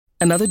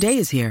Another day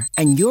is here,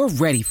 and you're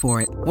ready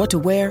for it. What to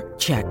wear?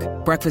 Check.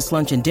 Breakfast,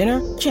 lunch, and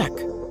dinner? Check.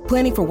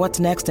 Planning for what's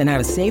next and how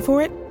to save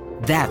for it?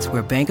 That's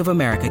where Bank of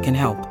America can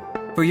help.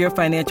 For your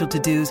financial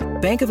to-dos,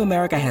 Bank of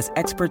America has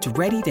experts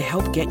ready to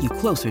help get you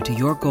closer to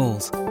your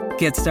goals.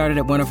 Get started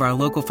at one of our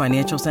local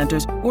financial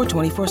centers or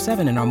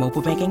 24/7 in our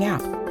mobile banking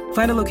app.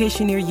 Find a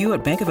location near you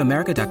at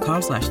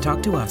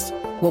bankofamerica.com/talktous.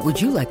 What would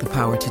you like the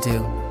power to do?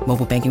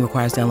 Mobile banking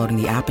requires downloading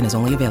the app and is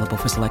only available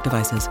for select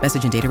devices.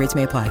 Message and data rates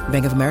may apply.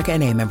 Bank of America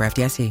N.A., member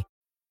FDIC.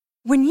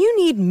 When you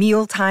need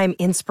mealtime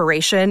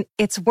inspiration,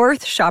 it's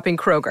worth shopping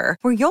Kroger,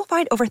 where you'll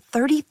find over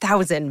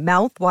 30,000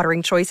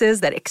 mouth-watering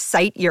choices that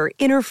excite your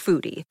inner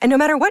foodie. And no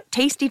matter what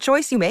tasty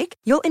choice you make,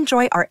 you'll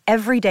enjoy our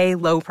everyday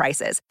low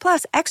prices,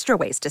 plus extra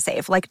ways to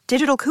save, like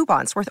digital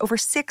coupons worth over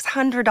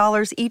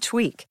 $600 each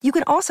week. You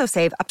can also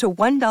save up to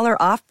 $1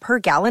 off per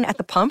gallon at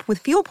the pump with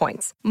fuel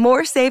points.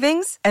 More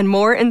savings and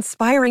more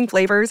inspiring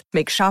flavors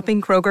make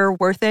shopping Kroger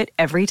worth it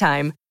every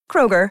time.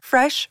 Kroger,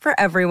 fresh for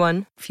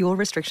everyone. Fuel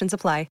restrictions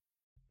apply.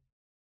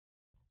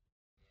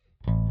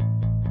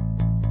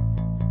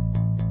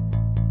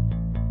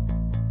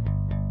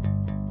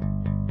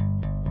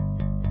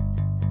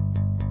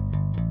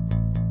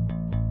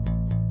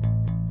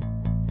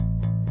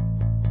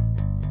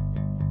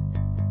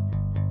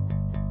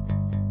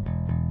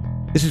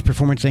 This is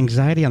Performance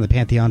Anxiety on the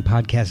Pantheon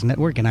Podcast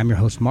Network, and I'm your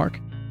host, Mark.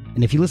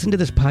 And if you listen to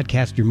this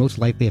podcast, you're most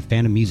likely a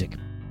fan of music.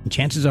 And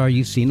chances are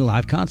you've seen a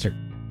live concert.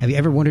 Have you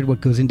ever wondered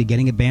what goes into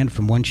getting a band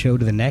from one show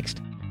to the next?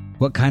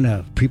 What kind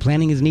of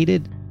pre-planning is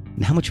needed?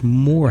 And how much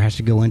more has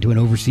to go into an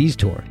overseas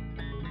tour?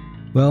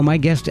 Well, my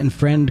guest and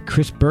friend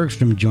Chris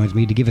Bergstrom joins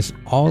me to give us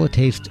all a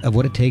taste of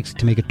what it takes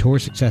to make a tour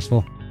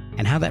successful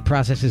and how that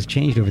process has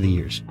changed over the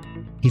years.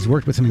 He's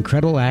worked with some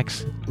incredible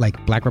acts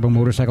like Black Rebel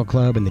Motorcycle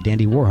Club and the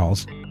Dandy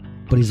Warhols,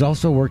 but he's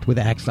also worked with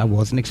acts I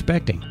wasn't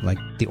expecting, like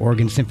the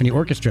Oregon Symphony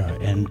Orchestra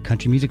and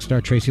country music star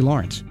Tracy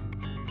Lawrence.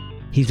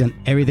 He's done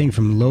everything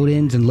from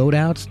load-ins and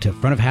load-outs to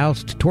front of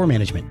house to tour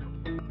management.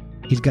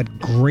 He's got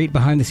great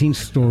behind-the-scenes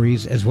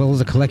stories as well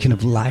as a collection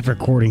of live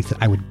recordings that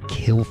I would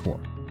kill for.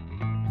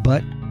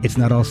 But it's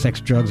not all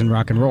sex, drugs, and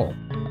rock and roll.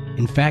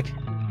 In fact,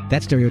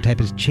 that stereotype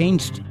has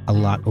changed a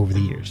lot over the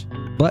years.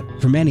 But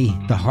for many,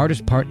 the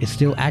hardest part is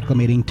still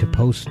acclimating to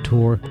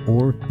post-tour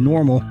or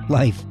normal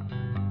life.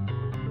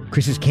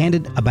 Chris is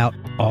candid about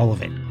all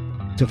of it.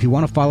 So if you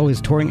want to follow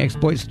his touring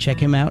exploits, check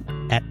him out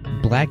at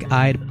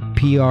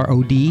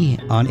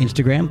BlackEyedProd on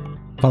Instagram.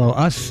 Follow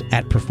us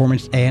at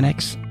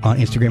PerformanceANX on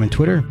Instagram and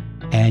Twitter.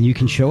 And you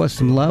can show us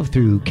some love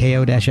through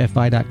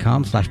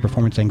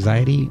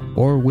ko-fi.com/performanceanxiety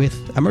or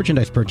with a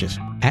merchandise purchase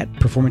at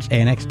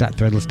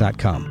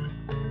performanceanx.threadless.com.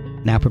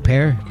 Now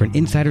prepare for an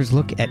insider's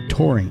look at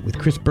touring with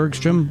Chris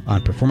Bergstrom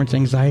on Performance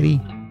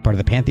Anxiety, part of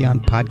the Pantheon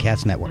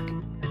Podcast Network.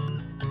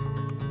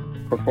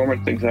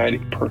 Performance Anxiety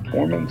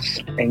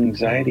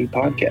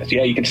podcast.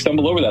 Yeah, you can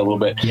stumble over that a little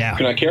bit if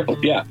you're not careful.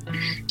 Yeah.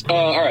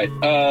 All right.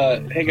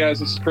 Hey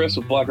guys, this is Chris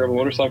with Black Rebel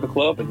Motorcycle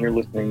Club, and you're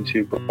listening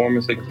to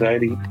Performance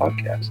Anxiety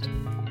podcast.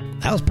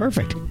 That was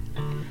perfect.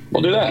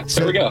 We'll do that. So,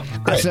 there we go.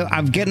 Great. So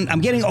I'm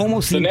getting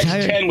almost the next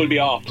entire 10 would be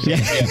off. So,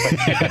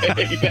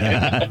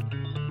 yeah.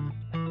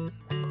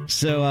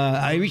 So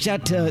I reached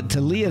out to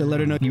Leah to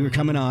let her know you were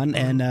coming on,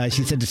 and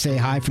she said to say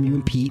hi from you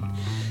and Pete.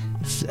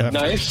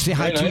 Nice. Say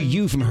hi to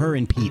you from her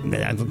and Pete.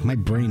 My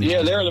brain is...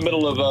 Yeah, they're in the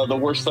middle of the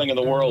worst thing in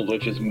the world,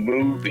 which is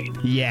moving.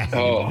 Yeah.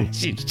 Oh,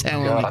 she's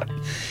telling God. me.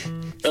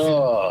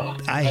 Oh,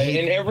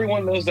 and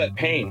everyone knows that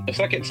pain. The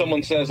second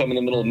someone says I'm in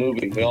the middle of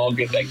moving, we all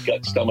get that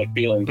gut stomach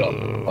feeling. I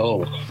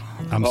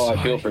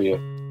feel for you.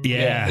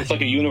 Yeah. It's like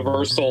a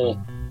universal.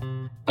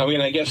 I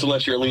mean, I guess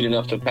unless you're elite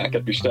enough to pack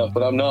up your stuff,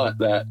 but I'm not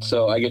that,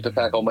 so I get to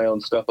pack all my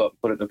own stuff up,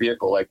 put it in the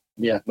vehicle, like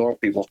normal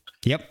people.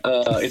 Yep.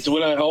 It's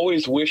when I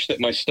always wish that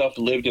my stuff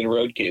lived in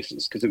road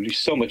cases because it would be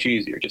so much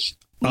easier. Just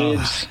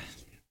lids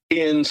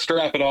in,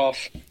 strap it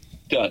off,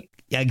 done.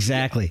 Yeah,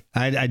 exactly.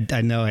 I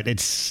know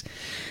it.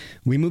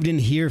 We moved in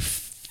here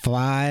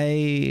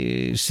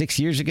 5-6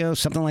 years ago,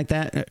 something like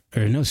that,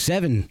 or no,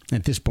 7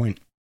 at this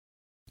point.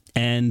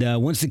 And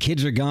once the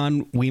kids are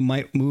gone, we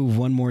might move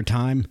one more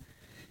time,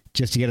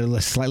 just to get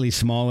a slightly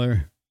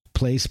smaller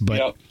place.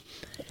 But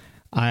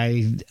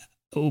by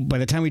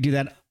the time we do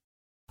that,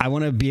 I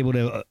want to be able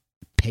to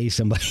pay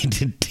somebody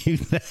to do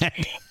that.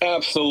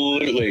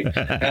 Absolutely.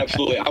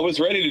 I was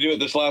ready to do it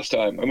this last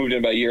time. I moved in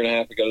about a year and a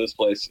half ago to this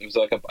place. It was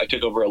like I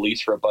took over a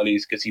lease for a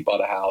buddy's because he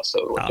bought a house, so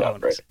it worked out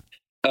great.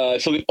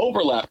 So the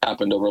overlap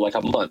happened over like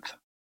a month.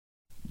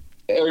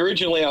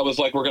 Originally, I was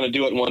like, we're going to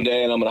do it one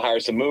day and I'm going to hire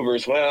some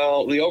movers.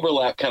 Well, the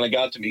overlap kind of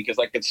got to me because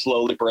I could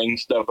slowly bring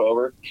stuff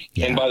over.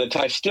 Yeah. And by the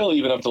time, still,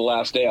 even up to the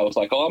last day, I was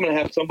like, oh, I'm going to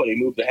have somebody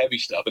move the heavy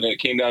stuff. And then it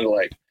came down to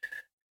like,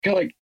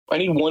 I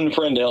need one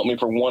friend to help me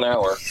for 1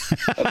 hour.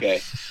 Okay.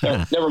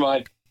 Never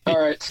mind. All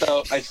right.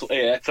 So I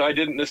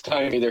didn't this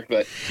time either,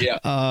 but yeah.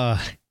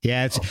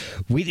 Yeah,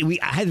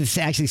 I had this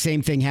actually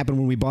same thing happen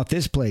when we bought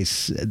this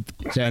place.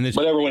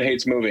 But everyone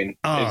hates moving.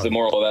 Is the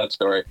moral of that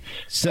story.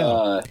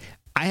 So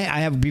I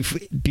have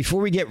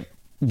before we get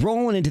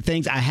rolling into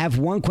things, I have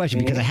one question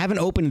because I haven't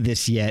opened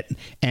this yet.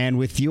 And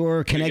with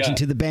your connection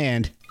to the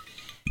band,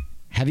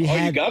 have you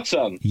had... you got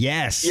some?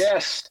 Yes.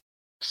 Yes.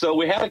 So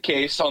we had a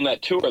case on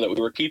that tour that we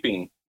were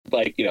keeping,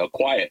 like,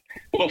 quiet.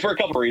 Well, for a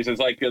couple of reasons.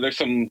 Like, there's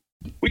some...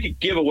 We could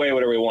give away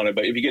whatever we wanted,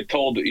 but if you get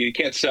told you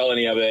can't sell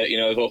any of it,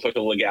 there's all sorts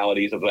of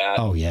legalities of that.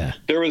 Oh, yeah.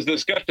 There was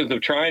discussions of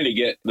trying to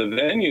get the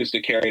venues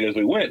to carry it as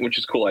we went, which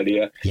is a cool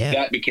idea. Yeah.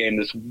 That became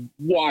this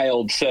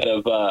wild set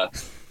of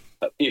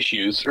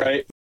issues,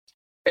 right?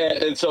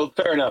 And so,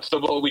 fair enough. So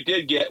what we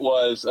did get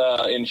was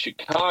in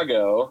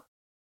Chicago.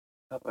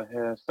 Up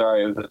ahead.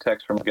 Sorry, it was a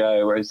text from a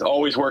guy where he's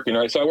always working,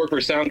 right? So I work for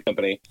a sound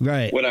company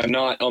right when I'm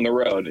not on the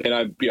road, and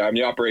I'm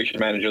the operation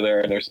manager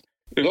there, and there's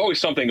always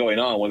something going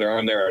on, whether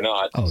I'm there or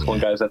not. One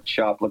guy's at the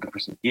shop looking for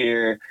some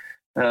gear.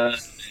 No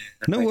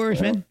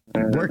worries, man.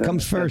 Work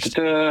comes first.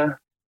 I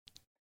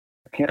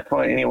can't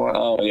find anyone.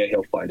 Oh, yeah,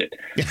 he'll find it.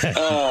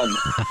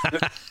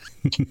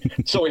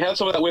 So we had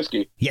some of that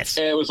whiskey. Yes.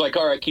 And it was like,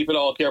 all right, keep it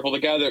all careful.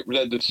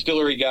 The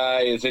distillery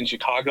guy is in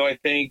Chicago, I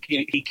think.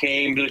 He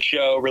came to the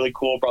show, really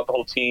cool, brought the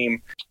whole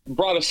team,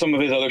 brought us some of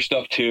his other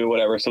stuff too,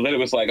 whatever. So then it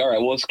was like, all right,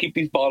 well, let's keep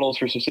these bottles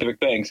for specific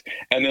things.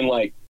 And then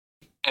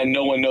and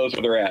no one knows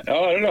where they're at.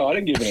 Oh, I don't know. I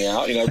didn't give any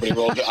out. Everybody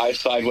rolled their eyes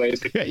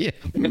sideways. Yeah.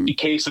 Empty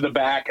case in the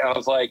back. I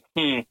was like,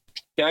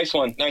 nice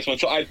one.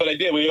 So I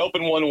did. We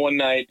opened one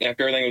night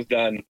after everything was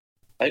done.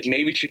 I think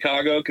maybe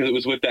Chicago, because it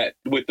was with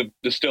the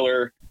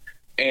distiller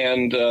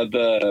and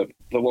the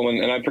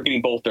woman, and I'm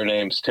forgetting both their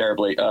names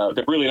terribly.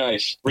 They're really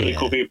nice, really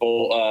cool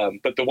people.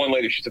 But the one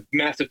lady, she's a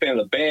massive fan of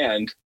the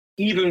band,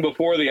 even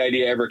before the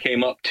idea ever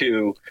came up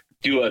to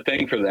do a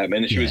thing for them,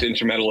 and she was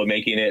instrumental in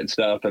making it and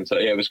stuff. And so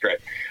it was great.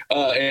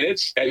 And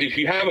it's, if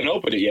you haven't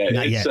opened it yet,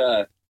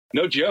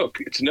 no joke.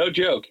 It's no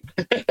joke.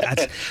 It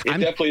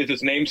definitely is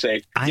its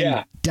namesake.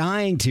 I'm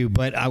dying to,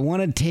 but I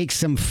want to take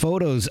some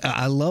photos.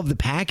 I love the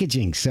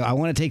packaging, so I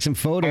want to take some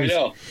photos. I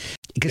know.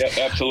 Yeah,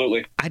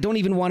 absolutely. I don't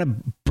even want to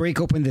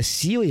break open the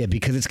seal yet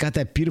because it's got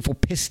that beautiful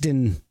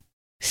piston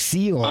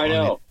seal. I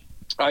know.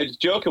 I was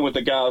joking with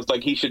the guy. I was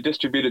like, he should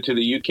distribute it to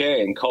the UK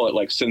and call it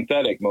like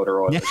synthetic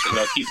motor oil.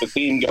 Keep the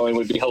theme going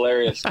would be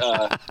hilarious.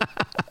 I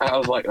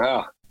was like,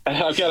 wow.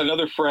 I've got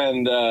another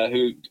friend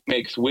who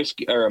makes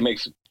whiskey, or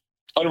makes,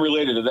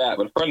 unrelated to that,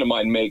 but a friend of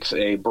mine makes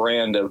a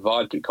brand of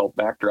vodka called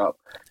Backdrop,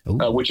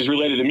 which is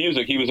related to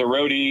music. He was a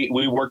roadie.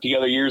 We worked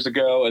together years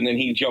ago, and then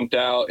he jumped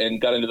out and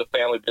got into the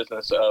family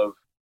business of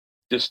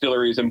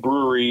distilleries and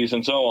breweries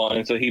and so on.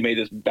 And so he made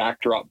this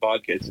Backdrop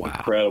vodka. It's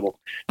incredible.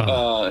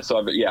 And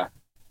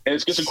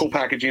it's got some cool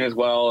packaging as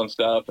well and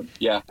stuff. And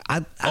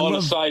on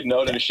a side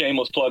note, and a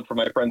shameless plug for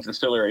my friend's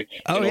distillery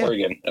in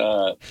Oregon,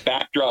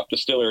 Backdrop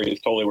Distillery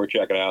is totally worth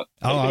checking out.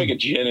 They make a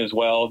gin as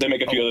well. They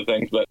make a few other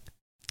things, but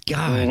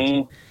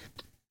God.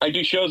 I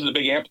do shows at the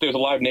big amp. There's a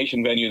Live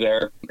Nation venue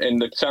there,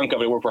 and the sound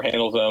company I work for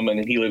handles them,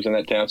 and he lives in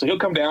that town. So he'll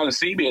come down and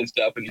see me and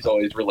stuff, and he's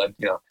always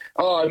relenting,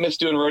 I miss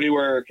doing roadie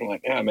work. I'm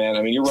like, yeah, man,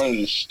 I mean, you're running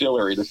a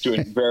distillery that's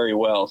doing very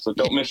well, so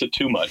don't miss it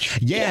too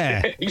much.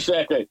 Yeah.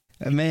 Exactly.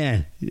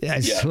 Man, I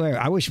swear,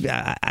 I wish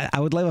I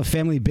would love a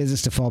family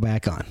business to fall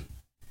back on.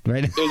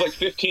 Right. It was like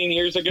 15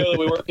 years ago that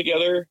we worked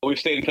together. We've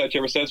stayed in touch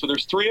ever since, but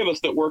there's three of us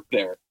that worked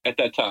there at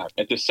that time,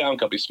 at this sound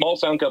company, small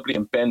sound company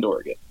in Bend,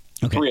 Oregon.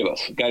 Okay. Three of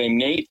us. A guy named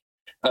Nate.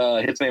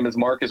 His name is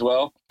Mark as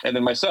well. And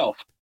then myself.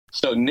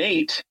 So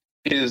Nate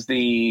is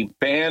the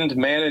band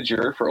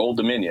manager for Old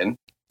Dominion.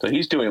 So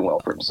he's doing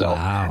well for himself.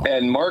 Wow.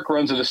 And Mark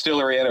runs a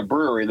distillery and a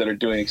brewery that are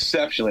doing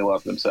exceptionally well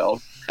for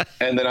themselves.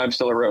 And then I'm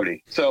still a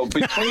roadie. So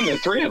between the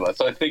three of us,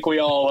 I think we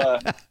all,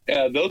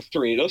 those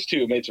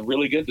two made some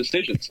really good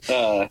decisions.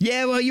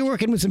 Yeah, well, you're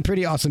working with some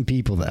pretty awesome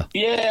people, though.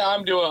 Yeah,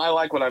 I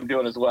like what I'm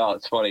doing as well.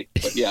 It's funny.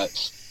 But yeah,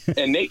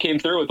 and Nate came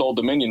through with Old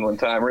Dominion one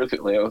time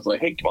recently. I was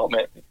like, hey, come on,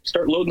 man,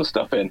 start loading the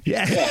stuff in.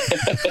 Yeah.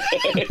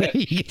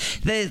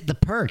 the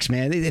perks,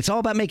 man. It's all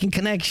about making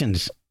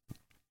connections.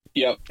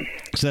 Yep.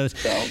 So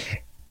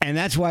and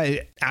that's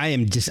why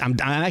I'm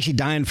actually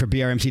dying for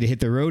BRMC to hit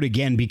the road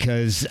again,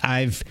 because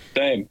I've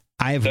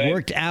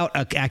worked out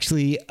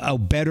a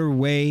better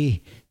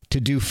way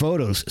to do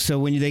photos. So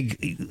when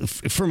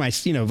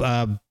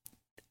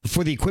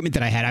for the equipment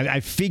that I had,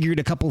 I figured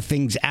a couple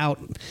things out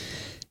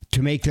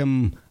to make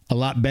them a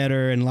lot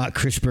better and a lot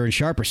crisper and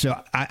sharper.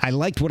 So I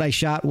liked what I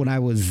shot when I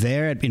was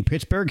there in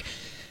Pittsburgh,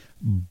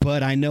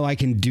 but I know I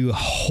can do a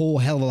whole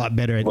hell of a lot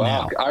better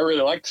now. I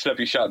really liked the stuff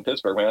you shot in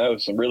Pittsburgh, man. That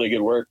was some really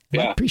good work.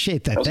 Well, I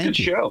appreciate that. That was Thank a good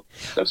you. show.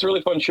 That was a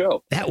really fun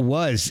show. That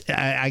was.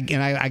 I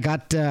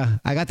got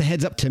the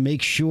heads up to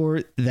make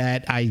sure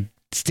that I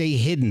stay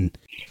hidden.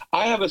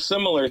 I have a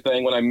similar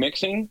thing when I'm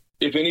mixing.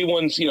 If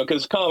anyone's, because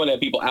it's common to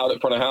have people out in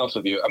front of house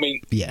with you. I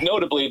mean,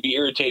 notably, it'd be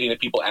irritating if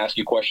people ask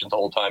you questions the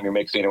whole time you're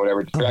mixing or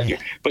whatever to distract you.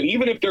 But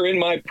even if they're in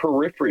my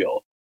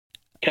peripheral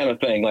kind of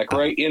thing, like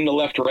right in the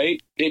left,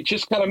 right, it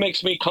just kind of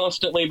makes me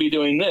constantly be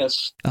doing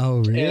this. Oh,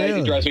 really?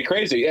 And it drives me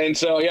crazy. And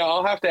so,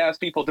 I'll have to ask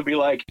people to be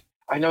like,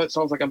 I know it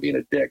sounds like I'm being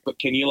a dick, but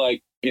can you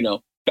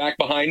back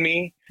behind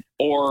me?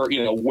 or,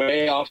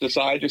 way off the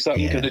side or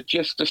something, because it's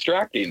just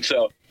distracting.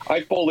 So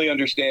I fully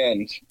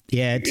understand.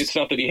 Yeah, it's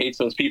not that he hates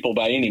those people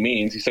by any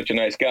means. He's such a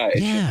nice guy.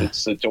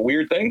 It's a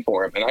weird thing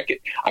for him. And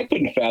I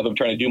couldn't fathom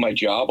trying to do my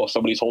job while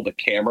somebody's holding a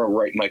camera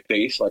right in my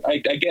face. Like, I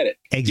get it.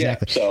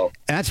 Exactly. Yeah, so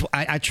that's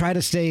I try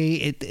to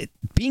stay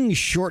being a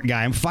short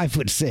guy. I'm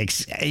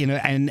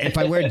 5'6", and if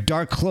I wear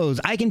dark clothes,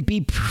 I can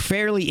be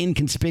fairly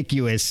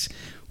inconspicuous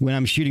when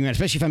I'm shooting around,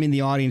 especially if I'm in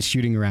the audience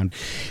shooting around.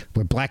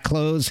 Wear black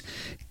clothes.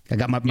 I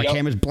got my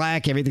camera's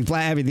black, everything's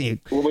black, everything.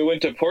 Well, we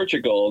went to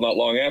Portugal not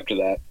long after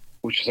that,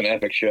 which was an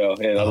epic show.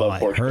 And I love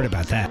Portugal. I heard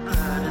about that.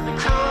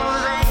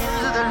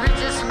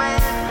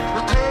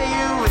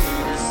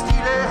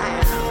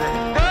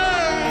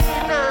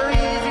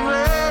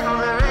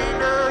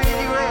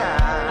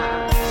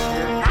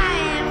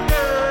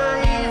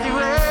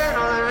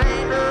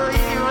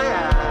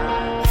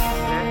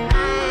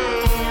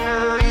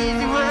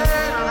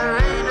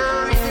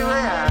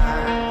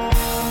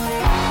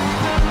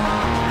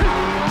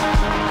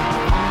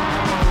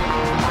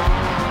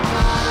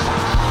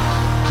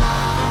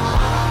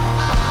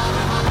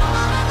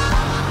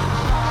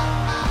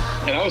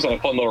 On a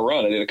fun little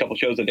run. I did a couple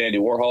shows at Andy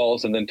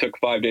Warhol's and then took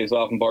 5 days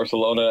off in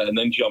Barcelona and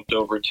then jumped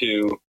over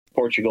to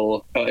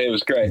Portugal. It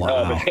was great.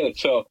 Wow.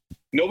 So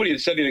nobody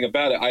had said anything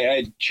about it.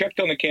 I checked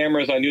on the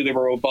cameras. I knew they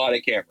were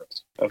robotic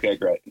cameras. Okay,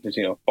 great. Because,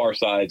 far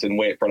sides and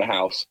way in front of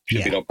house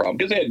should be no problem.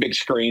 Because they had big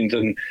screens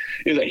and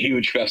it was a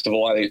huge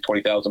festival. I think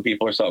 20,000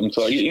 people or something.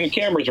 So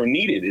cameras were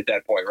needed at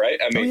that point, right?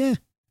 I mean,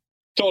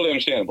 totally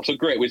understandable. So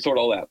great. We sort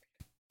all that.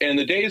 And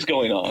the day's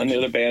going on. The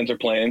other bands are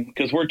playing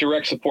because we're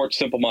direct support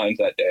Simple Minds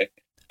that day.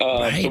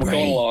 So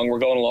we're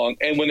going along.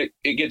 And when it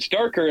gets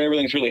darker and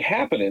everything's really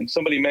happening,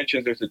 somebody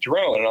mentions there's a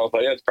drone. And I was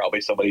like, that's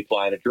probably somebody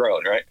flying a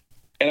drone, right?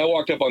 And I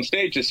walked up on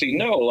stage to see,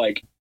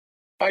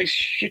 I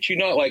shit you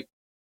not,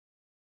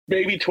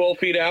 maybe 12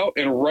 feet out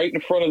and right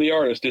in front of the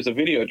artist is a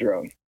video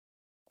drone.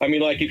 I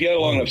mean, if you had a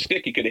long enough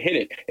stick, you could have hit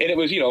it. And it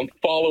was,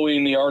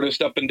 following the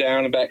artist up and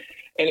down and back.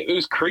 And it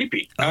was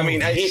creepy.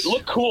 It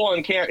looked cool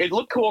on camera. It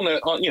looked cool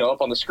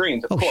up on the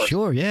screens, of course.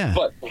 Sure, yeah.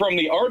 But from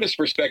the artist's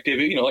perspective,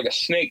 like a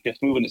snake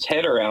just moving its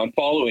head around,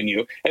 following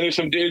you. And there's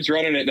some dudes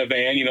running it in a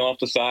van, off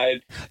the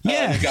side.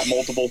 Yeah. They've got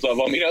multiples of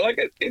them.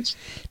 It's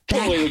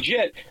totally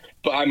legit.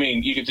 But,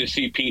 you could just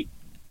see Pete.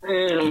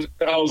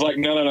 I was like,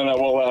 no.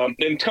 Well,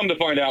 and come to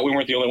find out, we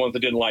weren't the only ones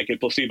that didn't like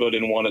it. Placebo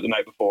didn't want it the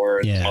night before,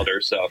 and some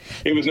others. So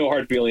it was no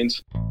hard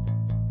feelings.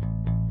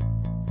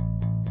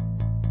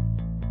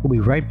 We'll be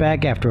right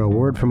back after a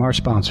word from our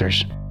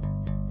sponsors.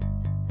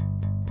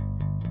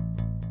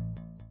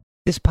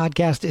 This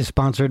podcast is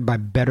sponsored by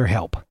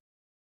BetterHelp.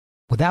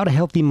 Without a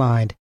healthy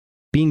mind,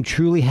 being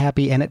truly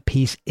happy and at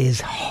peace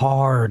is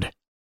hard.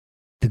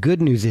 The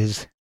good news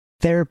is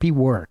therapy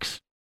works.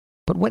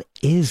 But what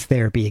is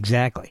therapy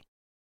exactly?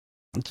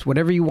 It's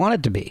whatever you want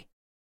it to be.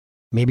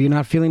 Maybe you're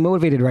not feeling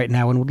motivated right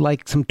now and would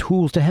like some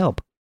tools to help.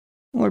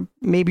 Or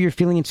maybe you're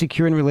feeling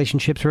insecure in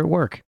relationships or at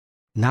work,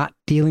 not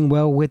dealing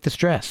well with the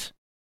stress.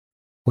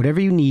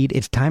 Whatever you need,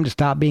 it's time to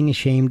stop being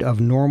ashamed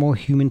of normal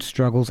human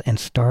struggles and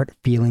start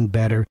feeling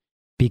better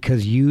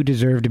because you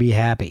deserve to be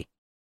happy.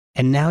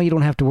 And now you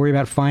don't have to worry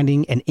about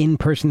finding an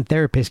in-person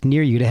therapist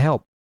near you to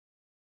help.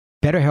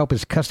 BetterHelp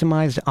is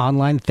customized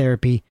online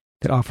therapy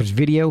that offers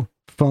video,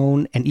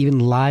 phone, and even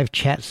live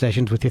chat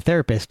sessions with your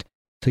therapist,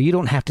 so you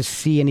don't have to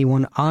see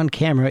anyone on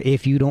camera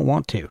if you don't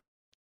want to.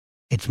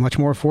 It's much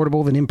more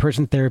affordable than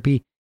in-person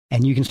therapy,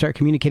 and you can start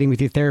communicating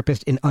with your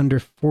therapist in under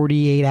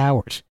 48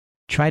 hours.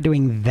 Try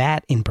doing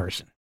that in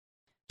person.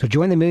 So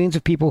join the millions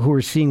of people who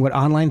are seeing what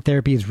online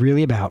therapy is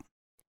really about.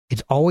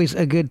 It's always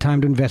a good time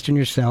to invest in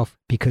yourself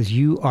because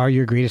you are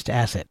your greatest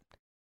asset.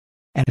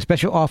 And a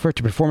special offer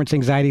to Performance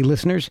Anxiety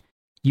listeners,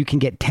 you can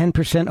get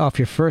 10% off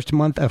your first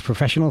month of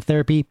professional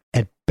therapy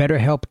at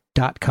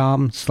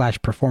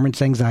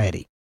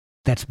betterhelp.com/performanceanxiety.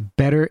 That's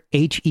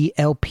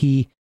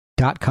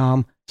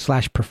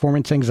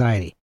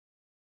betterhelp.com/performanceanxiety.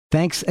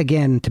 Thanks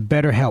again to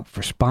BetterHelp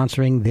for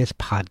sponsoring this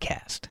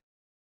podcast.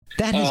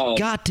 That has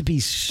got to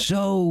be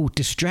so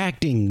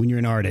distracting when you're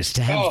an artist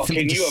to have.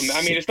 Can you?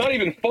 It's not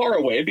even far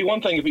away. It'd be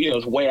one thing if it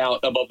was way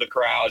out above the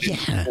crowd,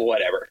 and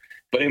whatever.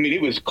 But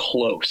it was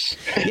close.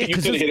 Yeah, you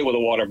could have hit it with a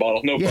water bottle,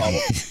 no problem.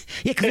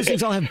 Yeah, because those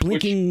things all have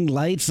blinking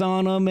lights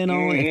on them and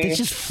all. If it's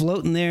just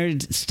floating there,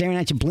 staring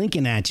at you,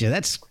 blinking at you,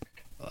 I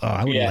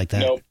wouldn't like that.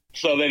 Nope.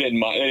 So they didn't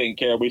mind. They didn't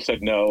care. We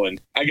said no, and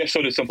I guess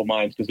so did Simple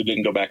Minds because it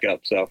didn't go back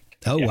up. So.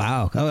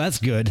 Wow. Oh, that's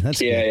good. That's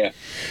good. Yeah.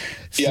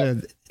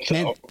 So,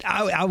 man,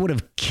 I would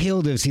have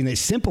killed to have seen that.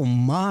 Simple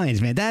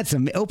Minds, man. That's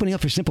opening up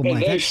for Simple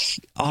Minds.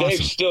 That's awesome.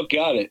 They've still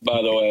got it,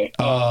 by the way,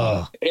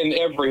 in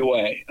every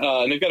way.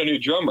 And they've got a new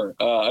drummer.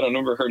 I don't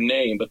remember her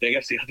name, but I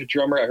guess the other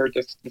drummer. I heard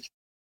this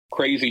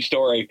crazy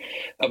story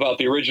about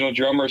the original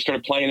drummer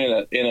started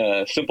playing in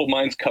a Simple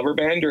Minds cover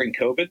band during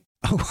COVID.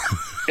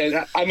 And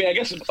I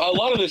guess a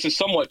lot of this is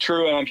somewhat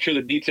true, and I'm sure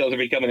the details are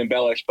becoming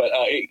embellished, but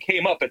it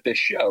came up at this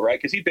show, right?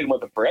 Because he'd been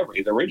with them forever.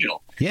 He's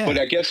original. Yeah. But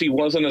I guess he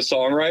wasn't a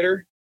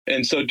songwriter.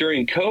 And so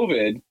during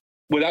COVID,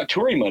 without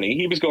touring money,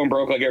 he was going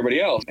broke like everybody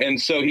else.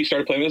 And so he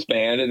started playing with this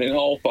band, and then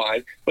all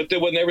fine. But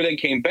then when everything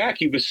came back,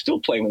 he was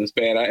still playing with this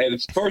band. And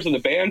as far as the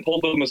band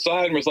pulled him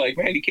aside and was like,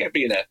 man, you can't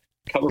be in a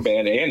cover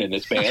band and in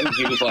this band.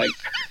 He was like,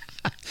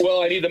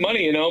 well, I need the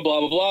money, you know, blah,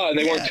 blah, blah. And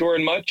they weren't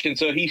touring much. And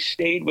so he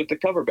stayed with the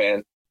cover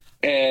band.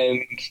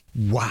 And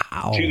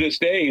wow, to this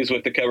day, he's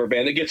with the cover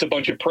band. It gets a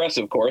bunch of press,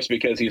 of course,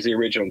 because he's the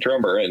original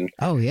drummer and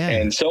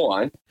and so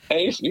on. And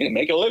he's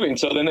make a living.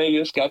 So then they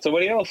just got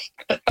somebody else.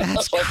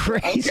 That's like,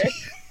 crazy. Okay.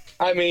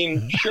 I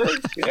mean, sure,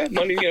 yeah,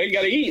 money, you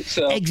got to eat.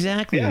 So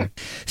exactly. Yeah.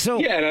 So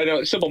yeah, and I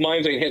know Simple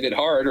Minds ain't hitting it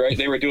hard, right?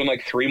 They were doing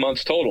like 3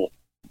 months total.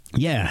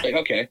 Yeah. Like,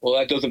 okay, well,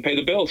 that doesn't pay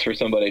the bills for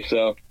somebody.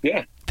 So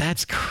yeah,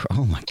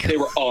 oh my god, they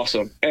were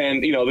awesome.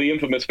 And you know, the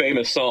infamous,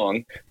 famous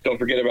song "Don't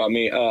Forget About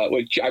Me,"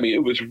 which I mean,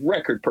 it was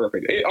record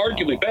perfect.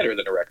 Arguably better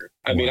than a record.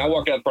 I mean, I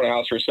walked out in front of the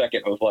house for a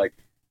second. I was like,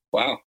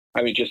 wow.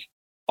 I mean, just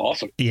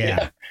awesome.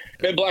 Yeah.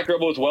 And Black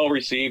Rebel was well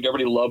received.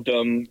 Everybody loved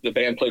them. The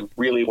band played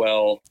really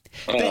well.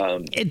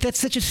 That's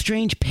such a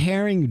strange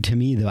pairing to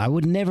me, though. I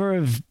would never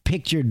have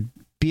pictured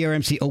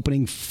BRMC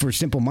opening for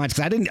Simple Minds,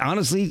 because I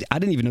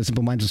didn't even know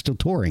Simple Minds was still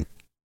touring.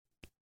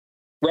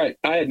 Right.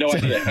 I had no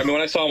idea. I mean,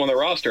 when I saw them on the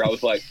roster, I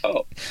was like,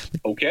 oh,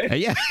 okay.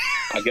 Yeah.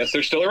 I guess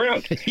they're still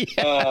around.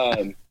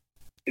 Yeah.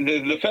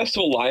 The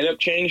festival lineup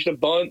changed a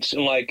bunch,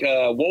 and like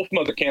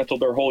Wolfmother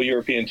canceled their whole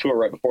European tour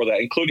right before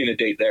that, including a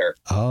date there.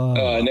 Oh.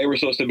 And they were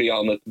supposed to be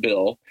on the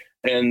bill.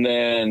 And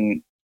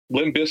then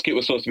Limp Bizkit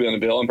was supposed to be on the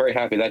bill. I'm very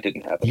happy that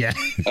didn't happen. Yeah.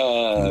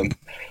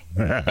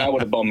 That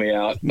would have bummed me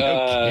out in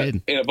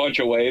a bunch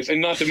of ways.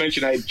 And not to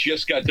mention, I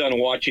just got done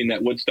watching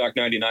that Woodstock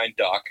 99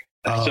 doc.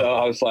 So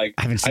I was like,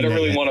 I don't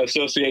really want to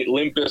associate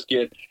Limp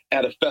Bizkit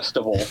at a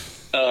festival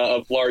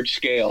of large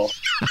scale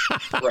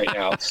right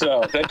now.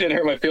 So that didn't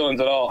hurt my feelings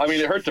at all. I mean,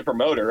 it hurt the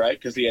promoter, right?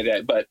 Because he had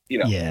that, but you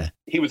know,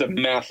 he was a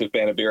massive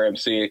fan of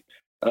BRMC.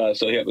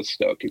 So he was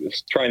stoked. He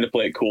was trying to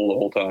play it cool the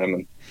whole time.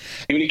 And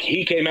when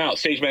he came out,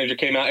 stage manager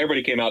came out,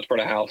 everybody came out to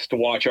front of house to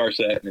watch our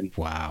set and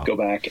go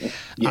back. And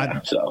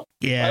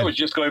I was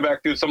just going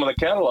back through some of the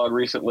catalog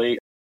recently.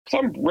 So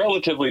I'm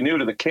relatively new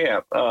to the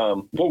camp,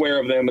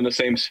 aware of them in the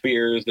same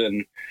spheres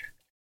and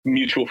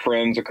mutual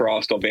friends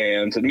across the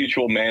bands and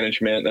mutual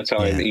management. That's how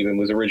I even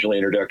was originally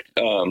introduced.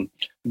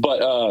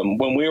 But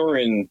when we were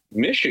in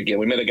Michigan,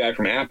 we met a guy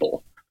from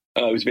Apple.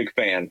 He was a big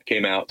fan,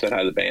 came out, said hi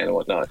to the band and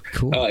whatnot.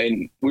 Cool.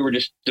 And we were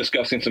just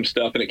discussing some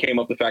stuff, and it came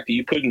up the fact that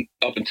you couldn't,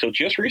 up until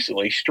just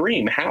recently,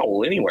 stream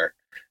Howl anywhere.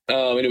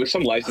 And it was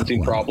some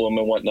licensing problem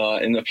and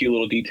whatnot, and a few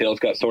little details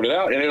got sorted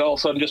out, and it all of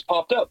a sudden just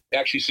popped up. It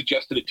actually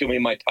suggested it to me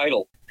in my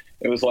title.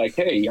 It was like,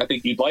 hey, I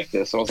think you'd like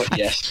this. And I was like,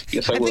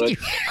 yes, I would.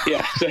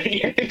 Yeah,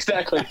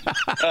 exactly.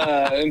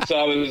 And so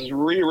I was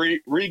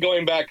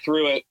going back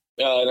through it,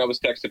 and I was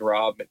texting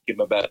Rob and giving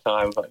him a bad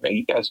time. I was like, man,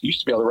 you guys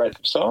used to be able to write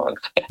some songs.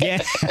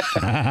 Yeah.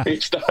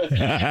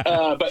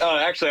 But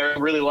actually, I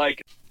really like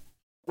it.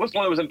 What's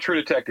one that was in True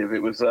Detective?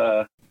 It was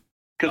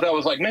because I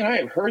was like, man, I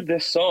have heard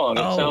this song.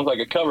 It sounds like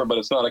a cover, but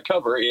it's not a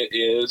cover. It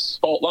is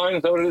Fault Line.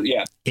 Is that what it is?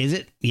 Yeah. Is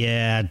it?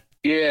 Yeah.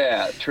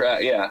 Yeah.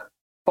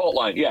 Fault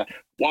Line. Yeah.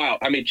 Wow.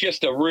 I mean,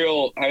 just a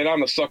real,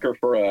 I'm a sucker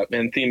for a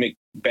anthemic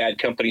Bad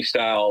Company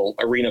style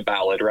arena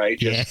ballad, right?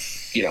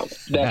 Just, you know,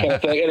 that kind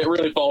of thing. And it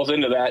really falls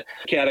into that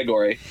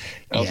category.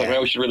 I was like,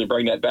 man, we should really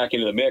bring that back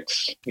into the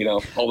mix. You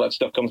know, all that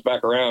stuff comes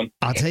back around.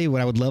 I'll tell you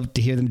what I would love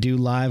to hear them do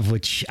live,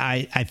 which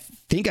I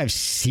think I've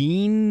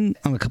seen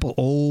on a couple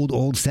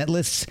old set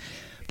lists.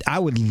 I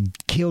would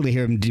kill to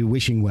hear them do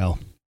Wishing Well.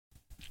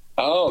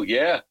 Oh,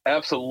 yeah,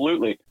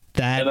 absolutely.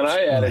 And then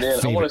I added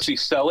in, I want to see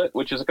Sell It,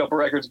 which is a couple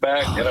records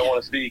back, and I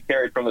want to see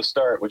Carried from the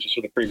Start, which is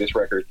for the previous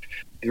record.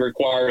 It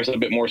requires a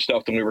bit more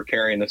stuff than we were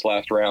carrying this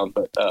last round.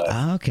 But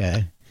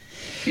okay.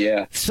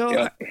 Yeah. So,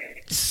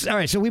 all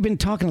right. So we've been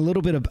talking a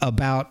little bit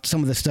about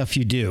some of the stuff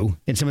you do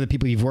and some of the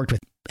people you've worked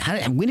with.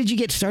 When did you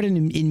get started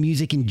in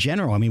music in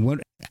general? I mean,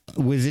 what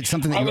was it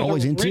something that you were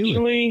always into?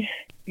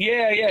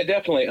 Yeah,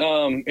 definitely.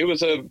 It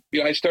was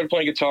I started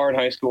playing guitar in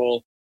high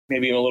school.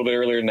 Maybe even a little bit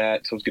earlier than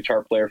that. So I was a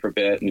guitar player for a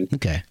bit and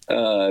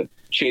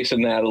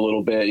chasing that a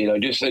little bit, you know,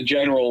 just a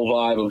general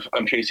vibe of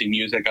I'm chasing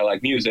music. I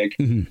like music.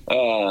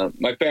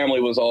 Mm-hmm. My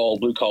family was all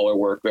blue collar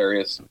work,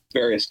 various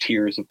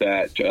tiers of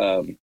that.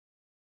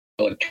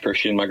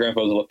 Electrician. My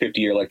grandpa was a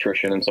 50-year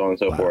electrician and so on and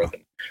so forth.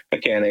 And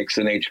mechanics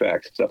and HVAC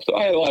and stuff. So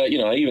I had a lot of, you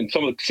know, even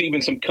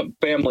some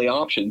family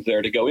options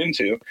there to go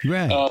into.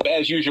 Right.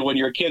 As usual, when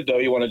you're a kid, though,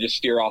 you want to just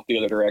steer off the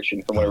other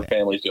direction from whatever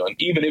family's doing.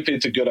 Even if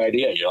it's a good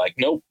idea, you're like,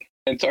 nope.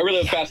 And so I really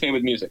was fascinated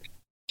with music.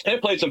 And I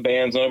played some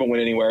bands. None of them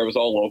went anywhere. It was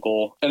all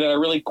local. And then I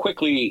really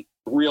quickly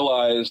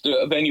realized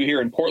a venue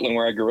here in Portland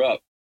where I grew up,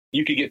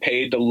 you could get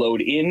paid to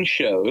load in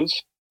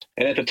shows.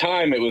 And at the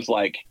time, it was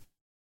like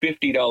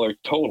 $50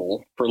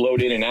 total for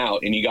load in and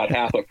out. And you got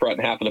half up front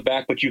and half in the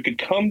back. But you could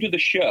come to the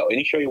show,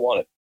 any show you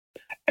wanted.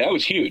 And that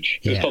was huge.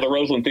 It was called the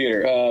Roseland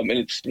Theater. And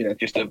it's, you know,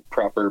 just a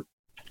proper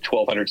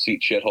 1,200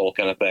 seat shithole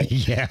kind of thing.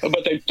 Yeah.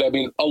 But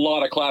a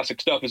lot of classic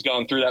stuff has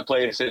gone through that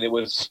place. And it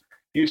was...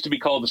 used to be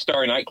called the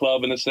Star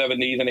nightclub in the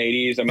 70s and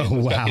 80s. I mean,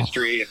 it's got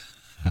history.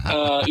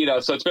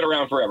 So it's been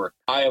around forever.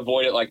 I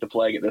avoid it like the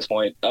plague at this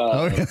point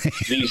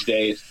these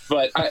days.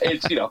 But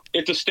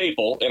it's a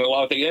staple and a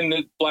lot of things. And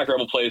the Black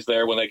Rebel plays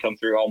there when they come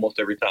through almost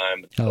every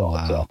time. Oh,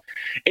 wow. So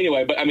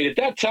anyway, but I mean, at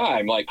that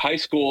time, like high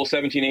school,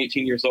 17,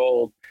 18 years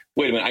old,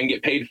 wait a minute, I can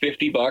get paid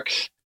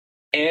 $50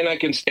 and I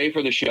can stay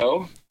for the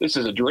show. This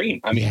is a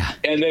dream. I mean,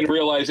 and then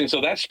realizing,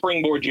 so that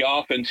springboards you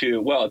off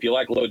into, well, if you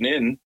like loading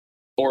in,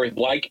 or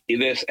like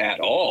this at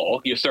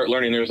all, you start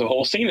learning there's a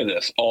whole scene of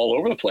this all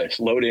over the place,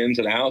 load ins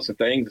and outs and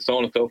things and so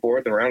on and so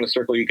forth, and around the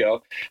circle you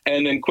go.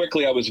 And then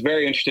quickly I was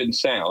very interested in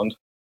sound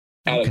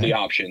out of the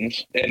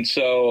options. And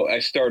so I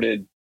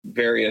started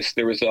there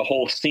was a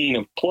whole scene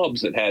of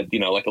clubs that had,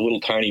 like a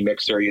little tiny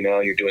mixer,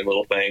 you're doing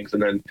little things.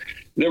 And then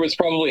there was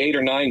probably 8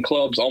 or 9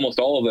 clubs. Almost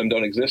all of them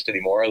don't exist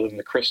anymore. I live in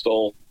the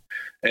Crystal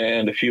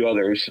and a few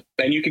others,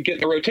 and you could get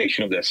the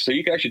rotation of this. So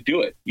you could actually do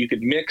it. You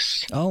could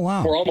mix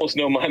for almost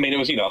no money. I mean, it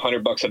was,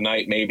 $100 a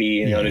night,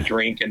 maybe, to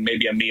drink and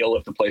maybe a meal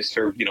if the place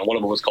served, one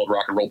of them was called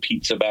Rock and Roll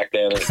Pizza back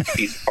then, a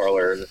pizza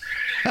parlor.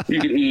 You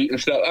could eat and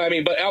stuff. I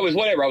mean, but I was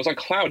whatever. I was on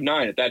cloud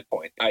 9 at that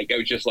point. I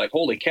was just like,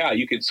 holy cow,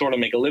 you could sort of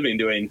make a living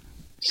doing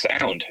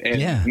sound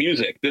and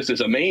music. This is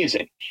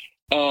amazing.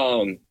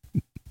 And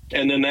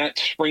then that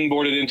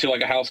springboarded into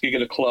like a house gig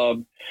at a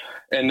club,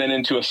 and then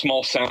into a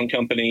small sound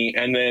company,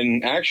 and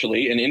then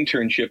actually an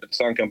internship at the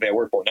sound company I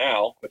work for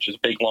now, which is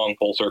Big Long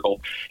Full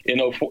Circle, in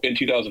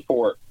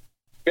 2004.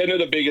 And they're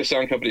the biggest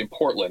sound company in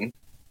Portland.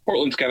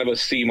 Portland's kind of a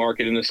C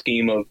market in the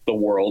scheme of the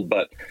world,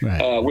 but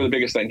we're the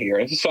biggest thing here.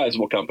 It's a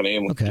sizable company,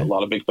 and a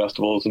lot of big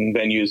festivals and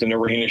venues and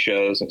arena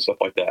shows and stuff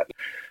like that.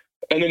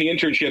 And then the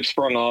internship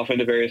sprung off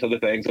into various other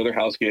things, other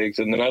house gigs.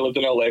 And then I lived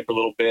in LA for a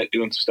little bit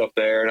doing some stuff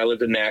there. And I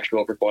lived in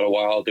Nashville for quite a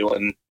while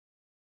doing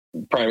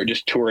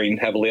just touring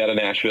heavily out of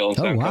Nashville and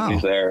sound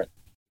companies there.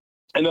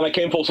 And then I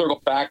came full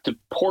circle back to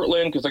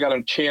Portland because I got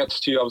a chance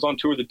I was on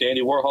tour with the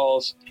Dandy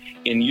Warhols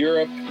in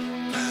Europe.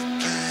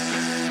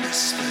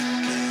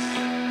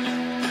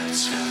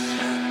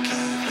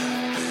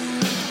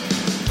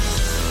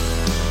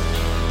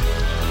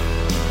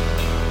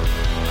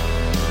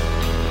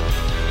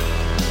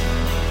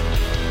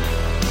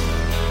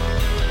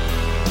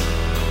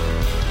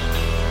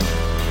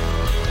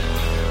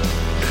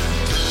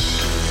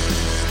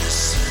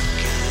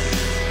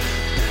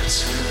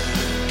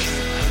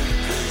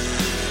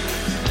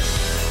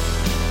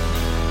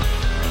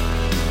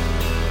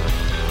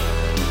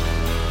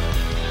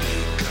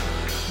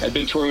 I'd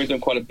been touring with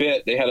them quite a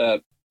bit. They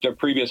had their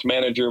previous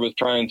manager was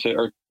trying to,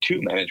 or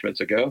 2 managements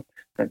ago,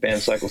 that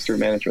band cycles through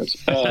managements.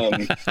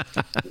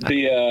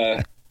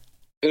 The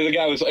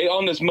guy was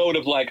on this mode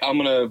of like,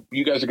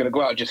 you guys are going to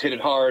go out and just hit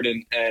it hard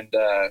and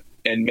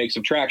make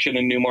some traction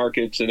in new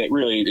markets. And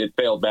it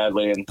failed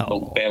badly and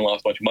the band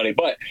lost a bunch of money.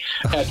 But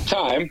at the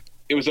time,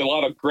 it was a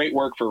lot of great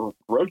work for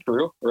road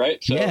crew,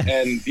 right? So,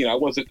 and I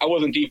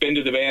wasn't deep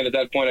into the band at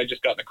that point. I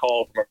just got a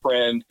call from a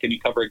friend, can you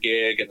cover a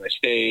gig? And I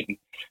stayed.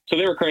 So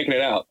they were cranking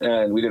it out,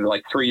 and we did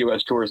like 3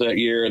 U.S. tours that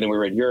year, and then we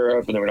were in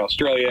Europe, and then we were in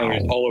Australia, and we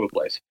were all over the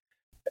place.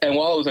 And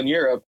while I was in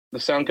Europe, the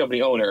sound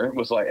company owner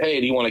was like,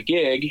 hey, do you want a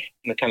gig?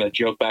 And I kind of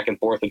joke back and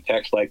forth in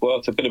text, like, well,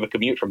 it's a bit of a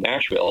commute from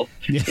Nashville,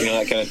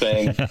 that kind of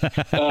thing.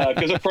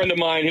 Because a friend of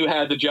mine who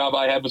had the job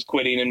I had was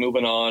quitting and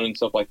moving on and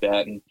stuff like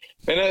that. And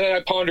then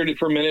I pondered it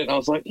for a minute, and I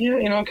was like,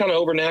 I'm kind of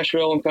over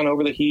Nashville. I'm kind of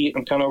over the heat.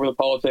 I'm kind of over the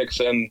politics.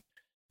 And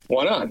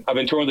why not? I've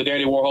been touring with the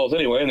Dandy Warhols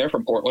anyway, and they're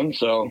from Portland.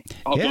 So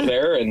I'll go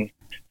there. And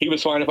he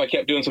was fine if I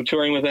kept doing some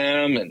touring with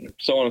them and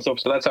so on and so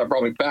forth. So that's how it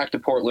brought me back to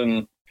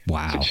Portland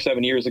 6 or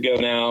 7 years ago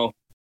now.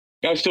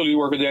 I still do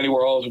work with Dandy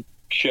Warhols,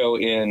 show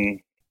in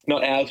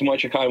not as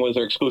much. I kind of was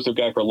their exclusive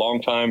guy for a long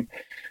time.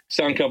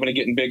 Sound company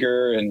getting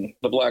bigger and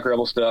the Black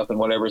Rebel stuff and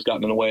whatever has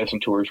gotten in the way of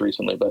some tours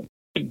recently. But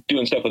been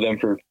doing stuff with them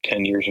for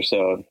 10 years or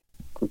so.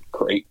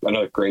 Great,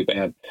 another great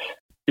band.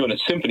 Doing a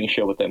symphony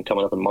show with them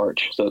coming up in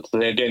March. So it's the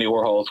Dandy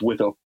Warhols with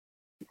a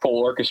full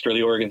orchestra,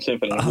 the Oregon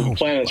Symphony. We've been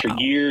planning this for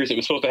years. It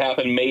was supposed to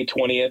happen May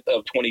 20th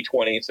of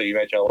 2020. So you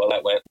imagine how well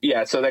that went.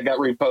 Yeah, so that got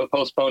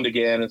postponed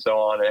again and so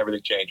on, and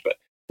everything changed. But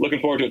looking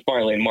forward to it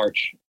finally in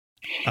March.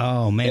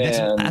 Oh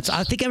man, that's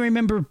I think I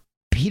remember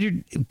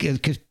Peter,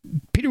 because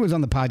Peter was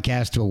on the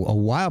podcast a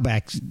while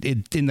back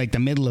in like the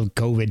middle of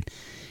COVID,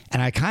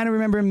 and I kind of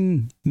remember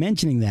him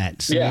mentioning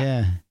that. So,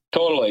 yeah,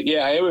 totally.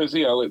 Yeah, it was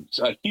it's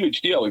a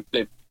huge deal.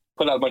 They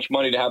put out a bunch of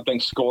money to have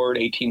things scored,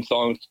 18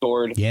 songs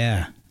scored.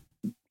 Yeah,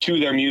 to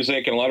their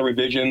music and a lot of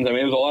revisions. I mean,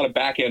 it was a lot of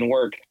back end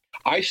work.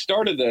 I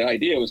started the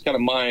idea. It was kind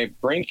of my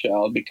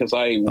brainchild because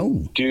I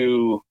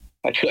do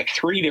like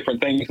 3 different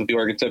things with the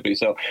Oregon Symphony.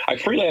 So I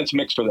freelance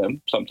mix for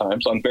them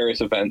sometimes on various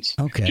events,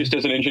 just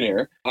as an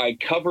engineer. I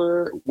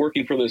cover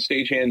working for the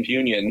Stagehands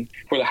Union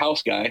for the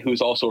house guy,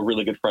 who's also a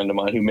really good friend of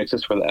mine who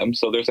mixes for them.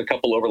 So there's a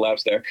couple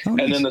overlaps there. Oh,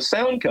 nice. And then the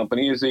sound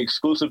company is the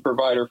exclusive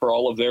provider for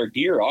all of their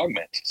gear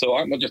augments. So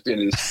I'm just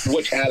in this,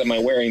 which hat am I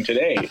wearing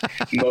today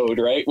mode,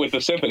 right, with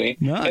the Symphony.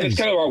 Nice. And it's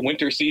kind of our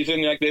winter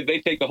season. Like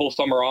they take the whole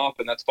summer off,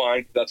 and that's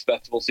fine. That's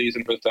festival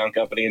season for the sound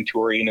company and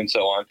touring and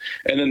so on.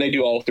 And then they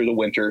do all through the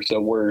winter.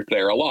 So we're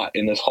there a lot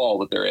in this hall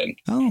that they're in.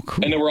 Oh,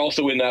 cool. And then we're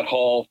also in that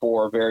hall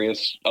for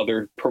various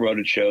other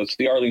promoted shows.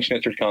 The Arlene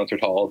Schnitzer Concert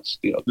Hall. It's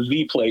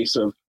the place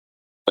of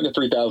like a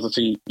 3,000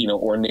 seat,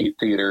 ornate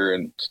theater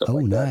and stuff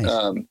like nice.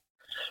 that.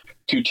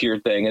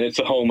 2-tiered thing. And it's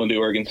the home of the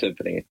Oregon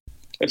Symphony.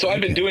 And so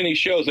I've been doing these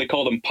shows, they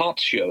call them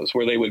pops shows,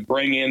 where they would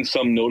bring in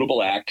some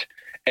notable act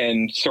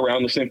and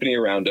surround the symphony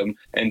around them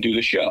and do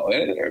the show.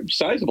 And they're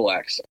sizable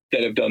acts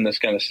that have done this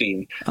kind of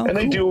scene. Oh, and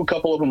they cool. do a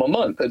couple of them a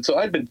month. And so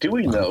I've been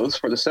doing those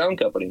for the sound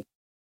company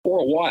for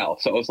a while.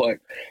 So I was like,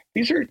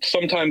 these are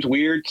sometimes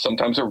weird,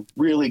 sometimes are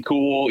really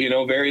cool,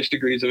 various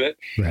degrees of it.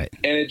 Right.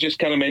 And it just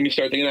kind of made me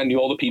start thinking. I knew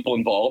all the people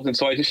involved. And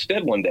so I just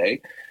said one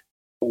day,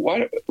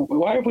 why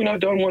have we not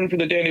done one for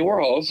the Dandy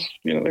Warhols?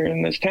 They're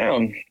in this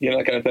town,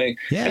 that kind of thing.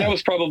 Yeah. And that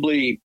was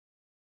probably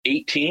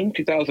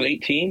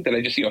 2018, that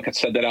I just,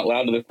 said that out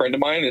loud to a friend of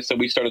mine. And so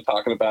we started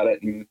talking about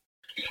it, and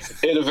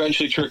it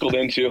eventually trickled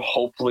into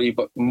hopefully,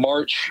 but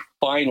March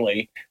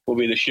finally will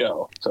be the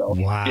show. So,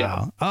 wow.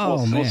 Yeah,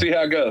 man. We'll see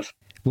how it goes.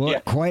 Well,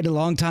 quite a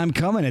long time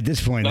coming at this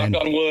point. Knock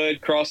on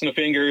wood, crossing the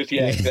fingers.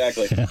 Yeah,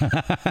 exactly.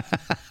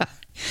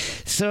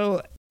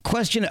 So,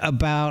 question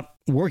about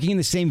working in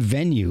the same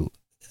venue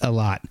a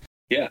lot.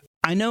 Yeah.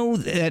 I know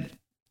that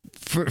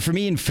for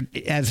me,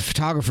 as a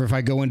photographer, if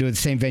I go into the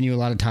same venue a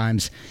lot of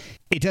times,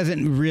 it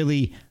doesn't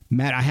really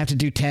matter. I have to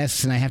do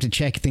tests and I have to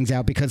check things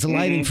out because the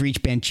lighting for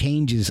each band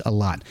changes a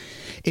lot.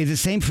 Is it the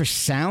same for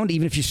sound,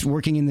 even if you're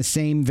working in the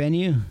same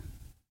venue?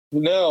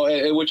 No,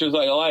 which is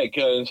I like,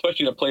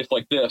 especially in a place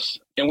like this.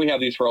 And we have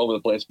these for all over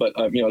the place, but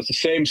it's the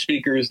same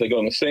speakers. They go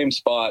in the same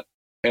spot.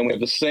 And we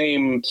have the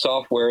same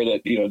software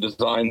that,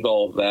 designs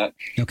all of that.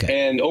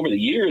 Okay. And over the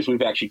years,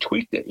 we've actually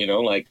tweaked it,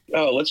 like,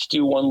 let's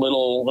do one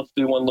little, let's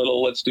do one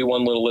little, let's do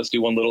one little, let's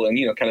do one little, and,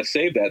 kind of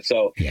save that.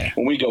 So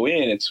when we go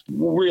in, it's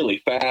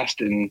really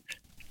fast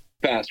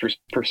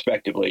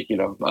perspectively,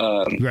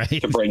 right.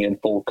 to bring in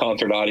full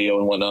concert audio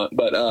and whatnot.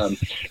 But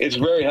it's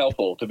very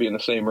helpful to be in the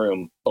same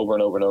room over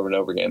and over and over and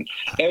over again.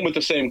 And with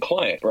the same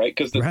client, right?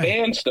 Because the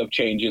band stuff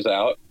changes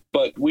out.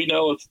 But we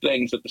know it's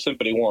things that the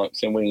symphony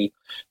wants, and we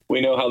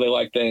know how they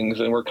like things,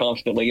 and we're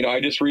constantly,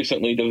 I just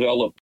recently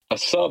developed a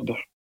sub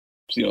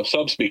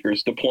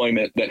speakers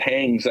deployment that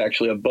hangs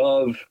actually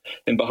above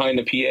and behind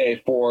the PA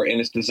and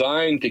it's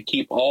designed to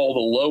keep all the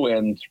low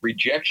end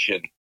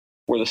rejection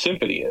where the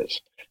symphony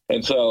is.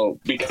 And so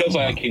because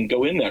I can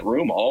go in that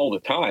room all the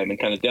time and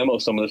kind of demo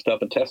some of this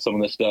stuff and test some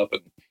of this stuff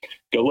and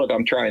go, look,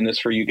 I'm trying this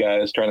for you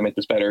guys, trying to make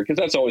this better. Because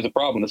that's always a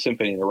problem. The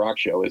symphony and the rock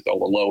show is all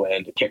the low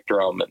end, the kick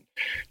drum, and,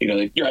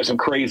 they drive them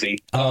crazy.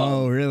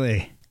 Oh,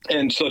 really?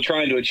 And so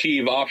trying to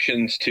achieve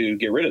options to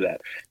get rid of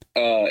that.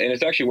 And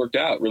it's actually worked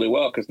out really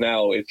well because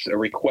now it's a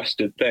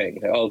requested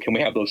thing. Oh, can we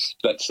have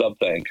that sub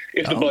thing?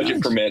 If the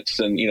budget permits,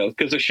 and,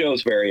 because the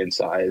shows vary in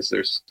size.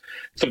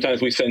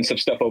 Sometimes we send some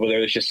stuff over there.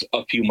 There's just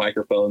a few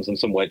microphones and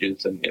some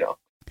wedges and,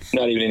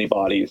 not even any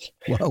bodies.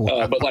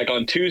 Whoa. But like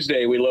on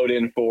Tuesday, we load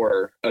in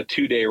for a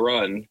 2-day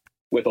run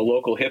with a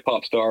local hip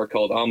hop star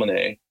called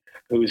Amane,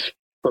 who's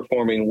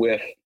performing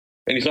with,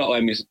 and he's not,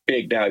 he's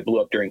big now. He blew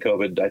up during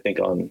COVID, I think,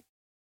 on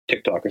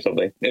TikTok or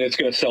something, and it's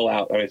going to sell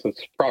out. So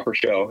it's a proper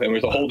show, and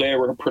there's a whole day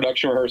of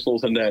production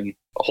rehearsals and then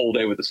a whole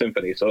day with the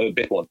symphony. So a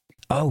big one.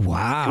 Oh,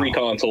 wow. 3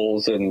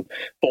 consoles and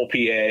full PA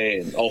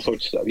and all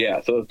sorts of stuff.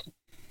 Yeah.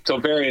 So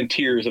varying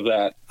tiers of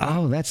that.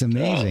 Oh, that's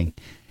amazing.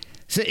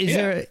 So is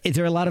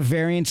there a lot of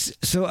variance?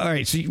 So, all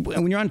right. So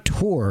when you're on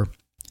tour,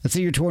 let's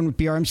say you're touring with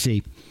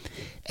BRMC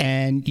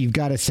and you've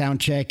got a sound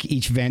check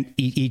each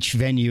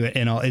venue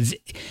and all.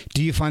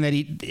 Do you find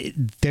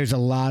that there's a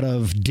lot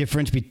of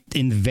difference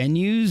in the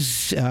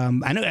venues?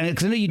 I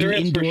know you do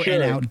indoor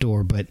and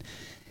outdoor, but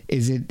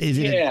is it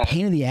a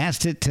pain in the ass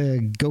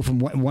to go from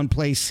one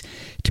place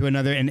to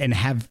another and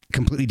have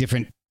completely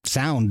different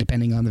sound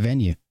depending on the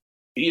venue?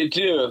 You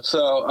do.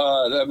 So,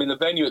 the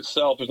venue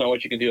itself, there's not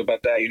much you can do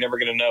about that. You're never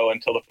going to know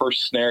until the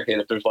first snare hit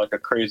if there's like a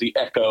crazy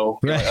echo.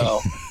 Right.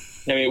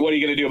 What are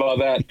you going to do about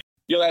that?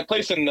 That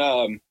place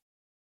in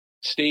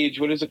stage,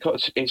 what is it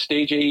called?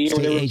 Stage AE or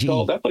whatever it's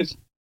called. That place.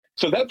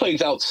 So that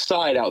plays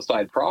outside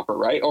proper,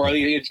 right? Or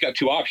it's got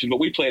 2 options, but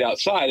we played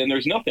outside and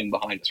there's nothing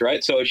behind us,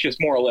 right? So it's just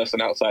more or less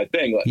an outside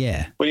thing.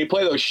 Like, when you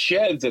play those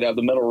sheds that have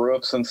the metal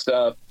roofs and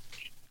stuff,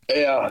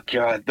 yeah,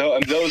 God,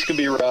 those could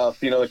be rough,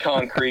 the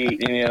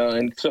concrete,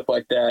 and stuff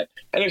like that.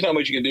 And there's not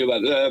much you can do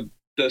about it.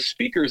 The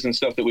speakers and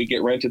stuff that we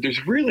get rented,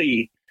 there's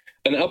really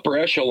an upper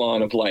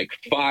echelon of like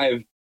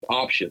 5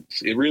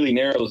 options. It really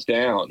narrows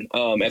down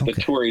at the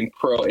touring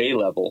pro A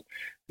level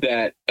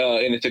that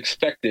and it's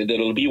expected that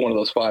it'll be one of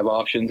those 5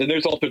 options. And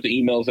there's all sorts of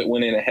emails that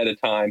went in ahead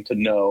of time to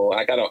know.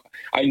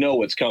 I know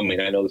what's coming.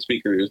 I know the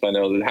speakers. I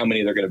know how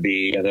many they're going to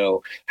be. I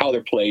know how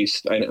they're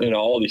placed. I know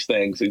all these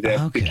things. They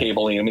have the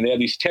cabling. They have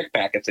these tech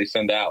packets they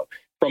send out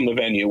from the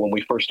venue when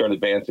we first start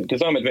advancing.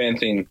 Because I'm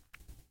advancing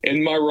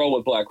in my role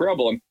with Black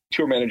Rebel. I'm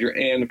tour manager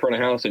and front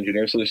of house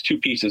engineer. So there's 2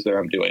 pieces there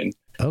I'm doing.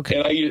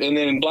 Okay. And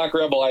then in Black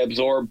Rebel, I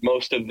absorb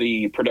most of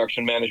the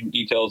production management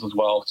details as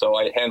well. So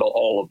I handle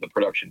all of the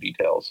production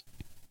details.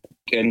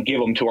 and give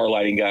them to our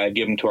lighting guy,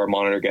 give them to our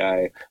monitor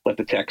guy, let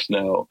the techs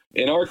know.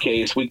 In our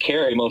case, we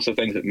carry most of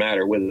the things that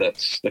matter with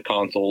us, the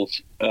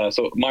consoles.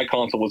 So my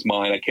console was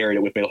mine. I carried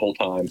it with me the whole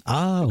time.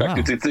 Oh, in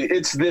fact,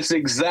 it's this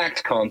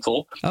exact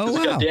console. Oh,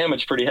 wow. It got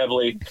damaged pretty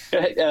heavily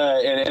and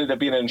it ended up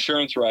being an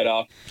insurance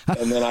write-off.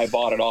 And then I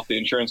bought it off the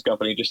insurance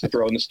company just to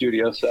throw in the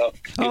studio. So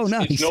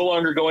nice. It's no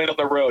longer going on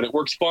the road. It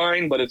works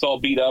fine, but it's all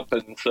beat up.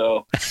 And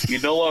so you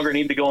no longer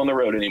need to go on the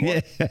road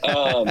anymore.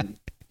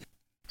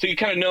 So you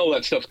kind of know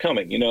that stuff's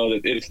coming,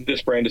 that it's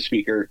this brand of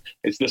speaker.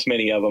 It's this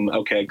many of them.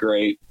 Okay,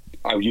 great.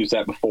 I've used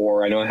that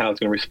before. I know how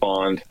it's going to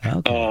respond.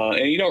 Okay.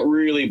 And you don't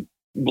really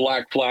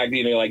black flag,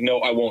 like, no,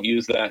 I won't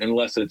use that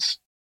unless it's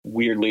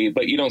weirdly,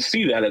 but you don't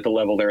see that at the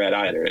level they're at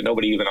either. And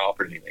nobody even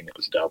offered anything. It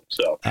was dumb.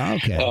 So,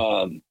 okay.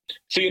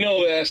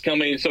 So that's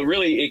coming. So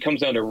really it comes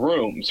down to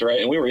rooms,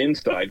 right? And we were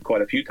inside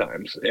quite a few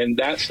times. And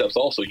that stuff's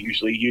also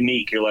usually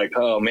unique. You're like,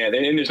 oh man,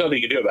 and there's nothing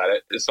you can do about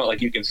it. It's not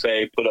like you can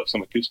say, put up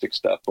some acoustic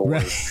stuff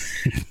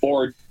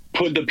or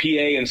put the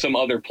PA in some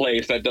other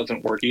place. That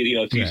doesn't work.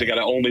 It's usually got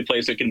an only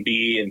place it can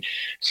be. And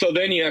so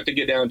then you have to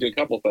get down to a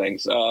couple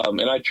things.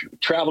 And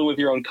travel with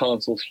your own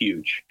console's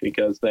huge,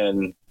 because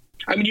then,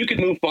 you can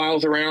move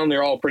files around.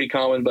 They're all pretty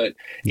common, but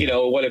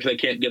what if they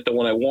can't get the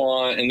one I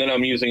want? And then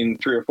I'm using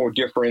 3 or 4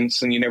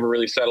 differents and you never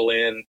really settle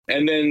in.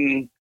 And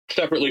then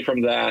separately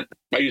from that,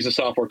 I use a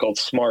software called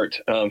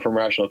Smart from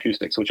Rational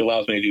Acoustics, which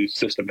allows me to do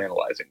system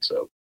analyzing.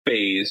 So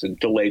phase and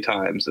delay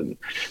times and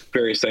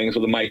various things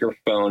with a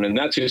microphone. And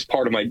that's just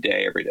part of my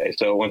day every day.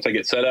 So once I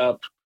get set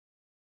up,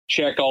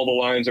 check all the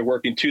lines are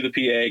working to the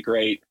PA,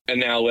 great. And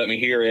now let me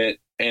hear it.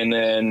 And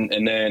then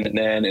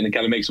it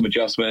kind of make some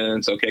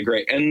adjustments. Okay,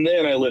 great. And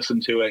then I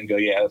listen to it and go,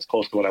 yeah, that's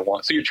close to what I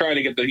want. So you're trying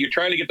to get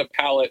the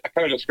palette. I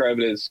kind of describe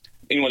it as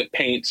when it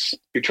paints,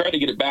 you're trying to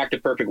get it back to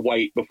perfect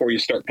white before you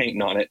start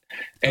painting on it.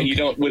 And you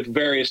don't, with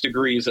various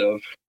degrees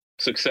of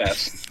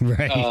success.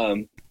 Right.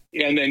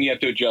 And then you have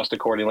to adjust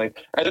accordingly.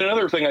 And then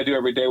another thing I do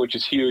every day, which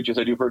is huge, is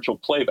I do virtual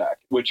playback,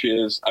 which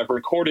is I've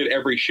recorded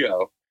every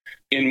show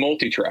in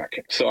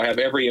multi-track. So I have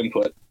every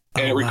input.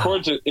 And it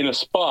records it in a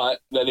spot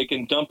that it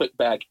can dump it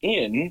back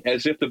in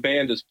as if the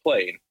band is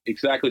playing.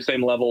 Exactly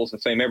same levels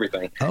and same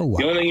everything. Oh, wow.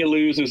 The only thing you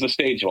lose is the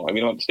stage volume.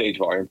 You don't have the stage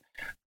volume.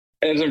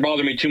 It doesn't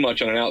bother me too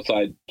much on an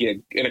outside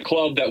gig. In a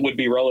club, that would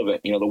be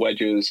relevant. The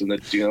wedges and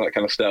that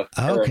kind of stuff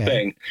are a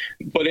thing.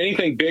 But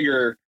anything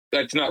bigger,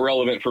 that's not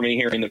relevant for me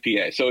hearing the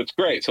PA. So it's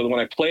great. So when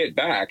I play it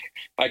back,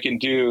 I can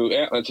do,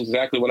 that's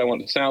exactly what I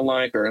want it to sound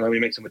like, or let me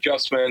make some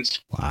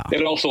adjustments. Wow.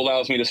 It also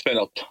allows me to spend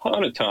a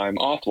ton of time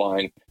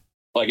offline.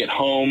 Like at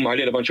home, I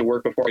did a bunch of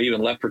work before I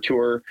even left for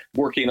tour,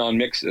 working on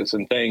mixes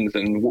and things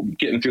and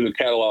getting through the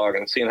catalog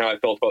and seeing how I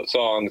felt about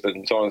songs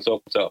and so on and so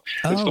forth. So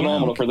it's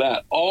phenomenal for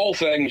that. All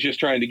things just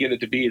trying to get it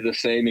to be the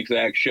same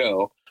exact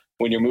show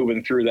when you're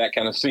moving through that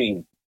kind of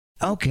scene.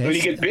 Okay. When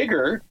you get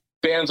bigger,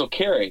 bands will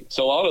carry.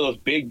 So a lot of those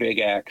big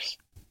acts,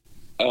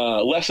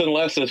 less and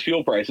less as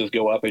fuel prices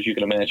go up, as you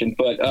can imagine.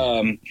 But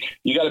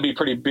you got to be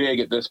pretty big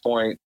at this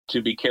point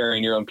to be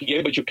carrying your own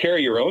PA, but you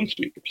carry your own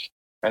speakers.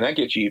 And that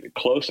gets you even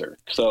closer.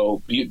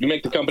 So you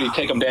make the company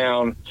take them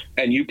down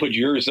and you put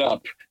yours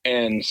up.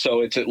 And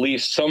so it's at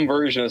least some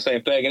version of the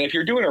same thing. And if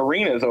you're doing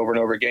arenas over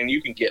and over again,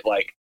 you can get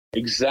like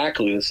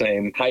exactly the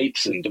same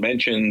heights and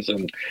dimensions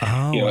and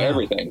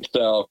everything.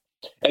 So,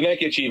 and that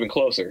gets you even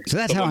closer. So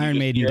that's how Iron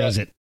Maiden does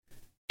it.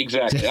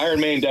 Exactly. Iron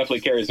Maiden definitely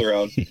carries their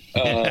own.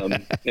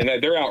 And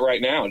they're out right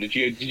now. Did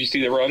you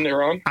see the run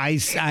they're on?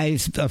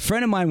 A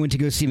friend of mine went to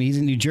go see me. He's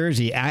in New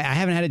Jersey.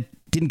 I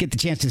didn't get the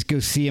chance to go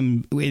see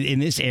him in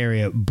this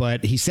area,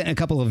 but he sent a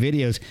couple of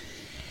videos.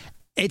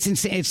 It's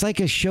insane. It's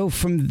like a show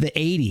from the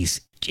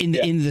 80s in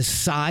the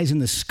size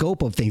and the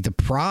scope of things, the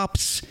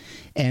props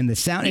and the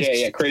sound.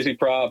 Crazy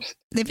props.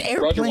 They've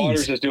airplanes. Roger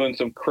Waters is doing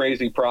some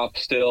crazy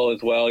props still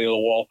as well. The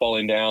wall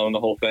falling down, the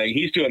whole thing.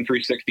 He's doing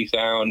 360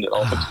 sound and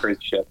all sorts of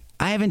crazy shit.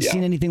 I haven't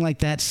seen anything like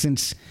that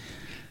since,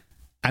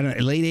 I don't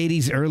know, late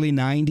 80s, early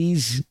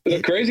 90s.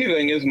 The crazy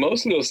thing is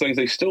most of those things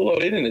they still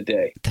load in a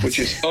day, which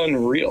is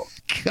unreal.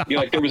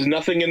 Like there was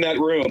nothing in that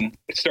room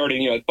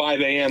starting at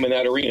 5 a.m. in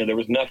that arena. There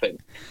was nothing.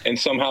 And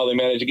somehow they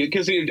managed to get,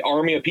 because the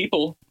army of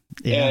people,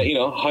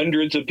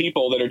 hundreds of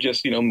people that are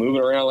just, moving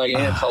around like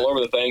ants all over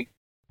the thing.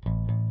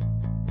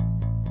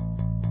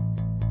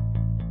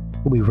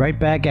 We'll be right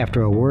back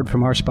after a word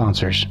from our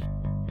sponsors.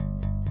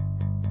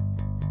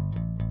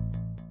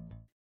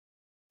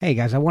 Hey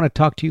guys, I want to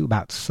talk to you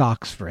about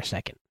socks for a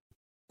second.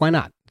 Why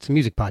not? It's a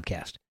music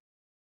podcast.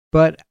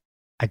 But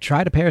I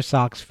tried a pair of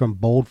socks from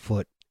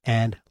Boldfoot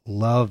and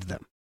loved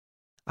them.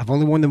 I've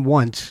only worn them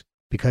once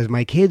because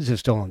my kids have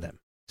stolen them.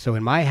 So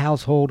in my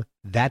household,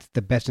 that's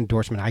the best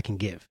endorsement I can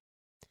give.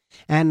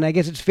 And I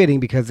guess it's fitting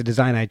because the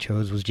design I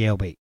chose was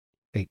Jailbird.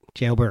 The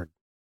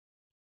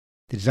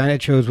design I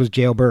chose was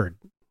Jailbird.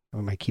 I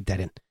might keep that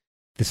in.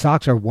 The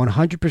socks are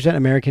 100%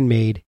 American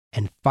made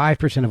and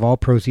 5% of all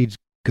proceeds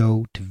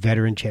go to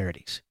veteran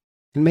charities.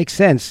 It makes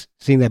sense,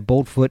 seeing that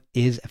Boldfoot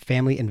is a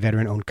family and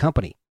veteran-owned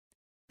company.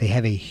 They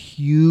have a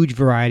huge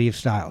variety of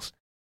styles.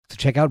 So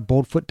check out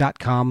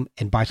boldfoot.com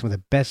and buy some of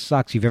the best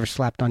socks you've ever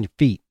slapped on your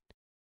feet.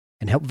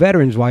 and help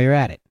veterans while you're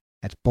at it.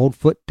 That's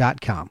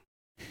boldfoot.com.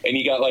 And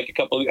you got like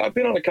I've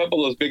been on a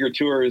couple of those bigger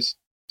tours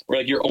where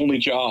like your only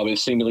job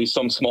is seemingly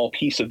some small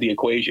piece of the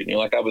equation. You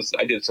know, like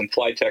I did some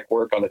fly tech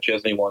work on the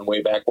Chesney one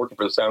way back working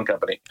for the sound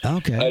company.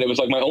 Okay. And it was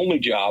like my only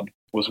job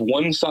was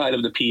one side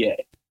of the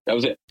PA. That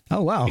was it.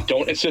 Oh, wow.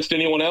 Don't assist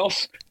anyone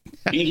else.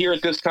 Be here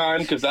at this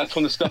time because that's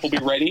when the stuff will be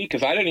ready,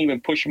 because I didn't even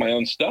push my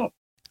own stuff.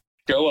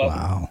 Show up.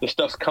 Wow. The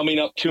stuff's coming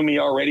up to me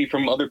already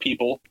from other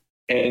people,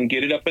 and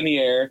get it up in the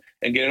air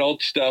and get it all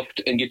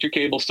stuffed and get your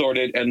cable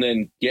sorted and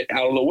then get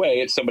out of the way.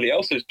 It's somebody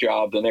else's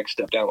job the next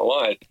step down the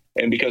line.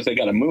 And because they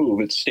got to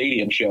move, it's a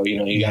stadium show. You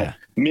know, you got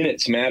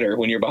minutes matter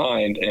when you're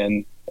behind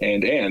and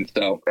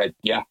so,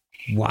 yeah.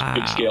 Wow.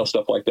 Big scale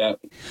stuff like that.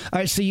 All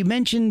right. So you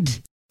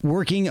mentioned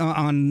working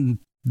on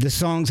the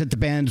songs that the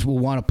bands will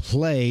want to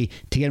play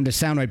to get them to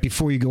sound right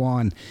before you go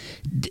on.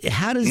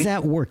 How does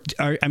that work?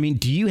 I mean,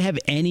 do you have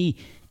any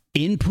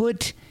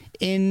input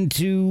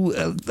into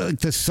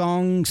the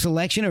song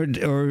selection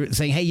or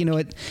saying, hey, you know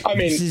what? I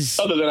mean,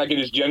 other than I can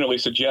just generally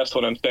suggest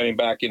when I'm standing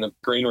back in the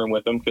green room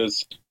with them,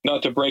 because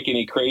not to break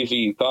any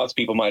crazy thoughts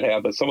people might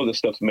have, but some of the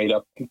stuff's made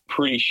up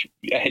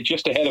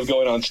just ahead of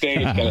going on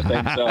stage kind of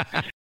thing.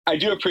 So I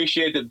do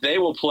appreciate that they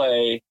will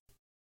play.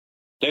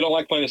 They don't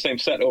like playing the same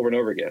set over and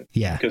over again.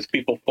 Yeah. Because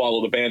people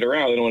follow the band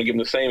around. They don't want to give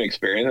them the same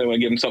experience. They want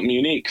to give them something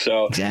unique.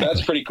 So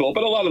That's pretty cool.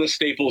 But a lot of the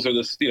staples are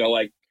this, you know,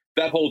 like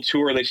that whole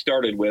tour they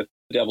started with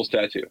Devil's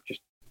Tattoo. Just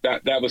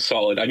that was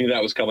solid. I knew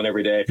that was coming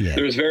every day. Yeah.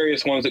 There was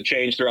various ones that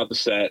changed throughout the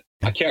set.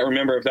 I can't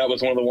remember if that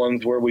was one of the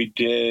ones where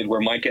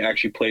Micah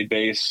actually played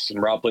bass and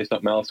Rob played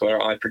something else. So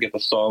I forget the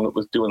song that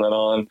was doing that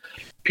on.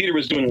 Peter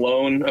was doing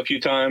Lone a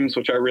few times,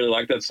 which I really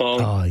liked that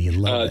song. Oh, you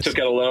love it. Took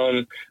out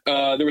Alone.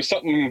 There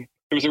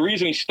was a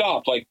reason he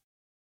stopped. Like,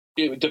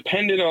 it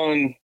depended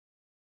on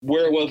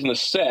where it was in the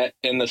set,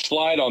 and the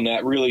slide on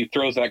that really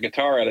throws that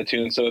guitar out of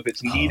tune. So if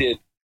it's needed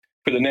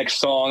for the next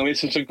song, I mean,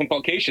 there's some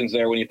complications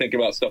there when you think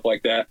about stuff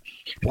like that.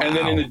 Wow. And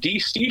then in the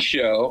DC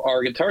show,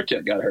 our guitar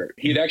tech got hurt.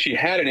 He'd actually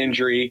had an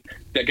injury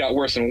that got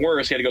worse and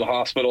worse. He had to go to the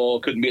hospital,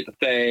 couldn't be at the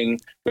thing.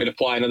 We had to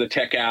fly another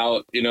tech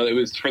out. You know, it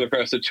was for the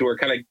rest of the tour,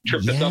 kind of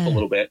tripped us up a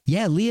little bit.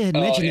 Yeah, Leah had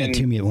mentioned that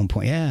to me at one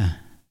point. Yeah.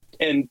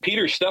 And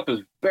Peter's stuff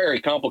is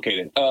very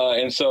complicated.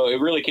 And so it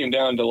really came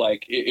down to,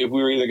 like, if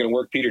we were either going to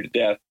work Peter to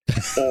death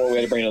or we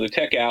had to bring another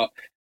tech out.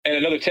 And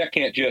another tech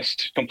can't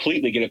just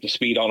completely get up to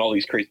speed on all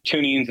these crazy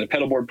tunings and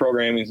pedal board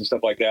programmings and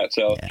stuff like that.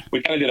 So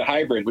we kind of did a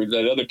hybrid.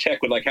 The other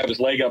tech would like have his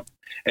leg up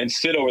and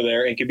sit over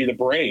there and could be the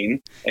brain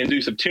and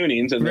do some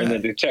tunings. And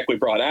then the tech we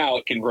brought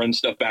out can run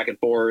stuff back and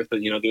forth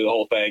and, you know, do the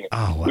whole thing.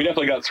 Oh, wow. We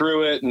definitely got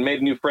through it and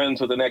made new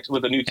friends with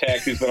the new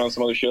tech who's been on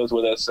some other shows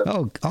with us.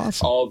 Oh,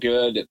 awesome. All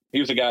good. He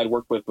was a guy I'd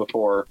worked with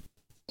before.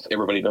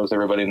 Everybody knows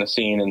everybody in the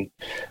scene. And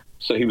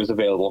so he was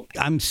available.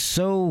 I'm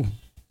so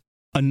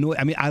annoyed.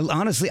 I mean, I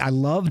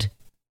loved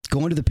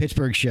going to the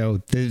Pittsburgh show.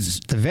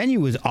 The venue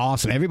was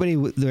awesome. Everybody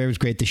there was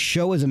great. The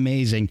show was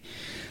amazing.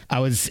 I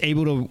was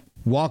able to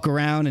walk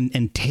around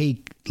and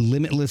take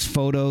limitless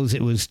photos.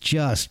 It was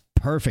just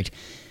perfect.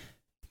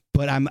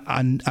 But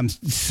I'm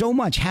so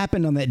much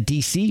happened on that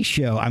DC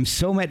show. I'm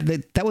so mad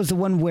that was the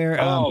one where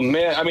oh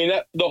man, I mean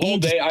the whole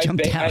day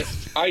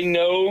I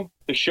know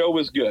the show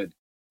was good.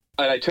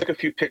 And I took a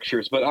few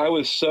pictures, but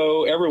everyone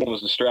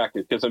was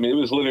distracted because, I mean, it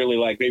was literally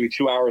like maybe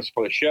 2 hours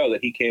before the show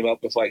that he came up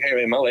and was like, hey,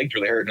 man, my leg's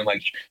really hurting. And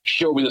like,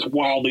 showed me this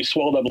wildly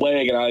swelled up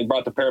leg. And I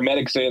brought the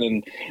paramedics in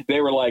and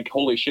they were like,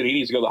 holy shit, he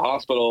needs to go to the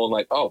hospital. And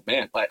like, oh,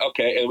 man, like,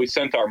 okay. And we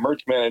sent our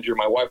merch manager,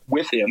 my wife,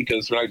 with him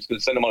because we're not just going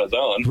to send him on his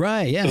own.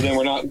 Right, yeah. So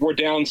then we're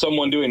down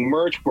someone doing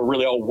merch. We're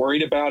really all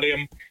worried about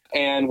him.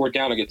 And we're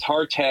down a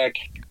guitar tech.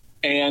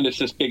 And it's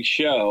this big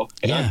show.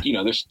 And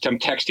I'm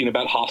texting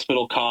about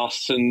hospital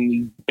costs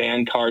and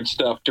band card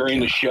stuff during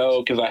the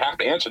show because I have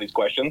to answer these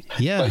questions.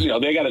 Yeah. But, you know,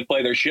 they got to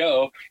play their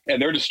show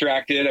and they're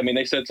distracted. I mean,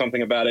 they said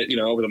something about it, you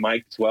know, over the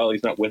mic as well.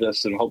 He's not with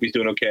us and hope he's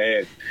doing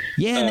okay.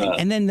 Yeah.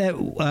 And then that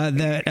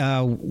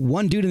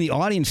one dude in the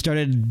audience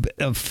started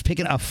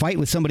picking a fight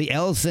with somebody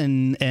else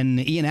and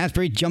Ian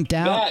Astbury jumped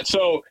out.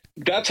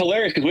 That's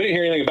hilarious because we didn't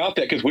hear anything about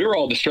that because we were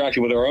all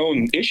distracted with our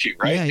own issue,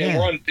 right? Yeah, and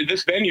we're on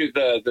this venue,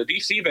 the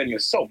DC venue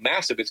is so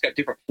massive. It's got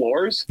different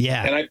floors.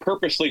 Yeah. And I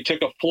purposely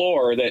took a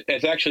floor that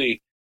is actually,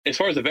 as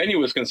far as the venue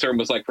was concerned,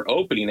 was like for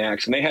opening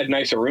acts. And they had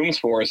nicer rooms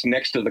for us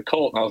next to the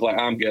Cult. And I was like,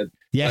 I'm good.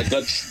 Yeah. Like,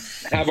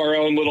 let's have our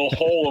own little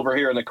hole over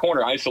here in the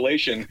corner,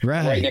 isolation,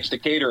 right next to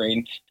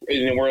catering.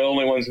 And we're the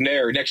only ones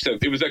there.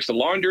 It was next to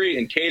laundry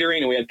and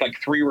catering. And we had like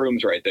 3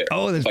 rooms right there.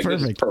 Oh, that's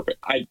perfect. This is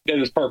perfect. That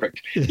is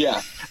perfect. Yeah.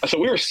 So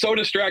we were so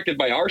distracted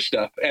by our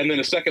stuff. And then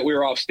the second we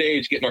were off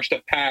stage, getting our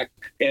stuff packed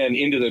and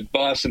into the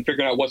bus and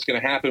figuring out what's going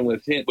to happen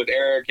with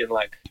Eric and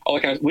like all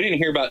that kind of, we didn't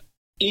hear about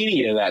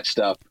any of that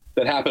stuff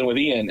that happened with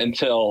Ian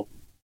until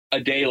a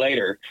day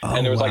later.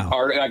 And there was like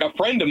a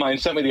friend of mine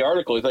sent me the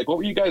article. He's like, what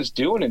were you guys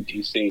doing in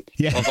DC?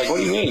 Yeah. I was like, what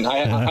do you mean?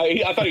 I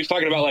thought he was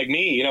talking about like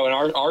me, you know,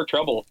 and our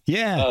trouble.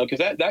 Yeah. Because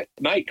that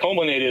night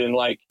culminated in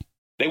like,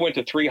 they went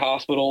to 3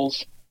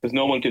 hospitals because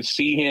no one could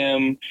see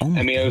him.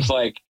 I mean, it was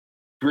like,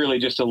 really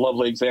just a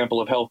lovely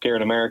example of healthcare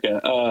in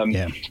America. And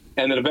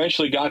then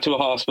eventually got to a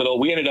hospital.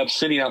 We ended up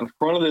sitting out in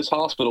front of this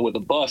hospital with a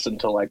bus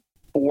until like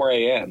 4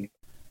 a.m.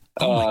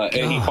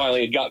 And he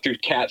finally had got through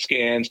CAT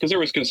scans because there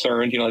was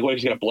concern, like what if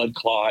he's got a blood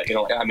clot?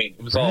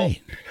 It was all.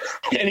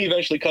 And he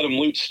eventually cut him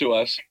loose to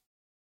us.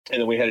 And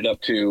then we headed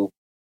up to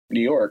New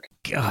York.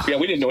 Yeah,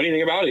 we didn't know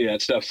anything about any of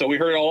that stuff. So we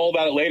heard all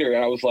about it later.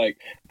 And I was like,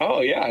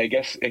 oh, yeah, I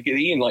guess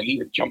Ian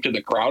either jumped in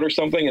the crowd or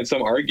something in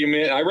some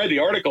argument. I read the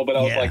article, but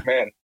I was like,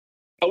 man,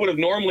 I would have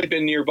normally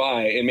been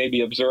nearby and maybe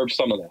observed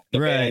some of that.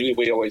 Right.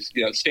 We always,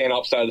 stand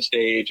outside the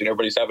stage and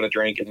everybody's having a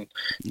drink and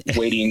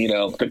waiting,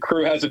 the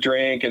crew has a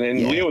drink. And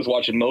then Leo was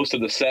watching most of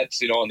the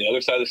sets, on the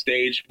other side of the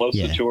stage, most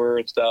of the tour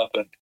and stuff.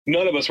 And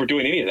none of us were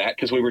doing any of that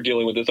because we were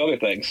dealing with this other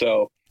thing.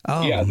 So,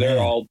 they're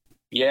all.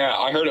 Yeah,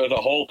 I heard it was a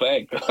whole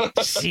thing.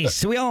 Jeez,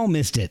 so we all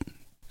missed it.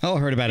 All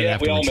heard about it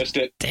afterwards. We all missed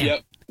it.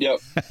 Damn. Yep.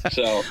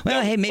 So,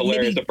 well, hey,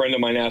 hilarious. A friend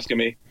of mine asking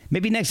me.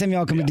 Maybe next time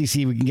y'all come to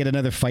DC, we can get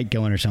another fight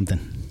going or something.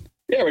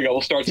 There we go.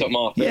 We'll start something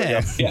off. There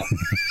we go.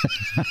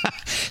 Yeah.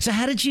 So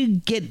how did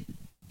you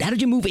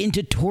move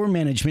into tour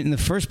management in the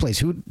first place?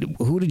 Who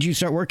did you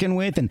start working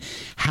with, and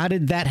how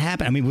did that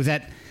happen? I mean, was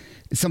that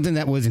something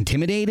that was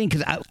intimidating?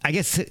 Because I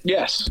guess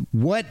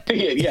what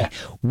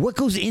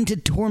goes into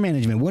tour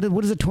management?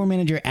 What does a tour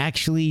manager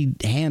actually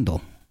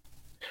handle?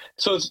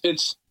 So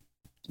it's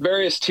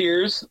various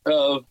tiers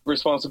of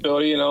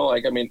responsibility.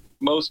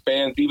 Most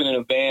bands, even in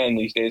a van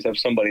these days, have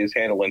somebody who's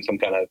handling some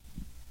kind of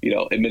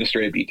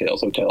administrative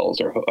details, hotels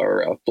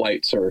or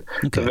flights or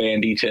the van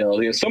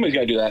details. Somebody's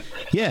got to do that.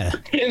 Yeah.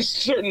 And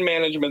certain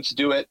managements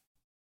do it.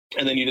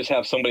 And then you just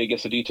have somebody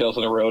gets the details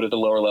on the road at the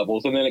lower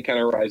levels, and then it kind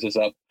of rises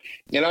up.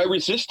 And I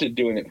resisted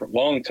doing it for a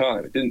long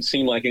time. It didn't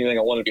seem like anything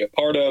I wanted to be a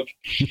part of.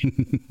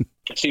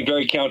 It seemed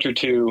very counter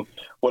to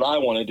what I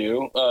want to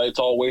do. It's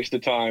all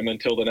wasted time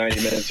until the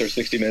 90 minutes or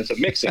 60 minutes of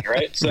mixing,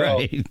 right? So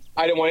I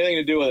didn't want anything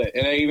to do with it.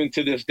 And even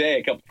to this day,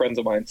 a couple friends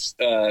of mine,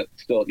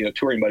 still,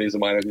 touring buddies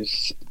of mine, are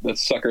just the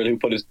sucker who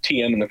put his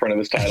TM in the front of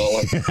his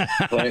title.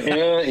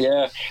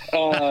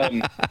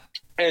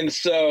 And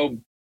so...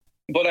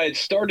 But I had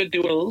started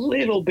doing a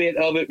little bit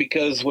of it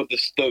because what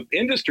the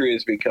industry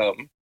has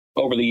become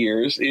over the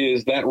years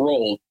is that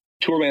role,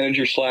 tour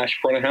manager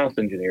 / front of house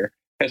engineer,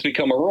 has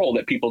become a role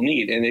that people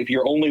need. And if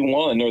you're only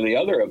one or the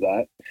other of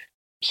that,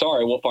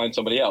 sorry, we'll find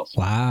somebody else.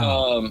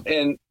 Wow.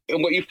 And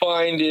what you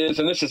find is,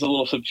 and this is a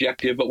little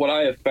subjective, but what I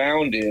have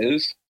found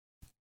is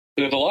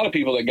there's a lot of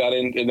people that got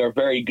in and they're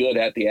very good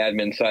at the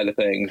admin side of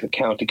things,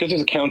 accounting, because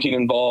there's accounting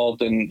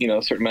involved and,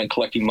 a certain amount of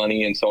collecting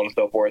money and so on and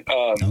so forth.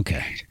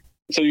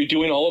 So you're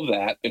doing all of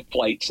that in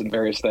flights and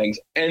various things.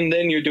 And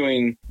then you're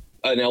doing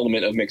an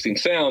element of mixing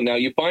sound. Now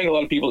you find a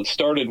lot of people that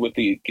started with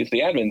the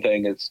admin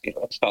thing is,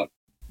 it's not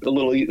a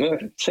little,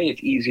 say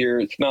it's easier.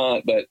 It's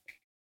not, but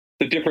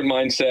it's a different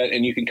mindset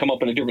and you can come up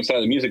on a different side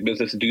of the music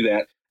business and do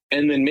that.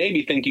 And then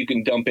maybe think you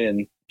can dump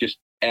in, just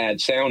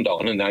add sound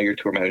on, and now you're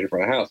tour manager for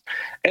a house.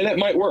 And that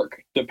might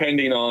work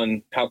depending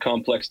on how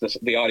complex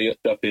the audio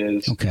stuff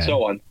is and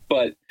so on.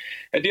 But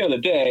at the end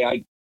of the day,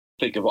 I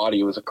think of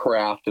audio as a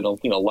craft and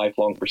a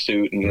lifelong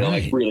pursuit, and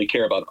I really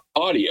care about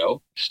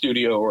audio,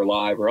 studio or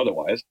live or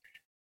otherwise,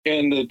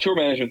 and the tour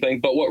management thing.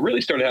 But what really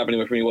started happening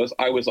with me was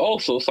I was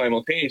also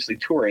simultaneously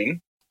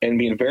touring and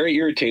being very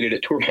irritated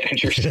at tour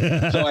managers.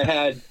 So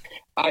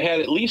I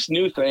had at least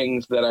new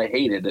things that I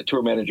hated that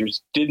tour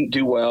managers didn't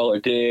do well or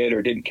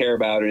didn't care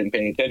about or didn't pay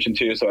any attention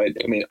to. So I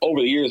mean, over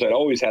the years, I'd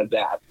always had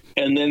that.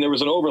 And then there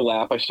was an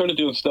overlap. I started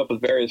doing stuff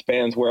with various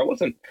bands where I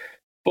wasn't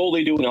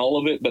fully doing all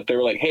of it, but they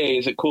were like, hey,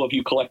 is it cool if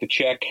you collect a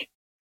check?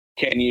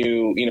 Can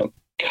you,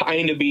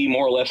 kind of be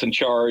more or less in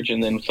charge?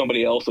 And then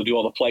somebody else will do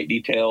all the flight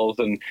details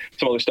and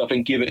some other stuff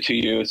and give it to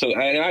you. So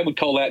I would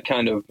call that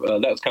kind of,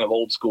 that's kind of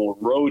old school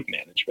road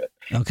management.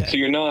 Okay. So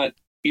you're not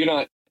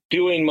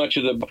doing much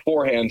of the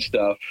beforehand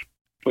stuff,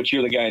 but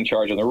you're the guy in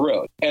charge on the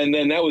road. And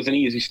then that was an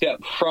easy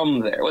step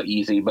from there. Well,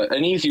 easy, but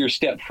an easier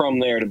step from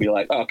there to be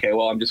like, okay,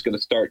 well, I'm just going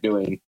to start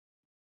doing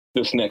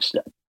this next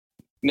step.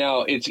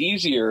 Now it's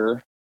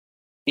easier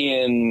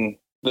in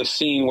the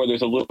scene where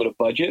there's a little bit of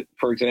budget.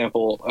 For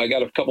example, I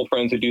got a couple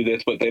friends who do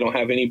this, but they don't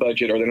have any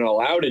budget or they're not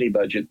allowed any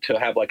budget to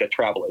have like a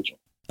travel agent.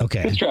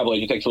 Okay. This travel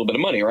agent takes a little bit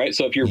of money, right?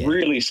 So if you're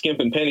really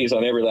skimping pennies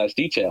on every last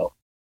detail,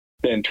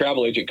 then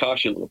travel agent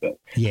costs you a little bit.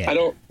 Yeah. I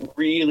don't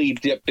really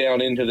dip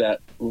down into that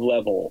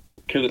level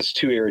because it's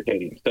too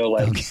irritating. So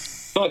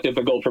it's not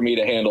difficult for me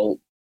to handle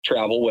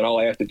travel when all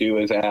I have to do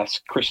is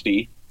ask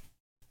Christy,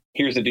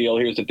 here's the deal,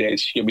 here's the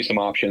dates, she give me some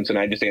options, and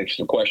I just answer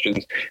some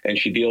questions, and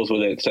she deals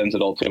with it, sends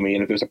it all to me,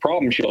 and if there's a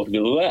problem, she'll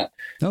deal with that.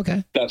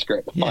 Okay. That's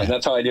great. Yeah. Fine.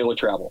 That's how I deal with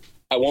travel.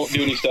 I won't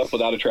do any stuff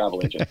without a travel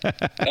agent.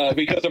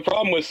 Because the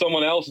problem with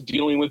someone else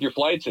dealing with your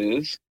flights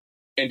is,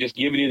 and just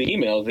giving you the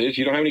emails, is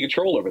you don't have any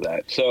control over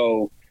that.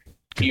 So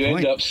you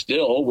end up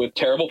still with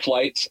terrible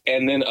flights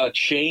and then a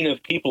chain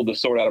of people to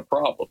sort out a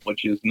problem,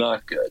 which is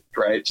not good,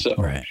 right? So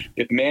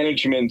if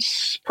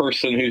management's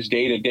person who's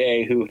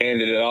day-to-day who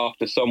handed it off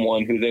to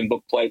someone who then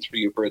booked flights for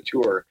you for a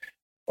tour,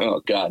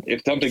 oh, God,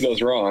 if something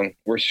goes wrong,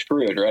 we're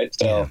screwed, right?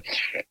 So,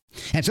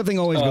 and something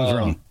always goes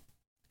wrong.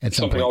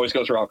 Something always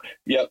goes wrong.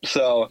 Yep.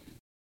 So,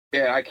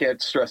 yeah, I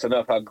can't stress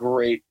enough how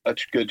great a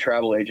good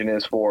travel agent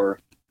is for.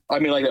 I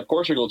mean, like that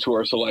Portugal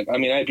tour. So, like, I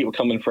mean, I had people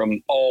coming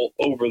from all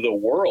over the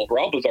world.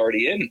 Rob was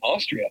already in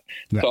Austria,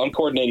 so I'm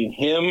coordinating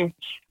him.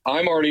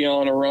 I'm already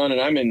on a run, and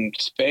I'm in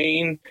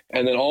Spain,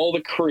 and then all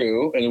the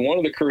crew, and then one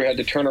of the crew had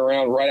to turn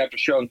around right after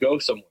show and go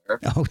somewhere.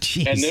 Oh,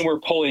 geez. And then we're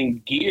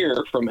pulling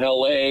gear from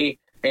LA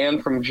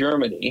and from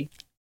Germany,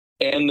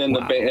 and then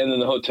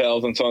the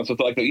hotels and so on. So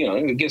it's like, you know,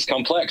 it gets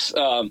complex.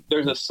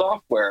 There's a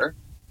software,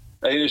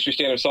 an industry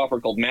standard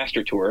software called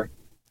Master Tour,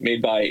 made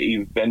by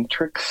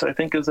Eventrix, I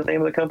think is the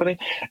name of the company.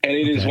 And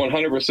it is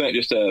 100%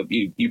 just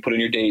you put in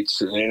your dates,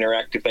 an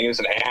interactive thing. It's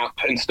an app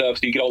and stuff.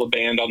 So you get all the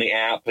band on the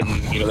app, and,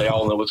 you know, they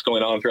all know what's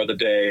going on throughout the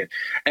day.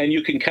 And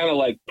you can kind of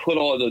like put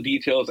all of the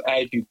details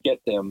as you get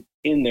them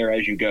in there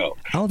as you go.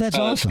 Oh, that's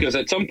awesome. Because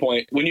at some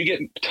point when you get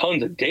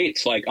tons of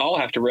dates, like I'll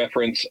have to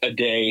reference a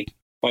day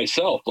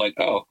myself, like,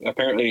 oh,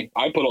 apparently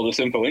I put all this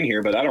info in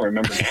here, but I don't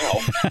remember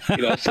now.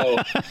 You know, so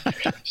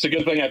it's a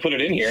good thing I put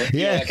it in here.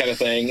 You know, that kind of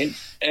thing.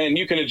 And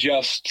you can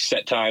adjust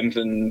set times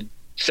and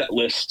set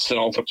lists and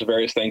all sorts of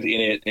various things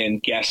in it,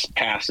 and guest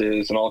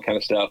passes and all kind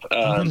of stuff.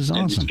 That is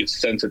awesome. And just gets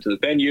sent to the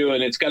venue,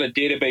 and it's got a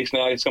database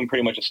now. It's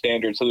pretty much a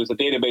standard. So there's a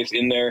database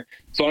in there.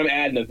 So when I'm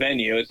adding a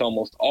venue, it's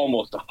almost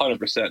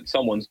 100%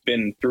 someone's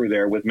been through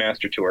there with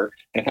Master Tour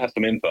and has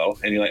some info.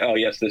 And you're like, oh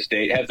yes, this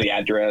date, it has the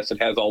address,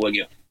 it has all the,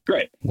 you know,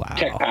 great. Wow.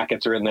 Tech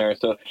packets are in there.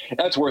 So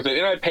that's worth it.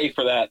 And I pay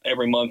for that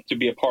every month to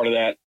be a part of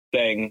that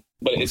thing.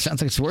 But it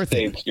sounds like it's worth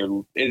it.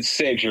 It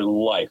saves your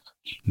life.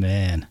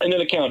 Man. And then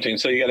accounting.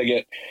 So you got to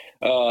get,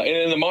 and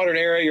in the modern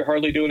era, you're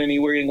hardly doing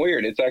anything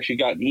weird. It's actually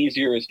gotten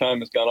easier as time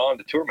has gone on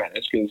to tour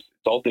manage, because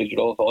it's all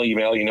digital, it's all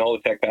email, you know, all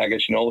the tech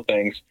package, you know, all the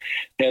things.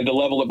 And the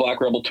level that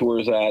Black Rebel Tour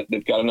is at,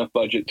 they've got enough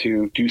budget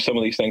to do some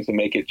of these things to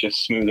make it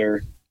just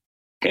smoother.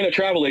 And a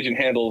travel agent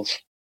handles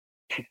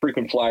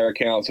frequent flyer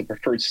accounts and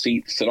preferred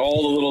seats and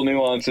all the little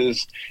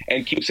nuances,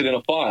 and keeps it in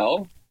a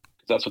file,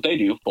 because that's what they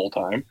do full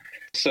time.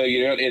 So,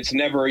 you know, it's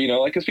never, you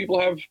know, like, because people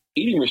have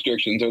eating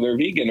restrictions, or they're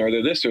vegan, or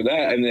they're this or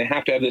that, and they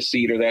have to have this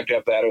seat, or they have to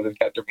have that, or they've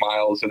got their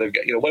miles, or they've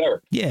got, you know,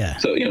 whatever. Yeah.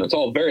 So, you know, it's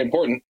all very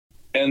important.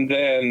 And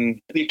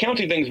then the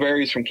accounting things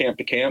varies from camp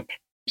to camp.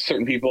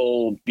 Certain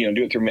people, you know,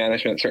 do it through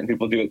management. Certain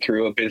people do it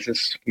through a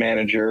business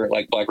manager,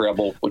 like Black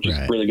Rebel, which is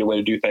a really good way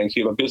to do things.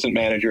 You have a business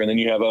manager, and then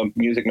you have a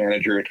music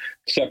manager,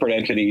 separate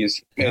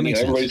entities. And, you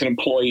know, everybody's an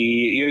employee.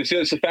 You know,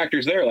 it's the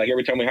factors there. Like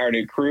every time we hire a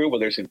new crew, well,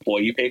 there's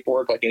employee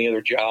paperwork like any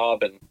other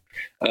job, and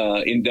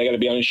they got to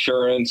be on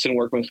insurance and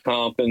workman's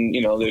comp, and,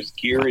 you know, there's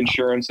gear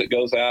insurance that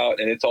goes out,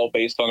 and it's all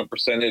based on a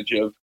percentage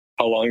of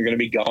how long you're going to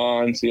be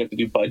gone. So you have to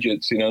do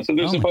budgets, you know, so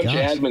there's a bunch of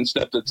admin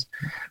stuff that's,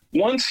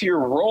 once you're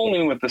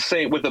rolling with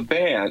a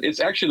band, it's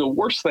actually the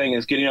worst thing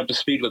is getting up to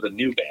speed with a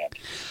new band,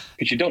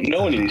 because you don't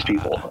know any of these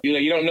people. You know,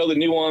 you don't know the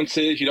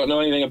nuances. You don't know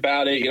anything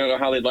about it. You don't know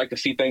how they'd like to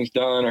see things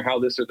done, or how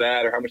this or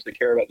that, or how much they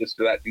care about this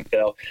or that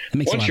detail.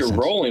 Once you're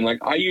rolling, like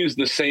I use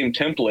the same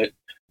template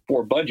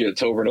for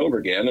budgets over and over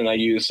again, and I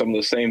use some of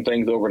the same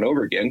things over and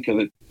over again,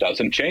 because it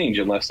doesn't change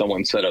unless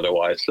someone said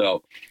otherwise.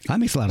 So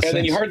that makes a lot of sense.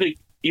 And then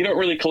you don't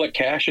really collect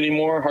cash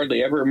anymore,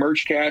 hardly ever.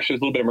 Merch cash, there's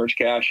a little bit of merch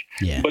cash,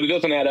 but it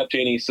doesn't add up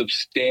to any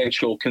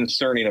substantial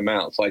concerning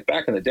amounts. Like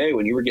back in the day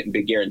when you were getting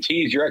big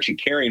guarantees, you're actually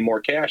carrying more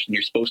cash than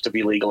you're supposed to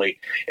be legally.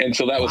 And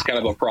so that was kind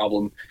of a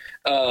problem.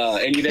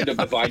 And you'd end up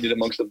divided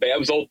amongst the band. It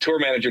was old tour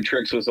manager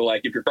tricks, was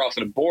like, if you're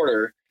crossing a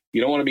border,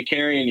 you don't want to be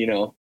carrying, you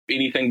know,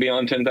 anything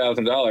beyond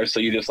 $10,000. So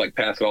you just like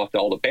pass it off to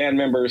all the band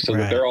members so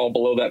that they're all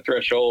below that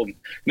threshold.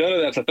 None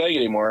of that's a thing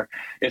anymore.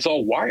 It's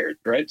all wired,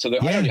 right? So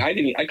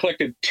I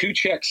collected 2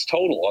 checks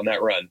total on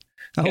that run.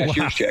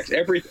 Cashier's checks.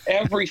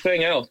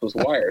 Everything else was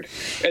wired.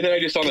 And then I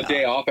just, on the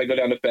day off, I go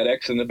down to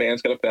FedEx, and the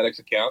band's got a FedEx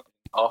account.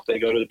 Off they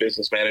go to the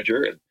business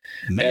manager,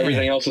 and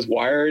everything else is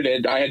wired.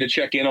 And I had to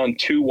check in on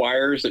 2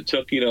 wires that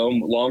took, you know,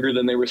 longer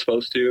than they were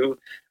supposed to.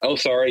 Oh,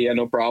 sorry. Yeah,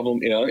 no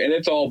problem. You know, and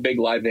it's all big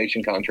Live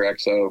Nation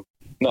contracts. So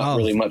not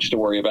really much to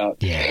worry about.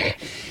 Yeah.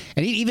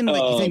 And even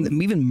like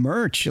even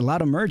merch, a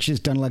lot of merch is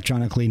done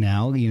electronically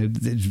now. You know,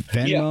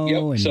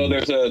 Venmo. So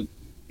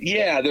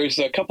there's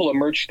a couple of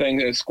merch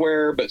things at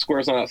Square, but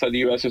Square's not outside the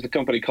U.S. There's a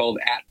company called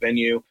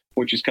 @Venue,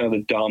 which is kind of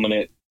the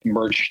dominant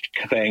merch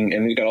thing,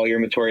 and you got all your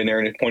inventory in there,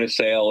 and a point of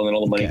sale, and then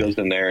all the money goes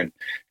in there and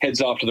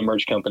heads off to the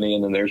merch company.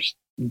 And then there's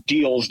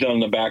deals done in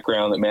the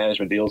background that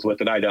management deals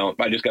with, and I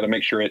just got to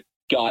make sure it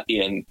got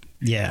in.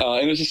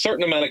 And there's a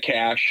certain amount of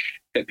cash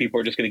that people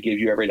are just going to give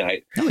you every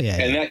night.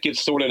 And that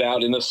gets sorted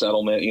out in the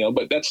settlement, you know,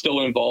 but that's still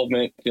an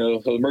involvement, you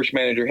know, so the merch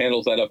manager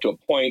handles that up to a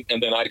point,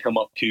 and then I come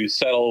up to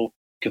settle,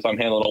 because I'm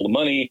handling all the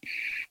money,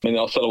 and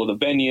I'll settle with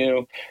the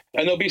venue,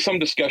 and there'll be some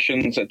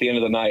discussions at the end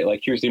of the night,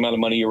 like, here's the amount of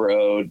money you were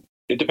owed.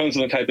 It depends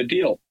on the type of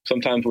deal.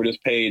 Sometimes we're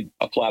just paid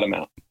a flat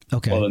amount.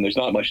 Well, then there's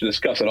not much to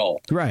discuss at all.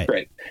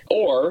 Great.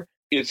 Or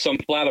it's some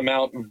flat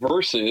amount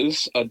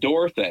versus a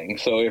door thing.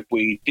 So if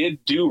we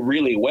did do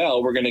really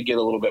well, we're going to get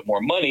a little bit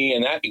more money,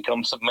 and that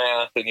becomes some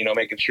math and, you know,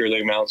 making sure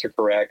the amounts are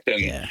correct.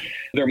 And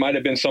there might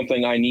have been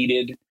something I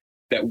needed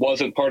that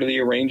wasn't part of the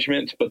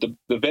arrangement, but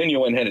the venue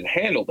went ahead and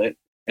handled it,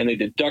 and they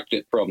deduct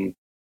it from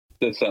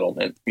the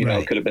settlement. You know,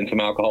 it could have been some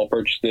alcohol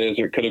purchases,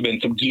 or it could have been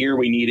some gear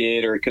we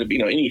needed, or it could have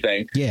been,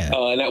 anything. Yeah.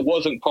 And that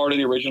wasn't part of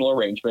the original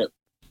arrangement.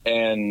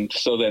 And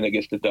so then it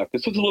gets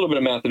deducted. So it's a little bit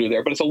of math to do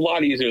there, but it's a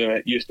lot easier than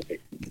it used to be.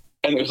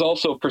 And there's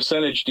also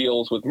percentage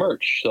deals with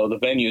merch. So the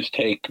venues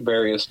take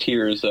various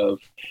tiers of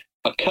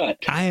a cut.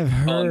 I have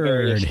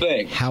heard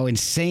how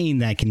insane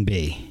that can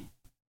be.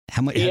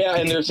 How much? Yeah,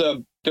 and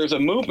there's a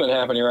movement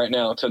happening right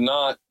now to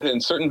not,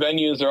 and certain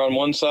venues are on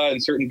one side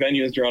and certain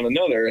venues are on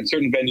another, and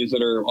certain venues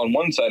that are on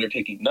one side are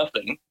taking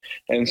nothing,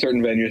 and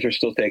certain venues are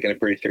still taking a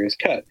pretty serious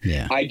cut.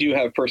 Yeah. I do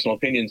have personal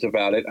opinions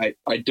about it.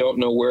 I don't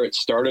know where it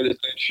started as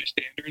an industry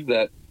standard,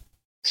 that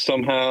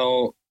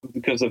somehow,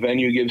 because the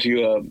venue gives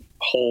you a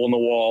hole in the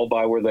wall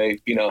by where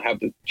they, have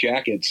the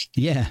jackets,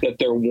 that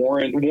they're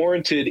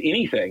warranted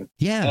anything.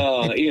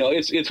 Yeah.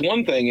 It's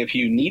one thing if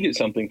you needed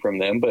something from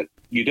them, but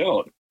you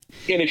don't.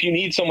 And if you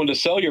need someone to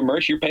sell your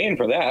merch, you're paying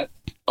for that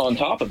on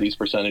top of these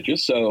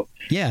percentages. So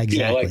yeah,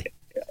 exactly.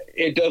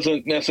 It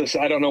doesn't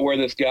necessarily, I don't know where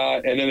this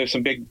got. And then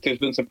there's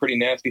been some pretty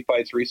nasty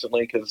fights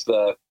recently, because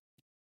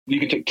you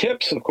can take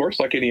tips, of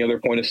course, like any other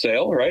point of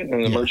sale, right?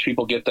 And the merch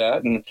people get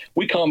that. And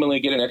we commonly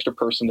get an extra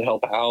person to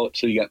help out.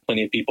 So you got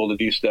plenty of people to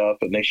do stuff,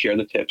 and they share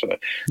the tips.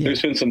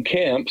 There's been some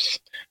camps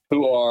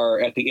who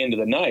are at the end of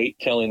the night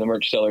telling the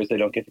merch sellers they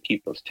don't get to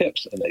keep those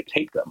tips, and they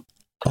take them.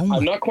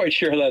 I'm not quite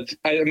sure how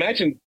I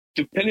imagine,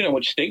 depending on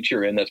which state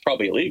you're in, that's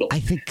probably illegal. I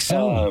think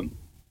so.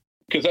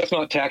 Because that's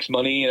not tax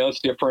money,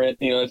 it's different.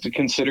 It's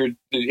considered.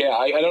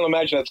 I don't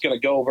imagine that's going to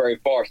go very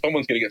far.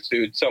 Someone's going to get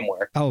sued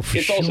somewhere. Oh, for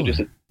it's sure. Also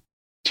just a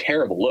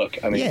terrible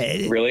look. I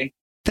mean, really?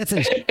 That's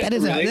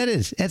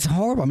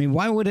horrible. I mean,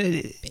 why would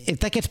it?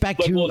 If that gets back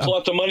to it's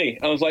lots of money.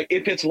 I was like,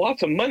 if it's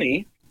lots of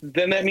money,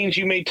 then that means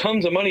you made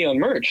tons of money on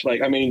merch.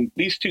 Like, I mean,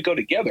 these two go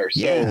together.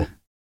 So,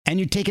 and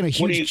you're taking a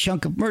huge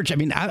chunk of merch. I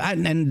mean,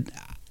 and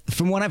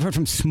from what I've heard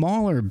from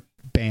smaller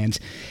bands,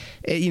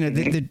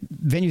 the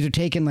venues are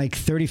taking like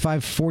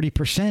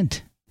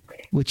 35-40%,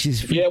 which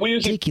is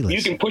ridiculous.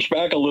 You can push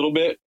back a little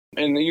bit,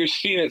 and you're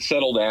seeing it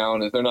settle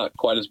down. They're not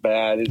quite as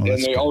bad, and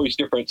they're always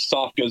different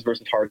soft goods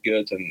versus hard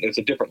goods, and it's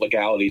a different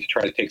legality to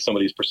try to take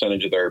somebody's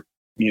percentage of their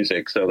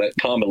music. So that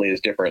commonly is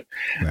different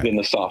than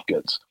the soft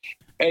goods,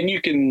 and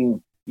you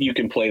can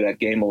play that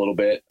game a little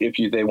bit. If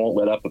they won't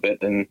let up a bit,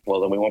 then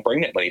we won't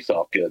bring that many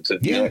soft goods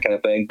and that kind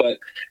of thing. But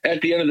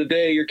at the end of the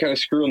day, you're kind of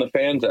screwing the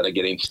fans out of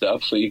getting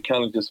stuff, so you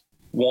kind of just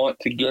want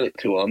to get it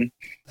to them.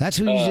 That's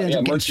who usually ends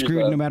up getting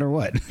screwed no matter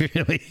what,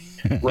 really.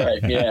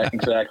 Right, yeah,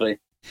 exactly.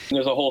 And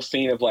there's a whole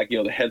scene of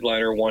the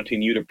headliner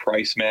wanting you to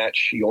price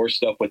match your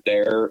stuff with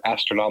their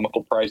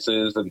astronomical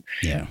prices, and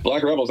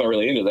Black Rebel's not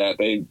really into that.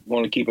 They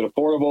want to keep it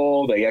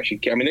affordable. They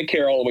actually, they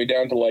care all the way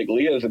down to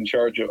Leah's in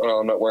charge of.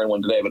 I'm not wearing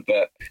one today, but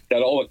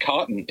that all the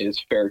cotton is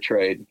fair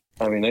trade.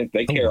 I mean,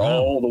 they care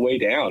all the way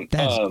down.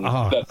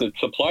 That the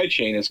supply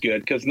chain is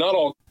good, because not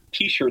all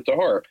T-shirts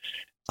are.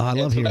 Oh, I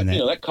love hearing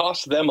that. That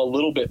costs them a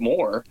little bit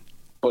more,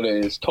 but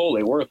it is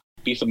totally worth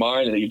peace of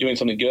mind that you're doing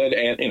something good,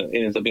 and it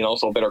ends up being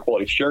also a better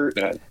quality shirt.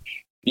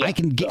 I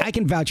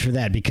can vouch for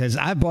that, because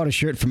I've bought a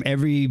shirt from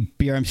every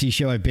BRMC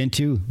show I've been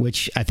to,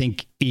 which I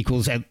think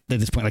equals at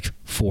this point like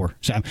 4.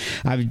 So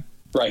I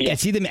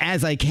see them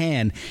as I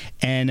can,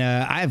 and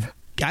I've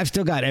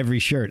still got every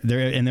shirt.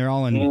 They're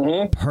all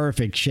in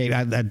perfect shape.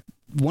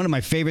 One of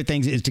my favorite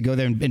things is to go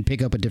there and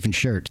pick up a different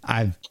shirt.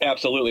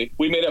 Absolutely.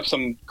 We made up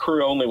some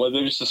crew only.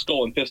 They're just a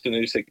skull and piston.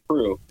 They just say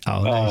crew.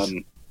 Oh, nice.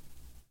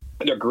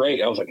 They're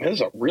great. I was like, man, this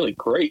is a really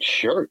great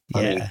shirt. Yeah.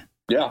 I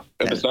mean,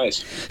 it was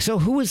nice. So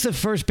who was the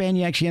first band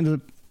you actually ended up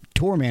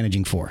tour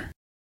managing for?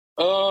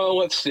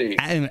 Let's see.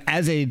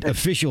 As a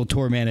official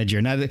tour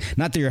manager, not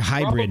that you're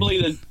hybrid. Probably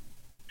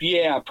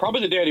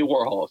the Dandy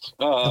Warhols.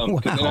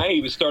 And I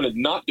even started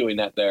not doing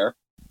that there.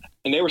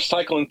 And they were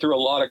cycling through a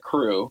lot of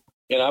crew.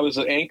 And I was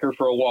an anchor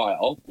for a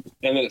while.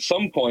 And then at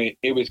some point,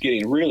 it was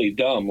getting really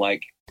dumb.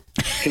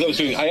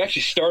 Because I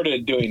actually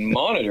started doing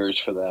monitors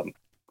for them.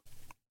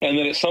 And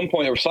then at some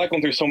point, they were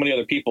cycling through so many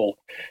other people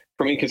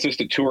from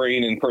inconsistent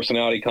touring and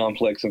personality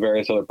conflicts and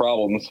various other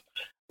problems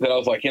that I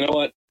was like, you know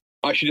what?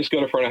 I should just go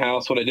to front of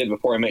house, what I did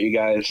before I met you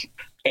guys,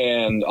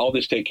 and I'll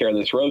just take care of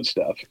this road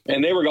stuff.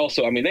 And they were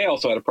also, they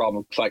also had a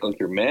problem cycling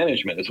through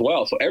management as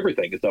well. So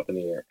everything is up in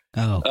the air.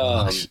 Oh,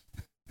 gosh.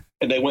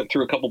 And they went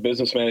through a couple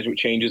business management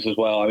changes as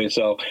well.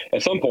 So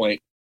at some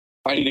point,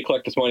 I need to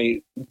collect this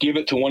money, give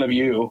it to one of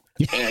you,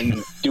 and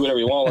do whatever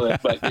you want with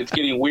it. But it's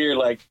getting weird,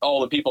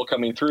 all the people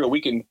coming through,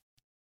 we can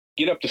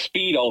get up to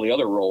speed all the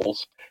other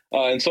roles.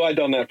 And so I've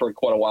done that for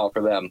quite a while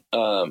for them.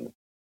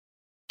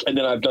 And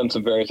then I've done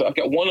some I've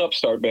got one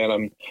upstart band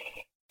I'm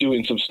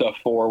doing some stuff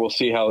for. We'll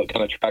see how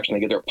kind of traction they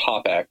get their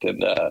pop act.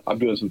 And I'm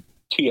doing some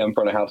TM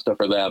front of house stuff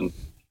for them.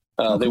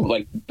 Cool.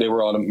 They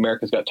were on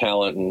America's Got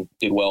Talent and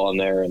did well on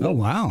there, and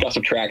got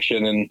some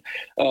traction. And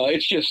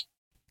it's just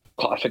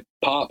classic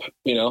pop,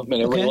 and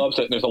everybody loves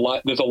it. And there's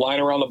a line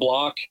around the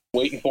block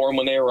waiting for them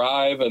when they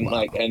arrive, and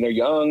and they're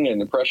young and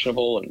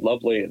impressionable and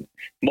lovely and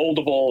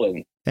moldable,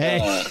 and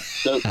and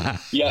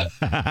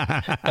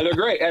they're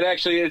great. And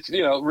actually, it's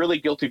really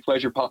guilty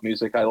pleasure pop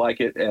music. I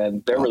like it,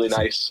 and they're really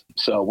nice.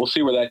 So we'll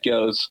see where that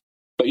goes.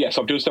 but yeah,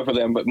 so I'm doing stuff for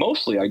them. But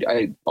mostly,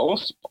 I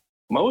almost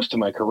most of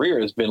my career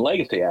has been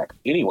legacy acts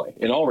anyway,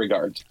 in all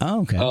regards.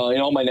 Oh, okay.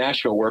 And all my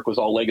Nashville work was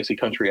all legacy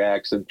country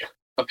acts and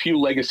a few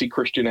legacy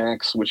Christian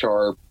acts, which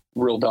are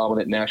real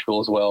dominant in Nashville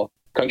as well.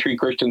 Country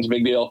Christians,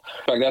 big deal.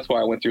 In fact, that's why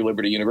I went through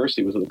Liberty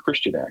University, was with a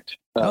Christian act.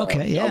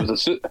 Okay, yeah. I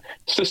was a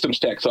systems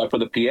tech, so I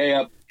put the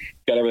PA up,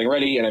 got everything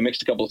ready, and I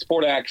mixed a couple of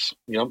sport acts.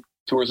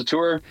 Tour's a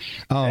tour.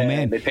 Oh, and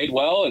man, they paid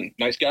well and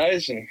nice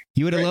guys. And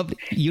you would have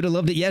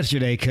loved it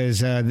yesterday,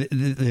 because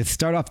the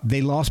start off,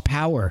 they lost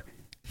power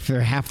for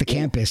half the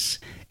campus,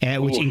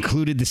 which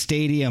included the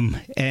stadium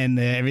and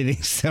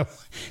everything. So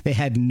they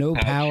had no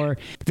power.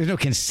 There's no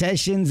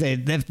concessions.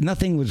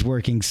 Nothing was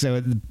working. So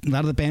a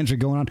lot of the bands were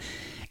going on.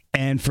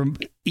 And from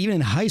even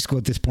in high school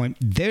at this point,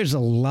 there's a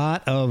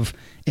lot of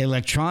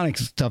electronic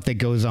stuff that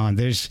goes on.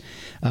 There's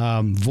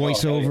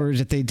voiceovers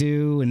that they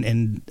do.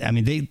 And I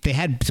mean, they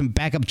had some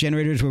backup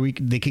generators where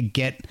they could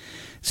get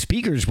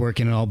speakers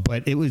working and all,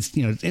 but it was,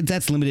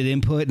 that's limited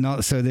input and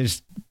all. So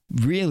there's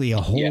really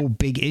a whole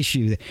big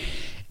issue.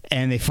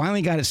 And they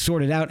finally got it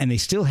sorted out, and they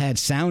still had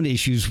sound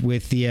issues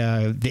with the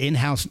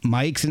in-house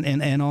mics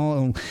and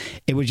all.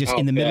 It was just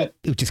in the middle.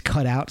 It was just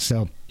cut out.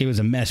 So it was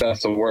a mess.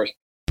 That's the worst.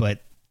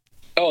 But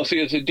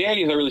see, so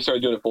Danny's, I really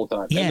started doing it full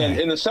time. Yeah. And then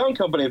in the sound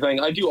company thing,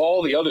 I do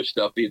all the other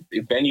stuff, the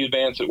venue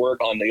advance at work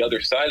on the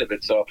other side of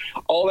it. So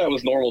all that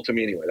was normal to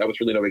me anyway. That was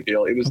really no big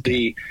deal. It was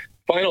the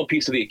final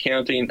piece of the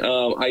accounting.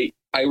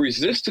 I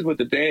resisted with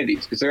the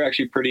Dandies because they're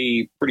actually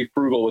pretty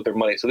frugal with their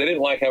money. So they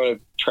didn't like having a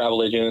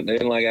travel agent. They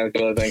didn't like having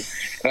other things.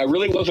 And I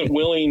really wasn't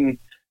willing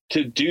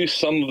to do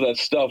some of that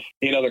stuff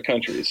in other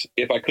countries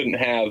if I couldn't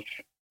have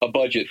a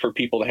budget for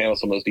people to handle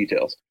some of those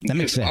details. That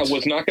makes sense. I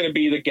was not going to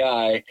be the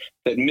guy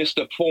that missed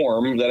a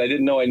form that I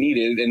didn't know I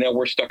needed, and now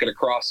we're stuck at a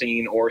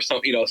crossing or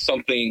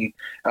something.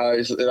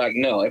 Is like,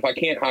 no, if I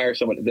can't hire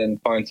somebody, then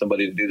find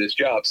somebody to do this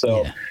job.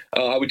 So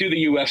I would do the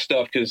U.S.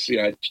 stuff because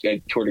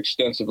I toured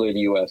extensively in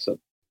the U.S. So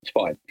it's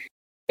fine.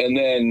 And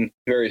then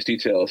various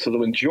details. So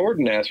when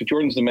Jordan asked me,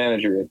 Jordan's the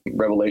manager at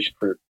Revelation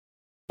for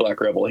Black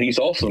Rebel, and he's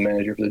also the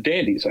manager for the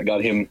Dandies. I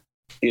got him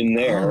in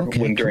there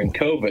during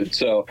COVID.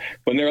 So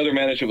when their other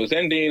management was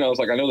ending, I was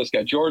like, I know this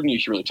guy Jordan, you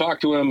should really talk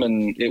to him,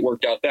 and it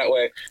worked out that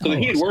way. So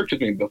he had worked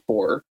with me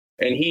before,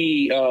 and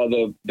he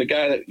the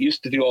guy that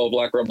used to do all the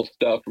Black Rebel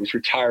stuff was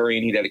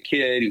retiring. He'd had a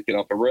kid, he was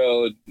getting off the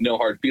road, no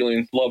hard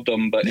feelings, loved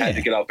him, but had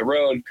to get off the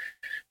road.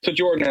 So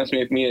Jordan asked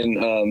me if me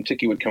and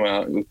Tiki would come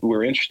out. We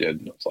were interested.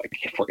 And I was like,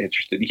 if we're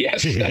interested,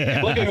 yes.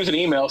 Luckily, it was an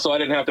email, so I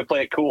didn't have to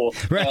play it cool.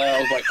 Right. I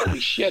was like,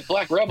 holy shit,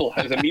 Black Rebel.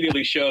 I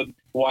immediately showed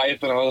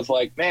wife, and I was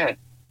like, man,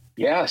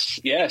 yes,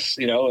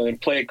 and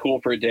play it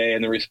cool for a day,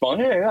 and then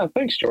respond, hey,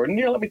 thanks, Jordan.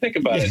 Yeah, let me think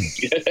about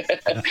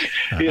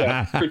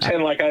it.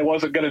 Pretend like I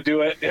wasn't going to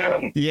do it.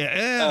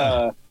 Yeah,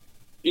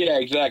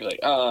 exactly.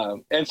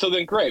 And so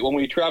then, great. When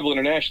we travel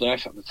internationally, I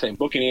have the same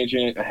booking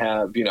agent. I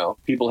have,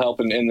 people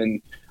helping, and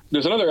then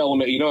there's another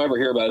element you don't ever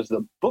hear about is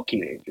the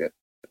booking agent.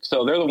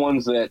 So they're the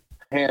ones that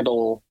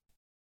handle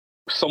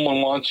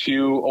someone wants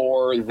you,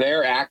 or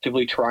they're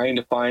actively trying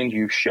to find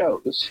you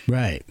shows.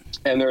 Right.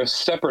 And they're a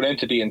separate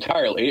entity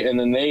entirely. And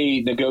then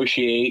they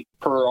negotiate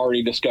per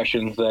already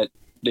discussions that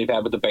they've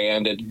had with the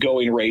band at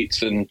going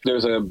rates. And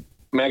there's a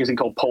magazine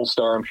called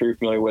Polestar, I'm sure you're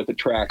familiar with, that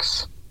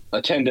tracks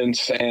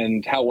attendance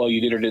and how well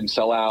you did or didn't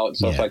sell out and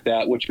stuff like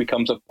that, which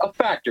becomes a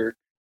factor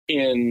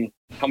in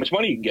how much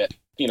money you can get.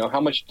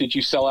 How much did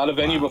you sell out a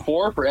venue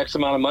before for X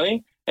amount of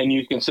money? And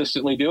you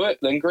consistently do it,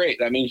 then great.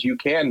 That means you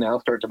can now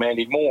start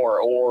demanding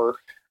more. Or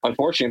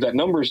unfortunately, if that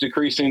number is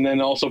decreasing, then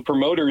also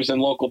promoters in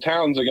local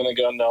towns are going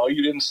to go, no,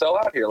 you didn't sell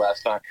out here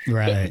last time.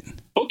 Right. The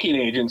booking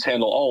agents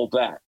handle all of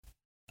that.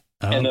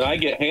 Okay. And then I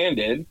get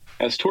handed,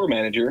 as tour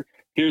manager,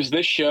 here's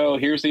this show,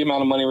 here's the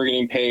amount of money we're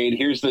getting paid,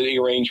 here's the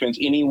arrangements,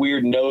 any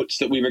weird notes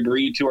that we've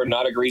agreed to or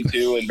not agreed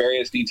to, and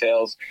various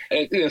details.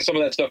 And some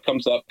of that stuff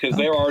comes up because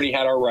they already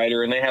had our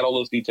writer and they had all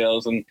those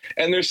details. And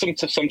there's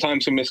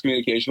sometimes some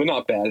miscommunication, but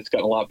not bad. It's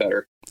gotten a lot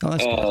better. Oh,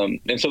 that's good.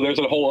 And so there's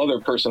a whole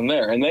other person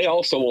there. And they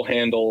also will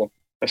handle,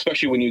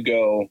 especially when you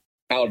go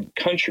out of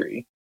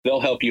country,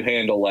 they'll help you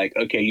handle like,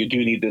 okay, you do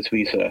need this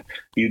visa.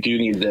 You do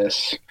need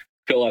this.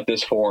 Fill out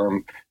this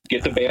form.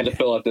 Get the band to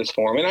fill out this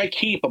form. And I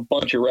keep a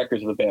bunch of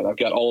records of the band. I've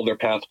got all of their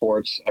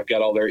passports. I've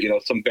got all their,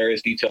 some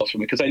various details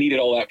from it because I needed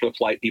all that for the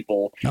flight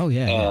people. Oh,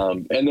 yeah.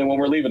 And then when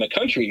we're leaving the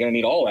country, you're going to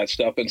need all that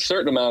stuff. And a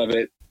certain amount of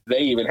it, they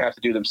even have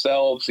to do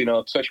themselves,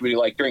 especially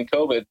like during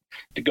COVID,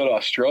 to go to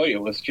Australia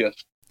was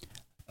just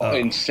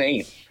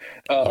insane.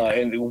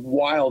 And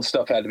wild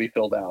stuff had to be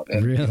filled out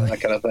and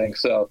that kind of thing.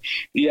 So,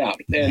 yeah.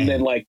 And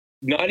then like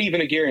not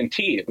even a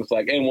guarantee. It was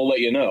like, and we'll let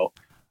you know.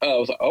 I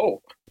was like,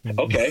 oh.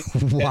 Okay.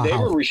 Wow. And they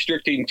were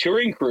restricting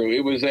touring crew.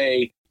 It was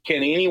can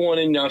anyone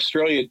in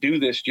Australia do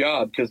this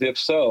job? Because if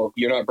so,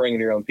 you're not bringing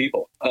your own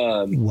people.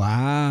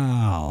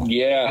 Wow.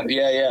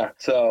 Yeah.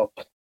 So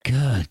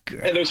good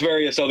girl. And there's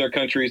various other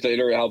countries that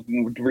are out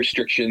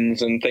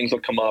restrictions and things will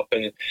come up.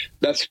 And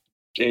that's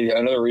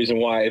another reason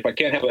why if I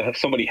can't have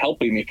somebody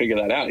helping me figure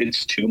that out,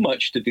 it's too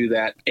much to do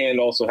that and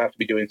also have to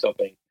be doing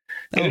something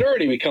And it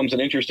already becomes an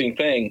interesting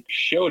thing.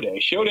 Show day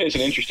is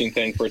an interesting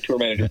thing for a tour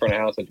manager front of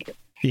house engineer.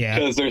 Yeah.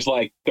 Because there's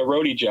like the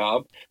roadie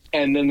job,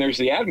 and then there's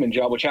the admin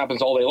job, which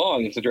happens all day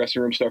long. It's the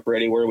dressing room stuff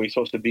ready. Where are we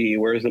supposed to be?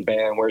 Where's the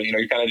band? Where, you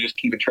kind of just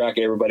keeping track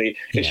of everybody.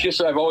 It's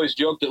just, I've always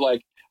joked that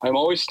like, I'm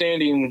always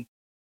standing,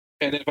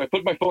 and if I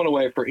put my phone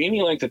away for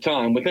any length of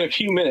time, within a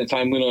few minutes,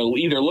 I'm going to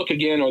either look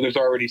again or there's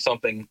already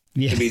something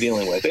to be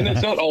dealing with. And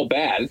it's not all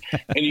bad.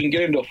 And you can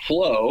get into a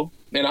flow.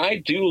 And I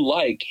do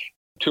like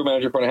tour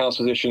manager front of house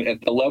position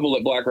at the level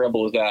that Black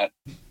Rebel is at.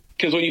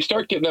 Because when you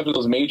start getting up to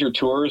those major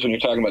tours, when you're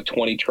talking about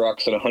 20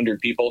 trucks and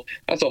 100 people,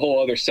 that's a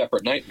whole other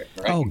separate nightmare,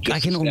 right? Oh, I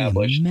can only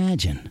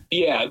imagine.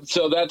 Yeah,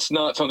 so that's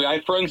not something. I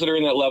have friends that are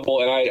in that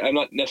level, and I'm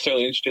not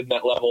necessarily interested in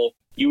that level.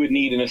 You would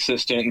need an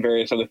assistant and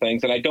various other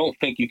things, and I don't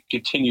think you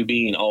can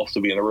continue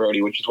also being a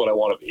roadie, which is what I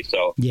want to be.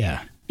 So,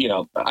 yeah,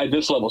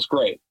 this level's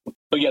great.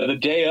 But yeah, the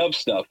day of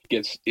stuff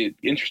gets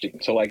interesting.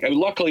 So like,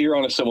 luckily you're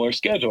on a similar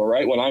schedule,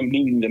 right? When I'm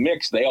needing to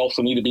mix, they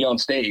also need to be on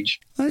stage.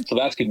 So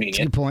that's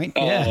convenient. Good point.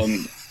 Yeah.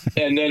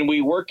 And then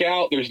we work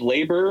out. There's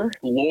labor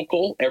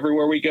local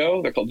everywhere we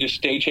go. They're called just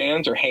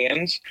stagehands or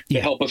hands to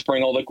help us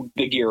bring all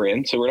the gear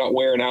in. So we're not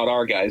wearing out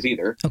our guys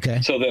either.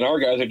 Okay. So then our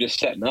guys are just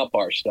setting up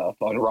our stuff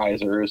on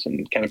risers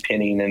and kind of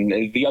pinning.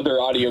 And the other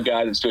audio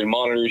guy that's doing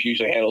monitors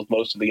usually handles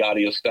most of the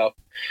audio stuff.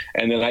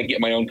 And then I get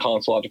my own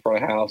console out the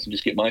front of the house and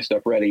just get my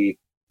stuff ready.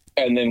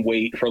 And then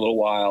wait for a little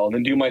while and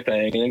then do my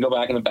thing and then go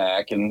back in the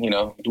back and,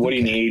 what do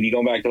you need? You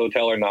going back to the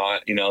hotel or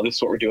not? This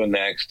is what we're doing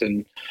next.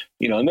 And,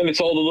 and then it's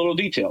all the little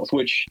details,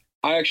 which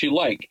I actually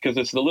like because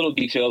it's the little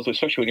details,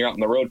 especially when you're out on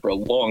the road for a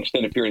long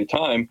extended period of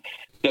time,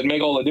 that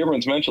make all the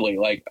difference mentally.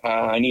 Like,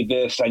 I need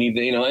this, I need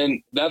the,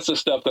 and that's the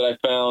stuff that I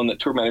found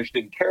that tour managers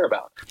didn't care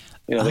about.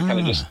 They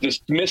kind of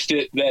just missed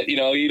it that, you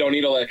don't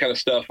need all that kind of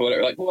stuff,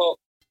 whatever. Like, well,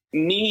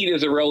 need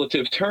is a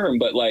relative term,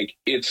 but like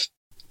it's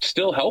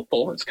still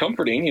helpful. It's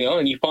comforting,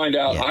 and you find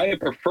out. I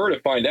prefer to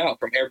find out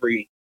from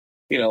every,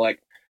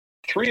 like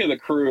 3 of the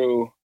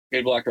crew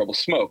in Black Rebel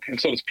smoke, and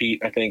so does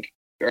Pete. I think.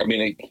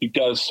 He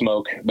does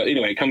smoke, but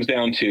anyway, it comes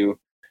down to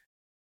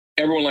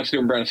everyone likes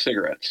doing brand of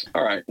cigarettes.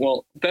 All right,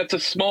 well, that's a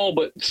small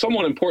but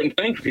somewhat important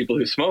thing for people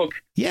who smoke.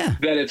 Yeah,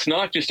 that it's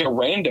not just a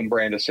random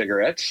brand of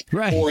cigarettes,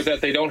 right? Or that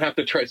they don't have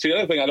to try. See, the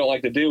other thing I don't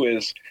like to do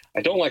is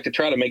I don't like to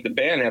try to make the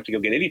band have to go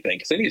get anything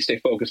because they need to stay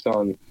focused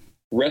on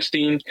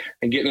resting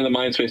and getting in the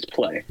mind space to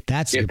play.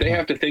 That's if they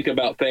have to think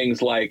about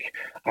things like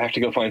I have to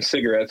go find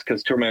cigarettes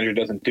because tour manager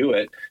doesn't do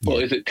it. Well,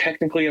 is it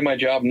technically in my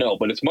job? No,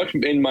 but it's much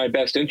in my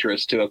best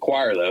interest to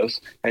acquire those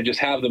and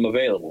just have them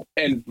available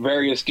and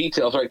various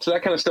details. Right. So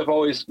that kind of stuff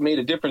always made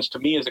a difference to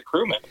me as a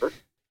crew member.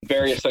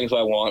 Various things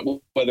I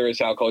want, whether it's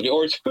alcohol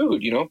or it's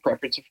food,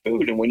 preference of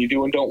food and when you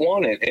do and don't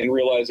want it and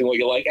realizing what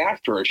you like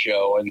after a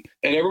show. And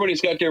everybody's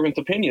got different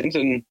opinions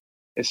and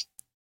it's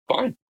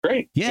fine.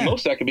 Great. Yeah.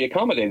 Most of that can be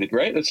accommodated,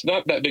 right? It's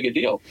not that big a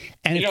deal.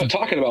 And you're not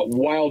talking about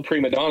wild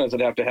prima donnas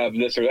that have to have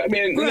this or that.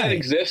 That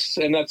exists,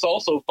 and that's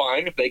also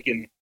fine if they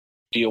can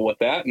deal with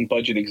that and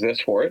budget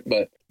exists for it.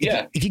 But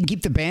yeah. If you can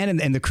keep the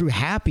band and the crew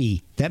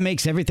happy, that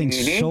makes everything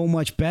so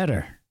much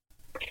better.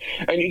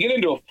 And you get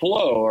into a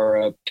flow or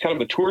a kind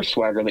of a tour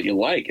swagger that you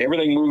like.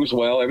 Everything moves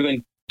well.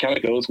 Everything kind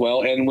of goes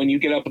well. And when you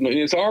get up,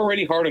 it's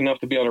already hard enough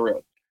to be on the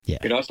road. Yeah.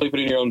 You're not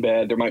sleeping in your own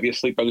bed. There might be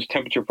there's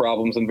temperature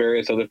problems and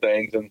various other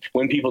things. And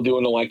when people do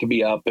and don't like to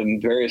be up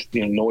and various,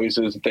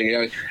 noises and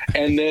things.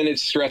 And then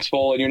it's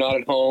stressful and you're not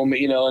at home,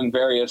 and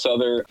various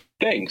other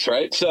things,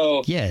 right?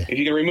 So if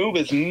you can remove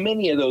as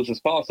many of those as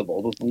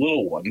possible, those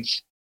little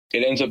ones,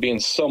 it ends up being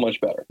so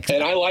much better.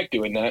 And I like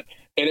doing that.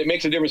 And it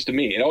makes a difference to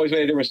me. It always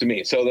made a difference to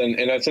me. So then,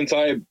 since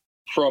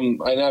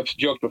and I've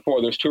joked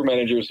before, there's tour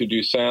managers who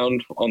do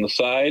sound on the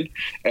side,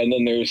 and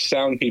then there's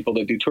sound people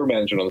that do tour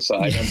management on the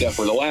side. I'm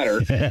definitely the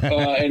latter.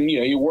 And,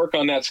 you work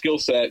on that skill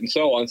set and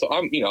so on. So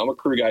I'm a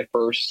crew guy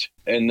first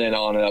and then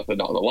on and up and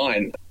down the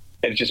line.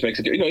 And it just makes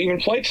it, even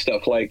flight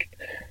stuff like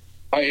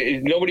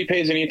nobody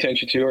pays any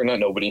attention to, or not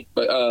nobody,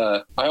 but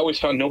I always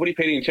found nobody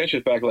paid any attention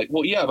to the fact like,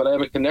 well, yeah, but I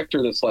have a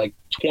connector that's like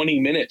 20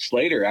 minutes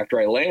later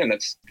after I land.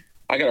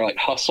 I got to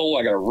hustle.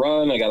 I got to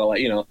run. I got to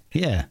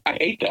I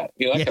hate that,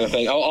 that kind of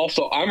thing.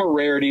 Also, I'm a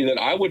rarity that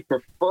I would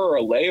prefer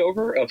a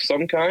layover of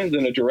some kind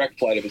than a direct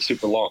flight if it's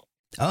super long.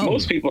 Oh.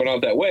 Most people are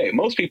not that way.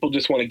 Most people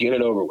just want to get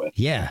it over with.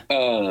 Yeah.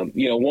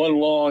 One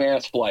long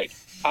ass flight.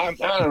 I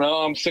don't know.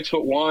 I'm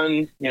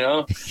 6'1",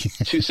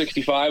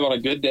 265 on a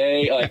good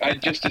day. Like I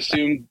just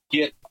assume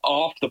get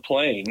off the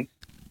plane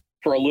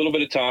for a little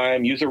bit of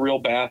time, use a real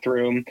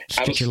bathroom,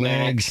 have a snack.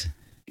 Legs.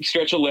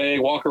 Stretch a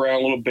leg, walk around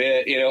a little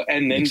bit,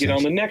 and then get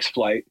on the next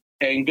flight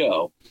and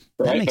go.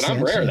 Right. But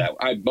I'm rare that.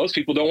 Most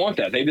people don't want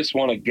that. They just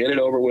want to get it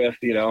over with,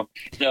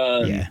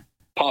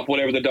 pop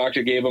whatever the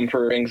doctor gave them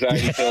for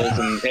anxiety pills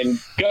and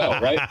go.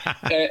 Right.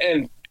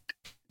 And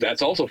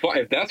that's also fine.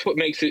 If that's what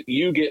makes it,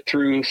 you get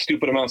through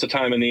stupid amounts of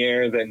time in the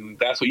air, then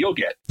that's what you'll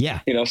get.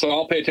 Yeah. So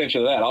I'll pay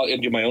attention to that. I'll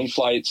do my own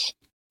flights.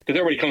 Because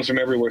everybody comes from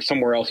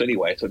somewhere else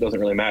anyway, so it doesn't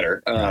really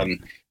matter. And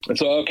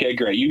so, okay,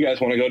 great. You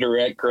guys want to go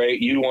direct,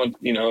 great. You want,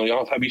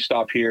 I'll have you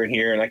stop here and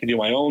here, and I can do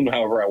my own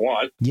however I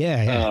want.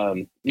 Yeah.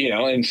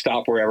 And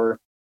stop wherever.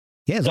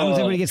 Yeah, as long as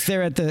everybody gets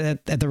there at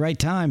the right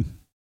time.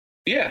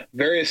 Yeah,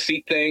 various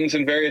seat things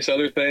and various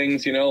other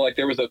things. Like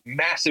there was a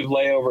massive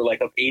layover like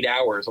of 8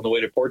 hours on the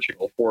way to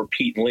Portugal for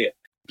Pete and Leah.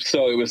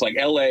 So it was like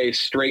LA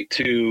straight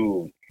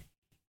to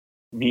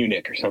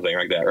Munich or something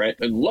like that, right?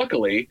 And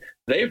luckily,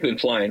 they've been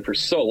flying for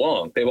so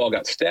long, they've all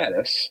got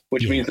status,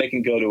 which means they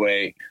can go to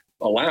a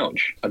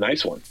lounge, a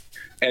nice one.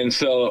 And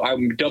so I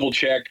double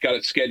checked, got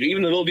it scheduled,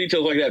 even the little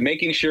details like that,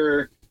 making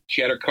sure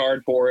she had her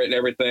card for it and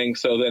everything.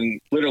 So then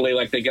literally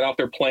like they get off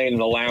their plane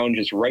and the lounge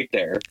is right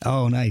there.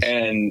 Oh, nice.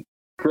 And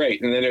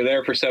great. And then they're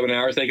there for 7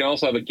 hours. They can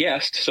also have a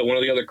guest. So one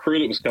of the other crew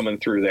that was coming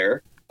through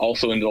there,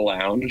 also into the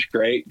lounge.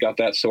 Great. Got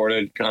that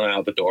sorted, kind of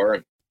out the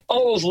door.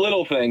 All those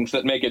little things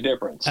that make a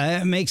difference.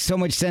 It makes so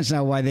much sense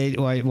now why Lee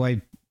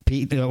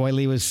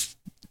was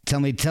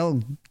telling me,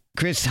 tell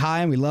Chris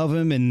hi and we love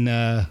him. And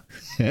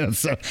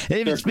so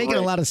it's making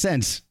a lot of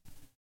sense.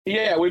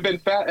 Yeah, we've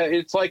been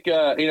it's like,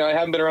 I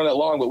haven't been around that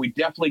long, but we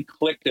definitely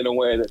clicked in a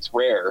way that's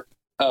rare.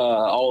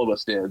 All of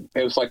us did.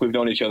 It was like we've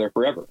known each other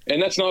forever,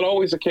 and that's not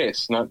always the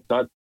case. Not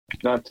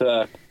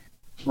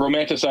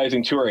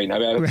romanticizing touring. I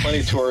mean, I've had plenty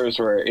of tours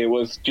where it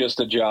was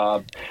just a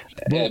job,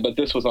 but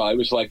this was not. It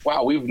was like,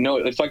 wow,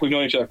 it's like we've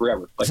known each other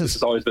forever. Like this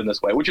has always been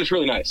this way, which is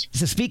really nice.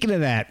 So speaking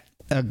of that,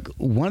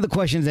 one of the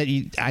questions that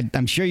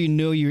I'm sure you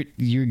know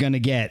you're gonna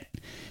get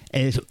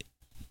is,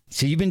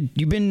 so you've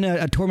been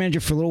a tour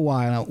manager for a little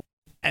while now.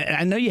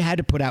 I know you had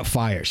to put out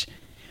fires.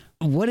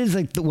 What is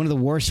like one of the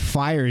worst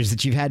fires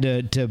that you've had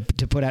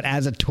to put out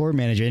as a tour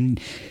manager?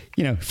 And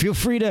feel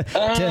free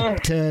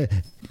to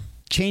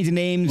change the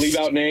names, leave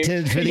out names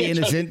for the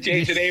innocent.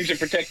 Change the names to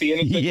protect the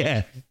innocent.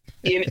 Yeah,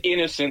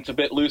 innocent's a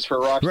bit loose for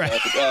a rock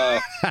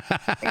star.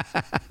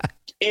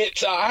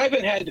 Right.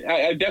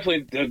 I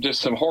definitely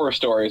just some horror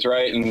stories,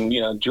 right?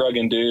 And drug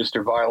induced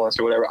or violence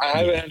or whatever. I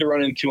haven't had to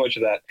run into too much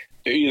of that.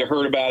 You either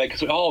heard about it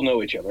because we all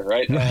know each other,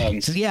 right?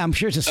 So yeah, I'm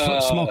sure it's a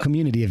small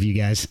community of you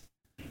guys.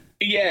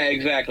 Yeah,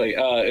 exactly.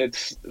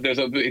 There's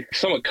a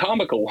somewhat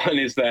comical one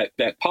is that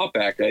pop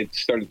act I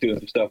started doing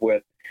some stuff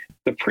with.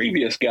 The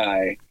previous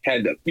guy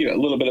had a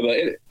little bit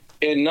of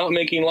and not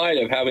making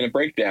light of having a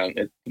breakdown.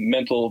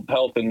 Mental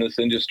health in this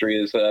industry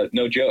is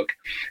no joke,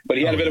 but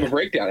he had a bit of a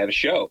breakdown at a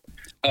show,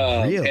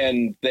 really?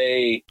 And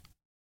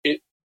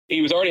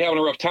he was already having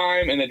a rough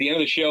time, and at the end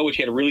of the show, which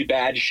he had a really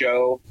bad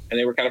show, and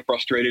they were kind of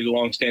frustrated, a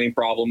long-standing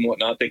problem and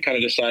whatnot, they kind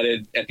of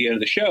decided at the end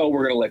of the show,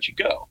 we're going to let you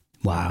go.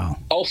 Wow.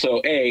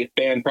 Also,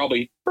 band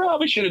probably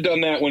should have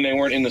done that when they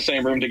weren't in the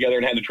same room together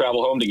and had to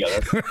travel home together.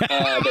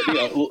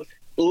 But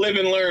live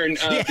and learn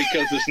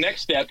because this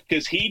next step,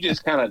 because he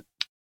just kind of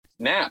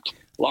snapped,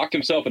 locked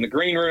himself in the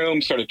green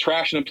room, started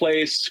trashing the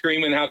place,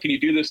 screaming, "How can you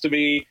do this to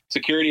me?"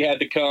 Security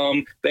had to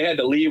come. They had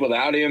to leave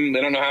without him.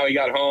 They don't know how he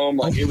got home.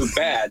 Like it was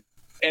bad.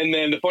 And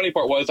then the funny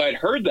part was I'd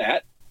heard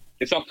that.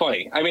 It's not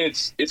funny. I mean,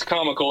 it's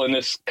comical in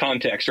this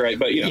context, right?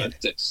 But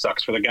it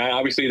sucks for the guy.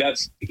 Obviously,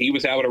 he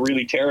was having a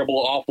really terrible,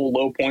 awful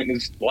low point in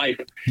his life.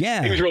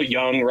 Yeah, he was really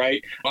young,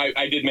 right?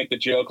 I did make the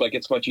joke like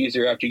it's much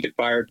easier after you get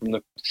fired from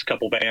the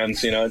couple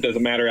bands. It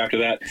doesn't matter after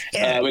that.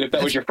 Yeah, but if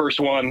that was your first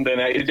one, then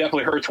it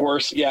definitely hurts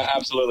worse. Yeah,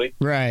 absolutely.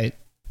 Right.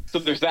 So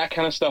there's that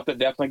kind of stuff that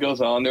definitely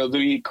goes on. There'll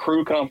be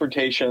crew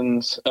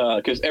confrontations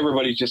because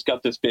everybody's just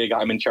got this big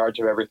I'm in charge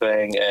of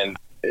everything and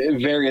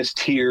various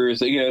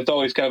tiers. It's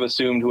always kind of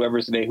assumed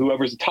whoever's the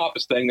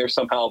toppest thing, they're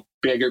somehow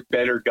bigger,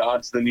 better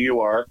gods than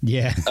you are.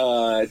 Yeah.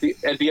 At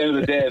the end of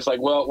the day, it's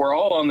like, well, we're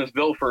all on this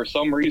bill for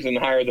some reason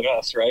higher than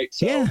us, right?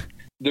 So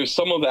there's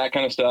some of that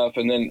kind of stuff.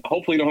 And then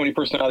hopefully you don't have any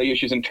personality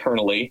issues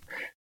internally,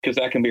 because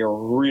that can be a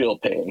real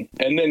pain.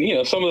 And then,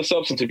 some of the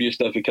substance abuse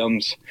stuff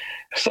becomes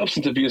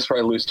substance abuse,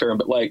 probably a loose term,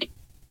 but like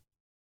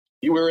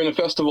we were in a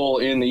festival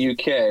in the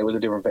UK with a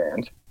different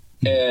band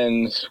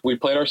and we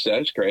played our set.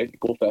 It's great.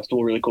 Cool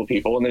festival, really cool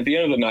people. And at the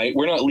end of the night,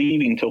 we're not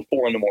leaving till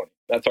 4 a.m.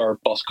 That's our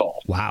bus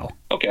call. Wow.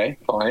 Okay,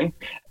 fine.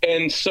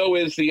 And so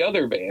is the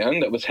other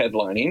band that was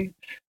headlining,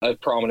 a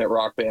prominent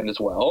rock band as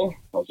well.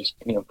 I'll just,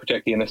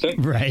 protect the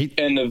innocent. Right.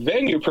 And the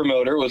venue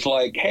promoter was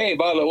like, hey,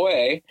 by the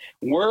way,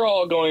 we're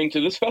all going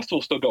to, this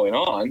festival's still going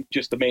on,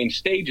 just the main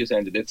stage has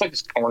ended. It's like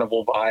this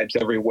carnival vibes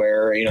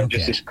everywhere,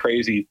 just this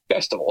crazy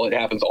festival. It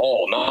happens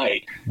all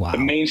night. Wow. The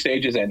main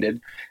stage has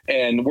ended,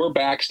 and we're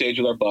backstage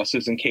with our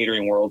buses and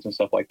catering worlds and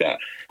stuff like that.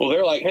 Well,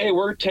 they're like, hey,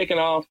 we're taking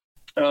off.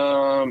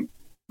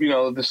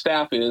 The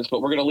staff is,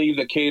 but we're going to leave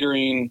the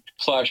catering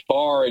 /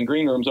 bar and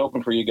green rooms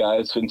open for you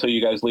guys until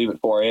you guys leave at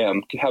 4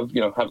 a.m. Have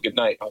a good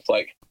night. I was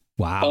like,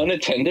 wow,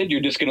 unattended.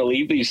 You're just going to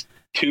leave these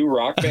 2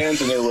 rock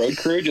bands and their road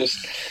crew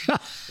just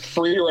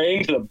free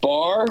reign to the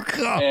bar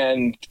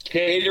and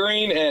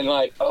catering and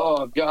like,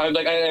 oh God,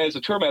 like as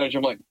a tour manager,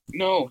 I'm like,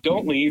 no,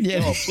 don't leave.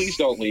 Yeah. No, please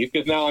don't leave.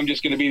 Because now I'm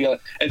just going to be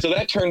and so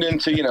that turned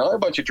into, a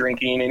bunch of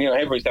drinking and,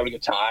 everybody's having a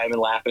good time and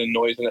laughing and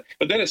noise.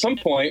 But then at some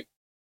point,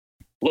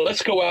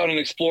 let's go out and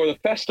explore the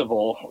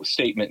festival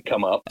statement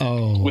come up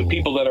with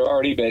people that are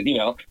already been,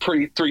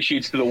 3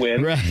 sheets to the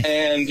wind. Right.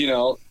 And,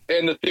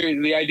 and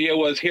the idea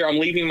was, here, I'm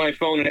leaving my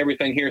phone and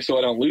everything here so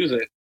I don't lose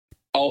it.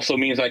 also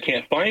means I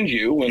can't find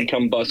you when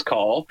come bus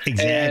call.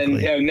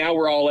 Exactly. And now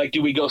we're all like,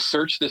 do we go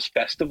search this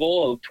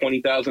festival of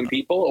 20,000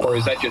 people, or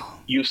is that just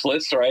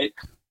useless, right?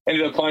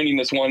 Ended up finding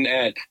this one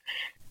at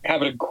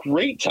having a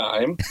great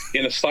time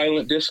in a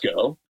silent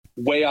disco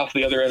way off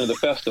the other end of the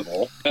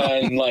festival.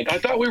 And like, I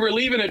thought we were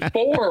leaving at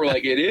 4.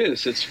 Like,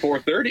 it's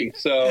 4:30.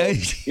 So,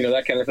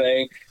 that kind of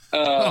thing.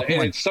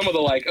 And it's some of the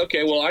like,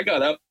 okay, well, I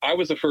got up. I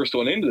was the first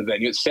one into the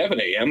venue at 7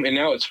 a.m. and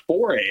now it's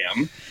 4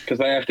 a.m. because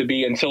I have to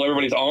be until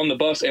everybody's on the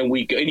bus, and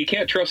you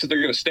can't trust that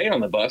they're going to stay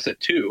on the bus at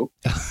 2.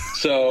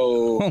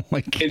 So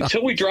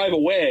until we drive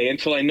away,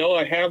 until I know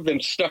I have them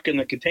stuck in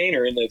the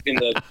container in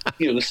the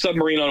the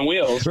submarine on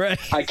wheels, right.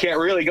 I can't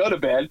really go to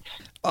bed.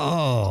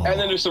 Oh. And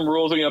then there's some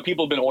rules.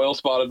 People have been oil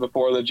spotted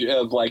before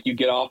like you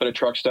get off at a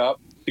truck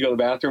stop to go to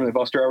the bathroom, and the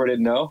bus driver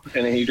didn't know,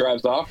 and then he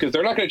drives off because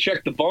they're not going to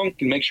check the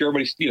bunk and make sure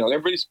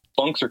everybody's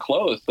bunks are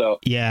closed. So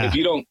if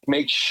you don't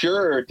make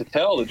sure to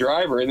tell the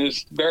driver, and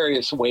there's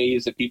various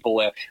ways that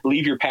people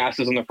leave your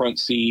passes in the front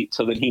seat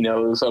so that he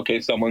knows, okay,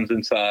 someone's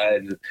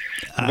inside.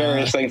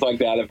 Various things like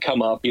that have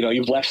come up.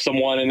 You've left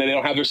someone and then they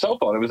don't have their cell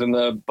phone. It was in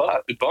the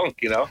bunk.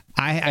 So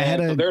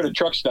they're at a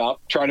truck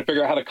stop trying to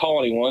figure out how to call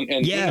anyone,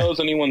 and who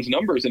knows anyone's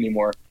numbers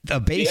anymore. A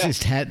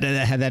bassist had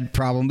that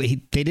problem. He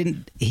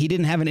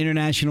didn't have an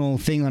international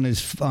thing on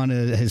his phone,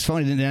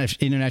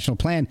 international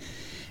plan,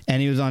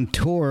 and he was on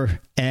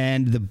tour,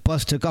 and the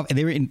bus took off,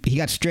 and he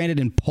got stranded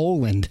in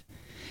Poland,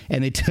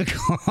 and they took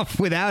off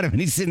without him,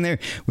 and he's sitting there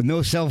with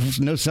no cell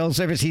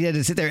service. He had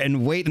to sit there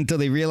and wait until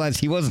they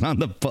realized he wasn't on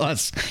the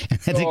bus and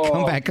had to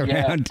come back around.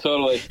 Yeah,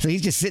 totally. So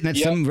he's just sitting at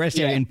some rest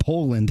area in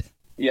Poland.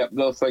 Yep,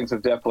 those things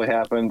have definitely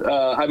happened.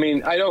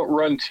 I don't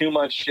run too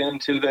much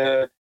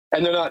into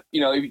and they're not,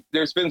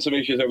 there's been some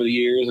issues over the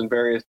years in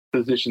various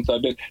positions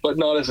I've been, but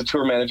not as a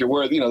tour manager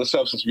where, the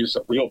substance abuse is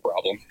a real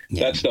problem.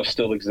 Yeah. That stuff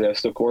still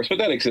exists, of course, but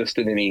that exists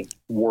in any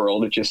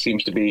world. It just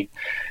seems to be.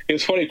 The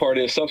funny part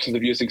is substance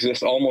abuse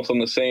exists almost on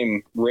the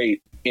same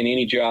rate in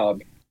any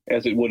job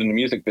as it would in the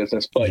music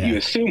business, but you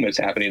assume it's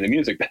happening in the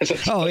music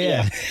business. Oh,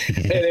 yeah.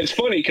 And it's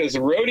funny because the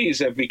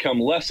roadies have become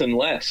less and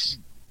less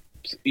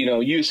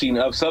using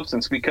of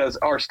substance because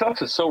our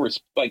stuff is so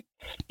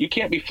you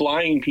can't be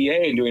flying PA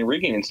and doing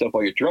rigging and stuff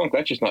while you're drunk.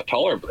 That's just not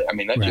tolerable.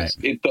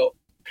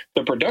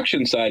 The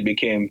production side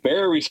became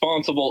very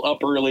responsible, up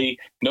early,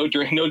 no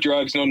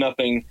drugs, no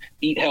nothing,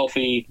 eat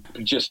healthy,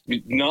 just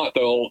not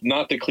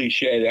the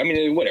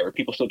cliche. Whatever,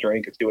 people still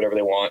drink, do whatever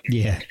they want.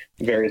 Yeah.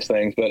 Various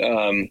things. But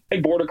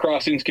and border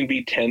crossings can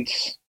be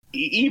tense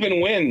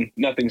even when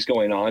nothing's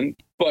going on.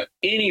 But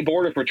any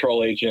border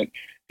patrol agent,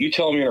 you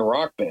tell them you're in a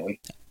rock band,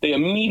 they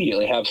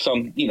immediately have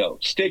some,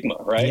 stigma,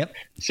 right? Yep.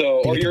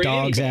 So, or you're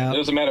dogs out. It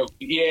doesn't matter.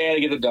 Yeah,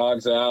 they get the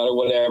dogs out or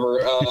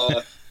whatever.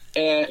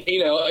 And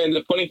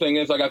the funny thing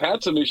is, I've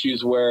had some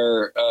issues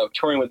where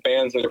touring with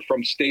bands that are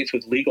from states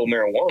with legal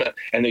marijuana,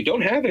 and they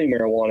don't have any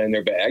marijuana in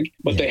their bag,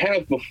 but they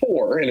have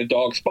before, and a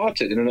dog spots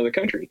it in another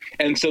country.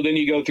 And so then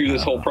you go through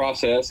this whole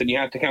process, and you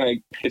have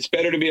to it's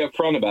better to be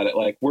upfront about it.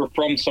 Like, we're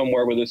from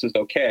somewhere where this is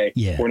okay.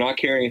 Yeah. We're not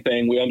carrying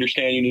anything. We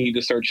understand you need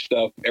to search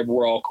stuff.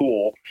 We're all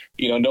cool.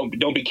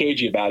 Don't be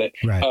cagey about it.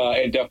 Right.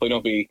 And definitely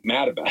don't be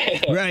mad about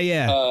it. Right,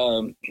 yeah.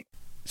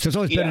 So it's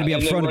always better to be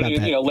upfront about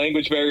that.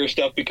 Language barrier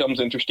stuff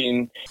becomes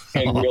interesting,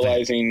 and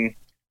realizing,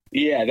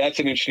 that's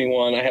an interesting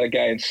one. I had a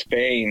guy in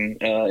Spain,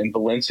 in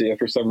Valencia,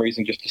 for some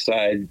reason, just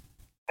decide,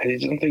 I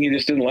don't think he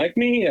just didn't like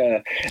me.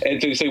 And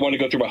so he wanted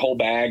to go through my whole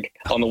bag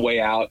on the way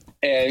out,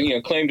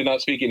 and, claimed to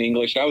not speak in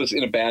English. I was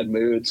in a bad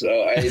mood. So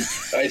I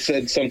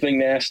said something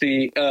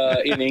nasty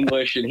in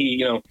English, and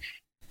he,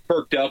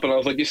 perked up, and I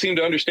was like, you seem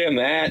to understand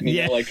that.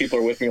 And, people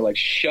are with me like,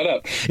 shut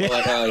up. I'm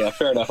like, oh, yeah,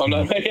 fair enough. I'm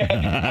not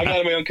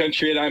in my own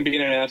country, and I'm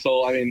being an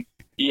asshole.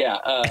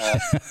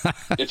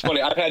 It's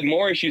funny. I've had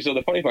more issues. So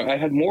the funny part, I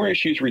had more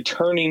issues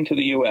returning to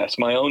the U.S.,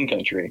 my own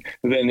country,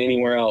 than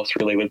anywhere else,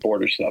 really, with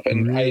border stuff.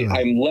 And really?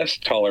 I'm less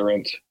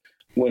tolerant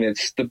when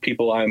it's the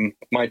people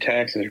my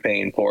taxes are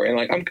paying for.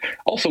 And I'm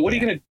also, what are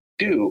you going to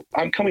do?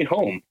 I'm coming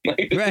home.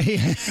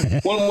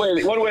 Right. one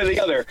way or the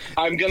other,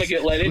 I'm going to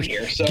get let in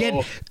here.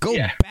 So go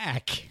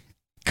back.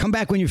 Come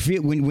back when you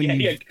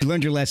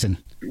learned your lesson.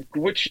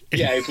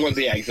 It's one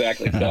thing. Yeah,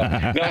 exactly. So, no,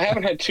 I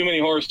haven't had too many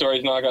horror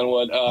stories, knock on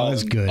wood.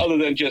 That's good. Other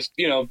than just,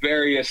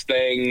 various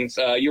things.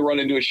 You run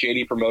into a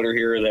shady promoter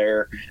here or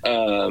there.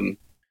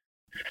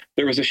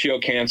 There was a show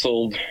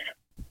canceled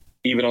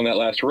even on that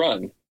last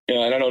run.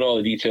 And I don't know all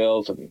the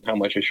details and how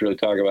much I should really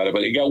talk about it,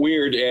 but it got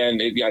weird,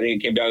 and I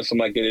think it came down to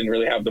something like they didn't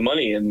really have the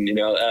money, and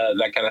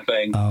that kind of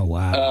thing. Oh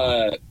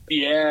wow.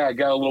 It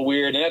got a little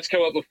weird, and that's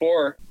come up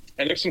before.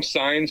 And there's some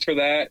signs for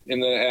that,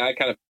 and then I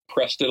kind of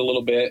pressed it a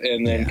little bit,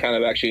 and then kind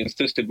of actually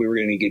insisted we were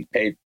going to get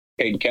paid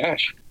in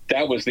cash.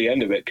 That was the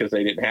end of it because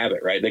they didn't have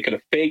it, right? They could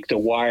have faked a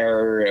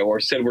wire or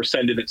said we're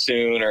sending it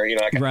soon, or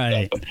that kind of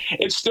stuff. But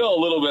it's still a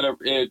little bit of,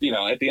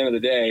 at the end of the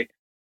day,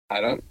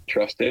 I don't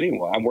trust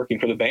anyone. I'm working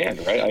for the band,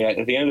 right?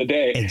 At the end of the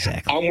day,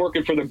 exactly. I'm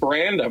working for the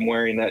brand I'm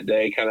wearing that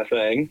day, kind of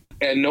thing,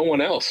 and no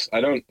one else.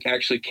 I don't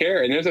actually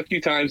care. And there's a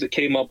few times it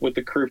came up with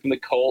the crew from the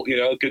Cult,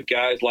 good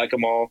guys, like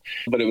them all,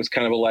 but it was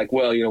kind of like,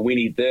 well, we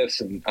need this,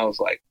 and I was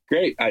like,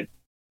 great. I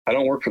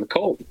don't work for the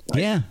Cult.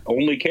 Yeah. I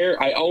only care.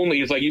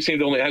 It's like, you seem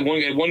to only have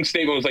one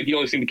statement was like, you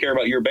only seem to care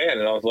about your band,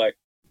 and I was like,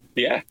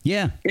 yeah.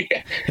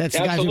 That's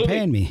the guys who are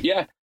paying me.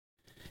 Yeah.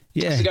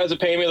 The guys that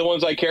pay me are the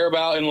ones I care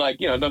about. And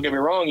don't get me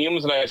wrong, Ian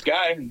was a nice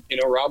guy.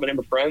 Rob and him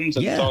are friends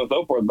and so on and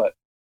so forth. But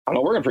I'm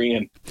not working for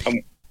Ian.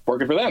 I'm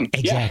working for them.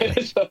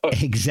 Exactly.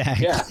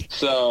 Exactly. Yeah.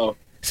 So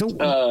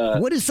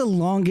what is the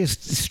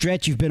longest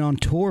stretch you've been on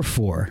tour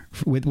for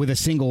on a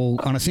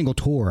single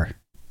tour?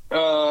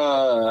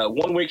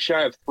 1 week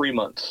shy of 3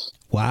 months.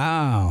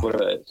 Wow.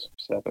 Whatever it is.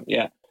 7.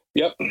 Yeah.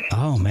 Yep.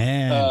 Oh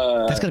man,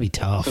 that's gotta be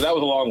tough. So that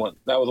was a long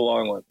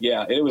one.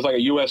 Yeah. It was like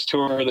a U.S.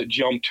 tour that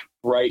jumped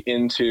right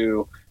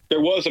into. There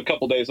was a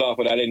couple days off,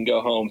 but I didn't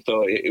go home.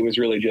 So it was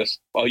really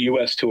just a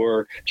U.S.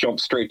 tour, jumped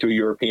straight to a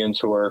European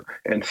tour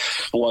and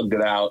slugged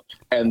it out,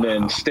 and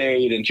then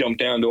stayed and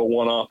jumped down to a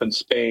one-off in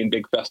Spain,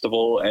 big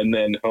festival, and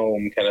then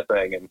home kind of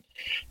thing. And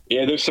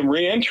yeah, there's some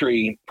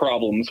re-entry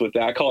problems with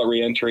that. I call it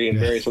re-entry, and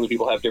various other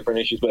people have different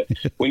issues. But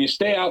when you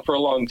stay out for a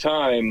long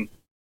time,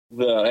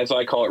 as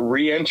I call it,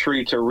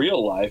 re-entry to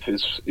real life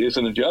is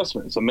an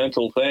adjustment. It's a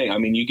mental thing. I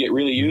mean, you get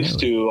really used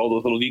to all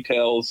those little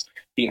details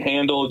being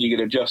handled. You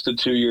get adjusted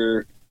to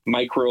your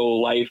micro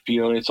life,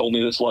 it's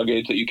only this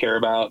luggage that you care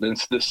about, and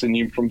it's this, and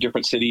you from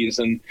different cities,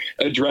 and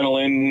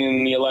adrenaline,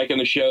 and you like in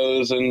the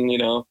shows, and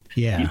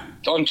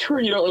on tour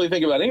you don't really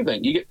think about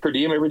anything. You get per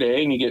diem every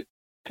day, and you get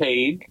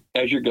paid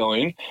as you're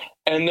going,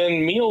 and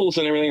then meals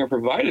and everything are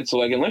provided. So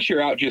like, unless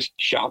you're out just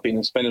shopping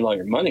and spending all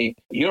your money,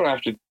 you don't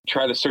have to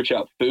try to search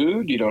out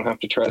food. You don't have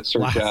to try to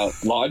search out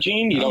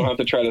lodging. You don't have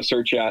to try to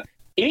search out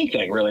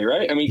anything, really,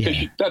 right? I mean,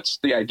 because that's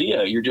the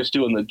idea. You're just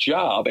doing the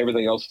job.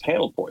 Everything else is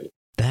handled for you.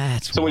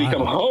 So when you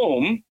come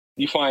home,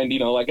 you find,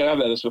 like I've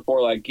had this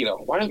before, like,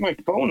 why is my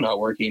phone not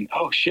working?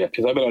 Oh shit,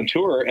 because I've been on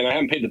tour and I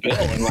haven't paid the bill,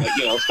 and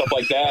like, stuff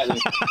like that.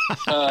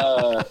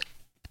 And,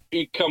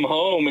 you come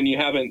home and you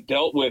haven't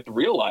dealt with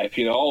real life,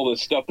 all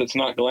this stuff that's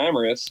not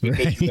glamorous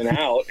because you've been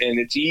out, and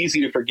it's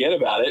easy to forget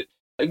about it.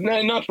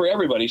 Not for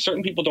everybody.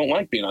 Certain people don't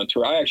like being on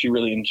tour. I actually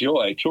really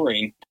enjoy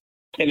touring.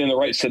 And in the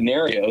right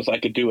scenarios, I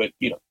could do it,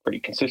 pretty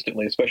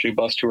consistently, especially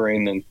bus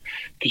touring, and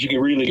because you can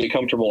really get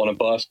comfortable on a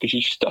bus because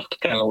your stuff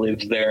kind of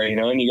lives there,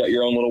 and you got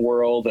your own little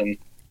world. And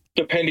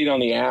depending on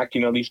the act,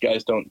 these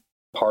guys don't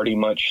party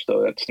much,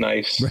 so that's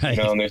nice, right.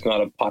 And there's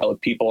not a pile of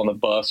people on the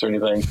bus or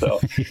anything. So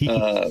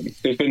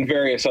there's been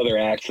various other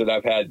acts that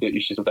I've had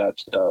issues with that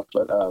stuff,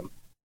 but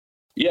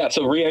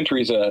so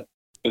re-entry is a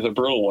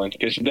brutal one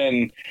because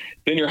then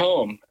you're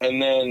home,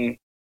 and then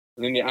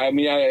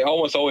I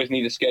almost always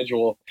need a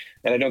schedule,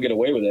 and I don't get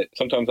away with it.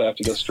 Sometimes I have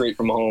to go straight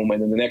from home, and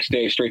then the next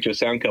day straight to a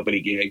sound company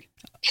gig,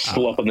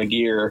 slumping the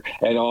gear,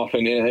 and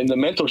often, and the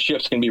mental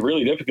shifts can be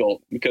really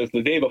difficult because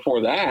the day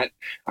before that,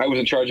 I was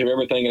in charge of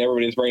everything, and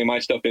everybody's bringing my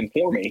stuff in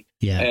for me.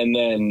 Yeah. And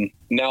then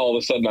now all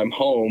of a sudden I'm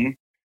home,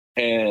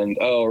 and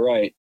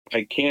I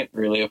can't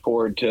really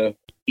afford to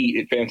eat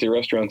at fancy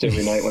restaurants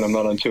every night when I'm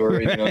not on tour.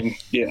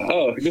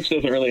 This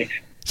doesn't really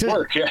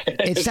work.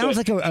 It sounds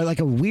like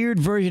a weird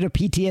version of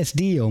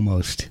PTSD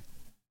almost.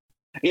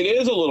 It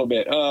is a little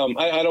bit.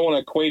 I don't want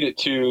to equate it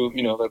to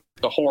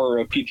the horror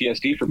of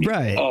PTSD for people.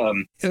 Right.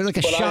 Like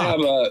a shock. I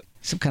have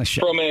some kind of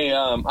shock.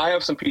 I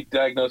have some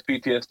diagnosed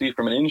PTSD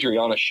from an injury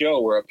on a show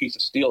where a piece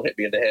of steel hit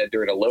me in the head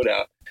during a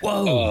loadout.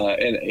 Whoa.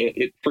 And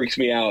it freaks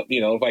me out.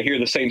 If I hear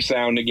the same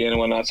sound again and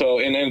whatnot. So,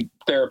 and then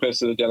therapists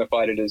have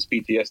identified it as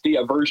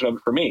PTSD, a version of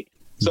it for me.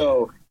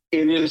 So.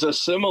 It is a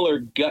similar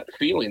gut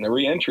feeling. The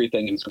re-entry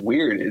thing is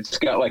weird. It's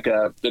got like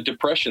the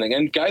depression thing.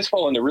 And guys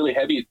fall into really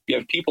heavy,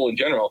 people in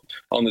general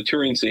on the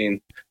touring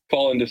scene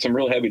fall into some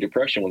real heavy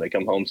depression when they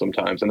come home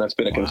sometimes. And that's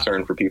been a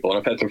concern for people. And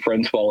I've had some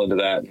friends fall into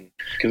that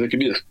because it can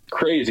be this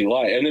crazy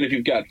life. And then if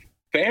you've got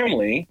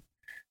family,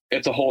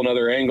 it's a whole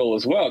nother angle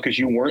as well because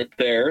you weren't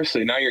there.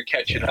 So now you're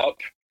catching up.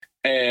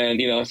 And,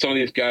 some of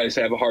these guys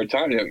have a hard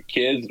time. They have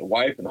kids and a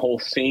wife and the whole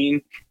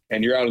scene.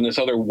 And you're out in this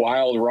other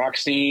wild rock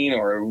scene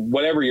or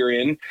whatever you're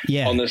in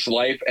on this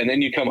life. And then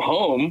you come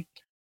home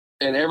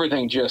and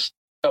everything just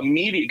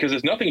immediate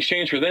because nothing's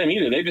changed for them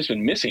either. They've just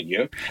been missing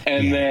you.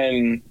 And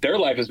then their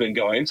life has been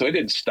going. So it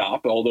didn't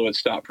stop, although it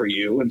stopped for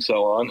you and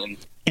so on. And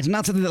it's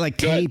not something that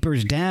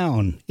tapers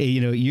down.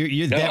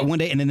 You're that one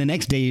day and then the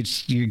next day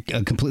you're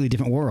a completely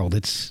different world.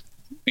 It's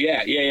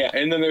Yeah.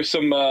 And then there's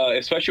some,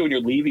 especially when you're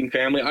leaving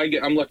family.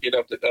 I'm lucky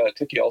enough that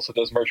Tiki also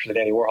does merch for the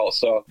Danny Warhol.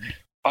 So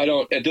I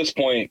don't, at this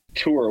point,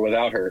 tour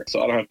without her.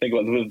 So I don't have to think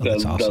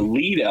about the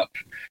lead up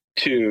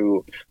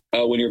to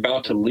when you're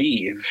about to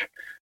leave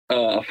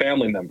a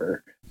family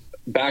member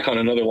back on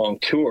another long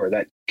tour.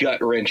 That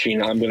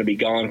gut-wrenching, I'm going to be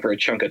gone for a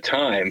chunk of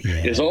time,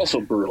 is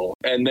also brutal.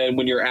 And then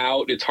when you're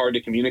out, it's hard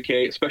to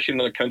communicate, especially in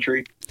another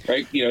country,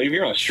 right? If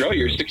you're in Australia,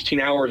 you're 16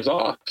 hours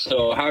off.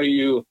 So how do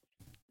you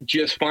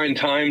just find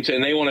times,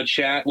 and they want to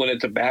chat when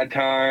it's a bad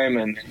time,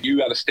 and you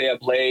got to stay up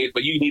late,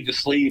 but you need to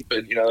sleep,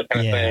 and that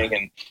kind of thing.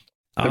 And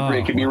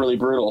it can be really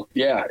brutal.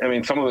 Yeah. I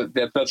mean, some of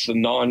it, that's the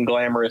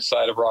non-glamorous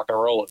side of rock and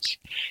roll. It's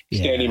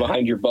standing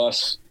behind your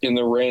bus in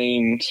the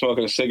rain,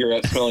 smoking a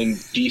cigarette, smelling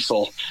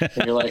diesel.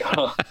 And you're like,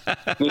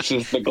 this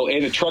is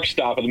in a truck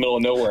stop in the middle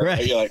of nowhere.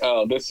 Right. You're like,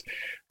 oh, this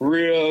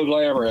real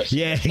glamorous.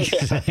 Yeah,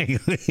 exactly.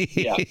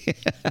 Yeah.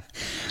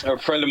 A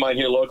friend of mine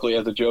here locally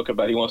has a joke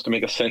about he wants to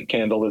make a scent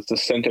candle that's the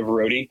scent of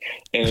roadie,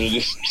 and it'll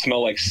just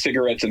smell like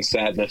cigarettes and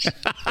sadness.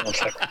 And I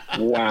was like,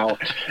 wow.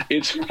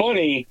 It's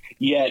funny,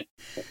 yet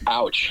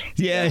ouch.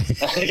 Yeah.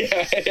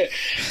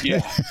 Yeah.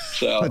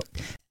 So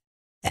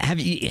how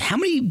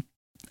many,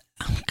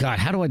 oh God,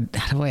 how do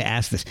I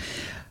ask this?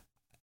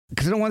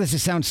 Because I don't want this to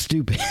sound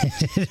stupid,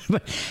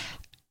 but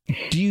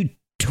do you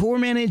tour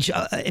manage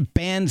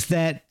bands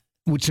that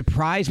would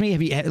surprise me?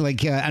 Have you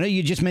I know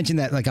you just mentioned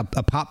that like a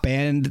pop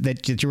band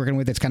that you're working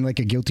with that's kind of like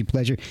a guilty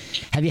pleasure.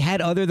 Have you had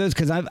other of those?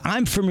 Because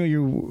I'm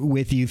familiar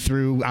with you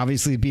through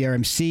obviously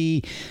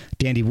BRMC,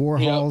 Dandy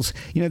Warhols,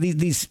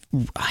 these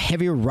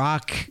heavier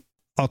rock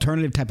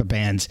alternative type of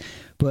bands.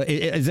 But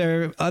is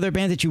there other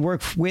bands that you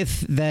work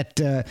with that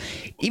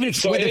even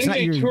if whether it's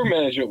not your tour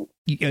manager,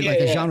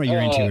 a genre you're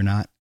into or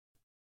not?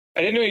 I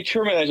didn't do any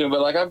tour management,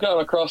 but like I've gone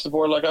across the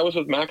board. Like I was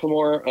with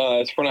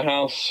Macklemore as front of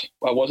house.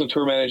 I wasn't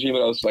tour managing,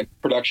 but I was like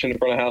production in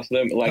front of house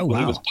with him. Like when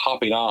he was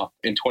popping off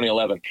in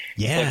 2011.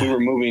 Yeah. Like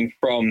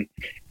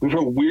we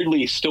were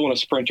weirdly still in a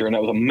Sprinter, and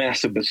that was a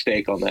massive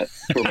mistake on that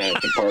tour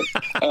management part.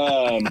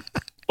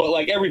 But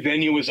like every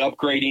venue was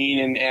upgrading,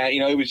 and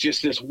it was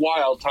just this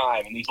wild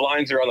time, and these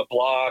lines are on the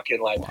block,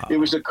 and like it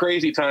was a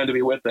crazy time to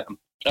be with them.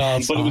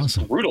 But it was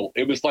brutal.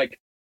 It was like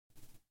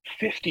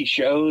 50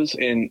 shows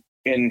in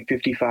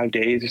 55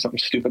 days or something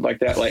stupid like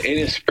that, like in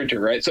a Sprinter,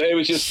 right? So it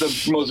was just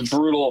the most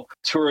brutal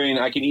touring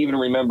I can even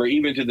remember,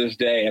 even to this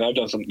day. And I've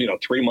done some,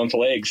 3 months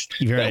legs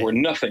that were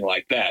nothing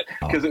like that,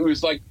 because it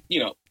was like,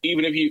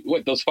 even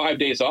if those 5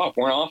 days off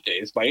weren't off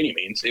days by any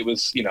means. It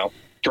was,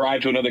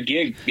 drive to another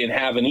gig and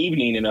have an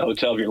evening in a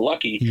hotel if you're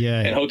lucky.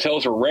 Yeah. And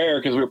hotels are rare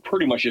because we were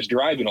pretty much just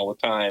driving all the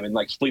time and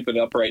like sleeping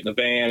upright in the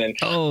van. And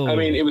I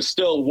mean, it was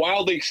still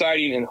wildly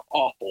exciting and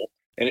awful.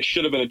 And it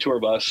should have been a tour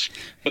bus,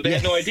 but they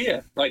had no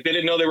idea. Like they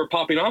didn't know they were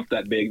popping off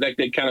that big. Like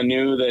they kind of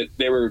knew that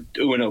they were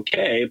doing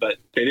okay, but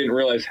they didn't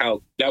realize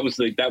how that was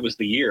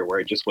the year where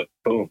it just went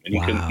boom, and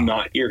you could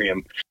not hear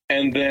him.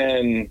 And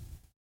then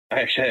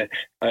actually,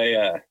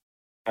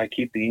 I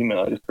keep the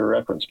email just for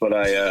reference, but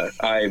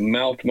I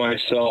mouthed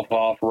myself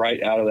off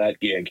right out of that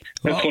gig.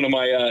 That's one of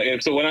my.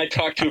 So when I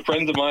talk to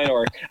friends of mine,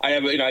 or I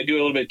have, I do a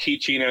little bit of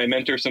teaching and I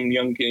mentor some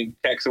young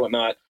techs and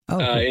whatnot.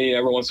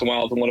 Every once in a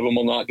while, one of them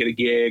will not get a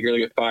gig or they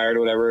get fired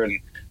or whatever,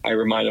 and I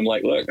remind them,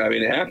 like, look, I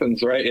mean, it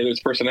happens, right? Either it's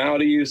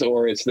personalities,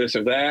 or it's this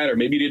or that, or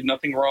maybe you did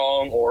nothing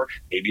wrong, or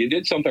maybe you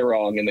did something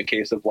wrong. In the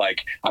case of,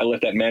 like, I let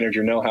that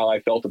manager know how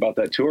I felt about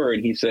that tour,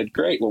 and he said,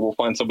 great, well, we'll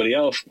find somebody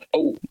else. I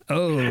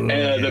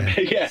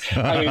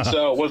mean,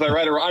 so was I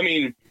right or wrong? I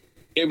mean,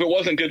 if it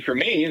wasn't good for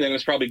me, then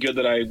it's probably good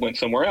that I went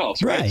somewhere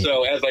else, right?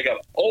 So as I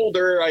got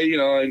older,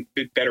 I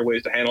did better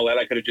ways to handle that.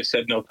 I could have just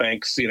said no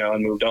thanks,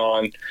 and moved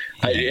on.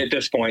 At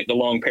this point, the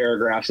long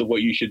paragraphs of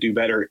what you should do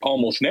better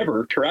almost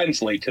never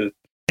translate to.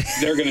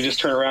 They're going to just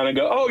turn around and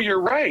go, "Oh, you're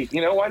right.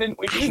 Why didn't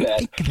we do that?"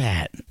 Think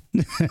that.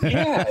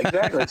 Yeah,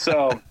 exactly.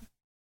 So,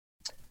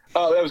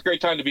 that was a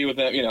great time to be with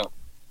them.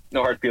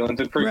 No hard feelings.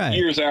 And for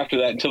years after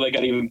that, until they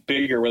got even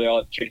bigger, where they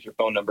all had to change their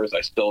phone numbers, I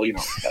still,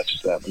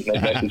 message them, and they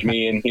message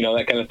me, and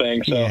that kind of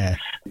thing. So,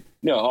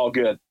 all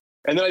good.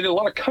 And then I did a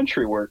lot of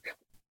country work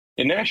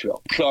in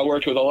Nashville. So I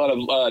worked with a lot of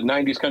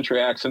 90s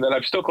country acts, and then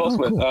I'm still close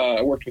with.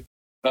 I worked with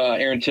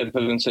Aaron Tippett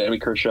and Sammy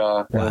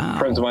Kershaw.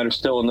 Friends of mine are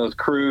still in those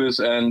crews.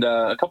 And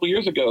a couple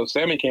years ago,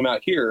 Sammy came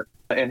out here,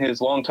 and his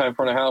longtime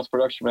front of house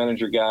production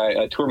manager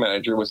guy, tour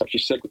manager, was actually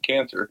sick with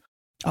cancer.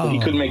 So he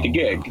couldn't make the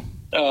gig.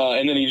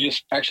 And then he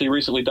just actually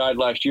recently died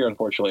last year,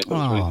 unfortunately. So it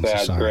was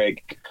really sad,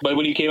 Greg. But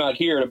when he came out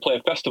here to play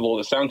a festival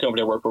the sound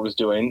company I worked for was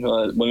doing,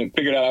 when I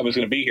figured out I was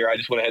going to be here, I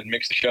just went ahead and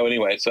mixed the show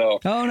anyway. So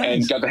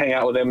and got to hang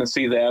out with them and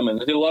see them, and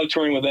did a lot of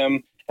touring with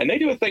them. And they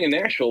do a thing in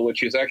Nashville,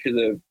 which is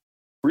actually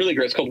really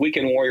great. It's called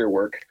Weekend Warrior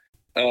Work,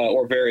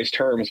 or various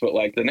terms. But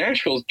like the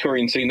Nashville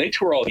touring scene, they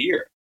tour all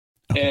year.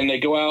 And they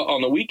go out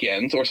on the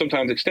weekends, or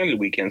sometimes extended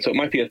weekends. So it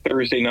might be a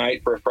Thursday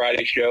night for a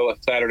Friday show,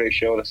 a Saturday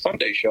show, and a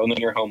Sunday show, and then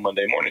you're home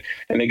Monday morning.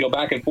 And they go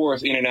back and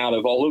forth in and out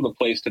of all over the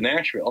place to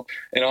Nashville.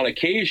 And on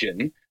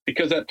occasion,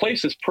 because that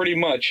place is pretty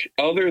much,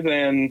 other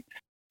than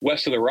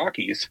west of the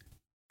Rockies,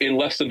 in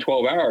less than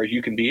 12 hours,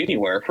 you can be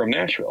anywhere from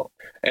Nashville.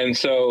 And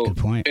so,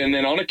 and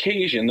then on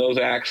occasion, those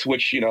acts,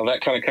 which, that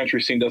kind of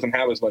country scene doesn't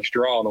have as much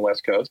draw on the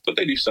West Coast, but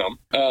they do some.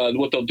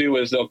 What they'll do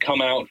is they'll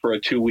come out for a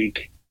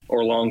 2-week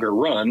or longer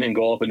run and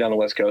go up and down the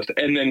West Coast,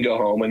 and then go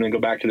home and then go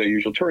back to their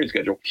usual touring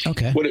schedule.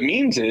 Okay. What it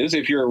means is,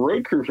 if you're a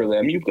road crew for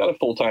them, you've got a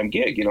full-time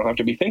gig. You don't have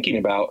to be thinking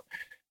about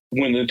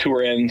when the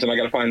tour ends and I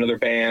got to find another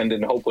band,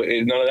 and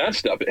hopefully none of that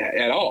stuff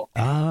at all.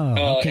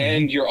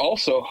 And you're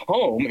also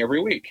home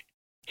every week.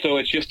 So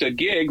it's just a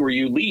gig where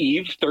you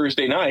leave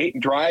Thursday night,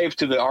 drive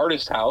to the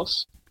artist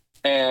house,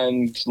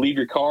 and leave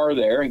your car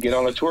there and get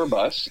on a tour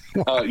bus,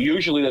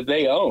 usually that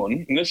they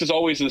own. And this is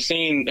always the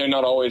scene, or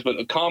not always,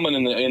 but common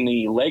in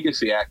the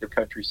legacy active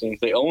country scenes.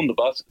 They own the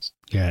buses,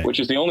 which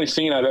is the only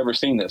scene I've ever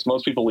seen this.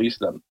 Most people lease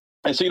them.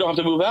 And so you don't have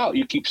to move out.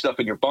 You keep stuff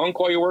in your bunk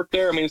while you work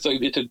there. I mean, it's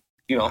a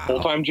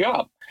full-time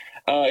job.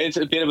 It's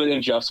a bit of an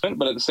adjustment,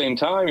 but at the same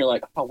time, you're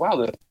like, oh,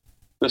 wow,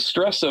 the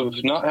stress of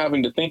not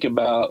having to think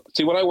about,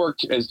 see, when I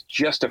worked as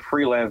just a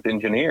freelance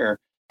engineer,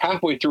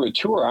 halfway through a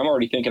tour, I'm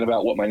already thinking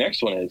about what my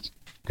next one is.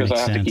 Because I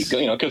have to keep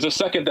going, because the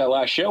second that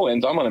last show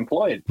ends, I'm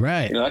unemployed.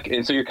 Right.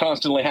 And so you're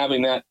constantly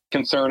having that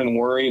concern and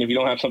worry. And if you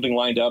don't have something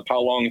lined up, how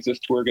long is this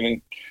tour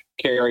going to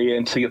carry you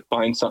until you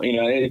find something?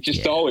 It's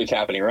just always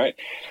happening, right?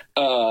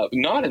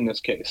 Not in this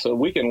case. So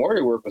Weekend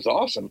Warrior work was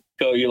awesome.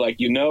 So you're like,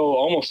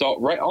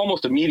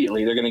 almost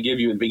immediately, they're going to give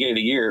you at the beginning of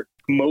the year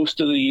most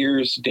of the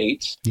year's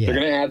dates. They're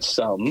going to add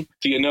some,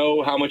 so you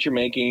know how much you're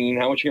making,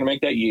 how much you're going to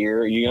make that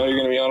year. You know you're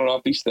going to be on and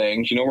off these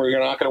things. You know we're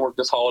not going to work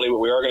this holiday, but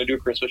we are going to do a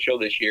Christmas show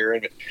this year,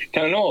 and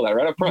kind of know all that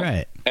right up front.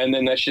 Right. And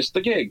then that's just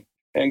the gig,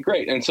 and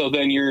great. And so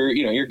then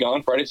you're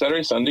gone Friday,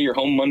 Saturday, Sunday. You're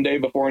home Monday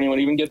before anyone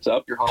even gets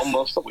up. You're home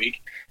most of the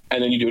week,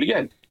 and then you do it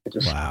again. It's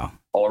just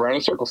all around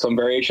a circle, some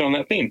variation on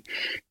that theme.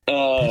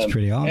 That's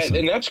pretty awesome.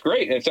 And that's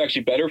great. And it's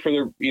actually better for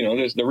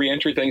there's the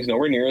reentry thing's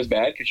nowhere near as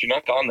bad because you're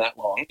not gone that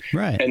long.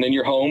 Right. And then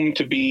you're home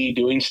to be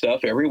doing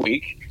stuff every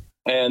week.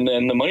 And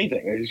then the money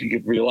thing is you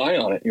could rely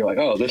on it. You're like,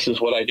 oh, this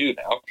is what I do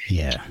now.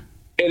 Yeah.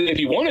 And if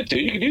you wanted to,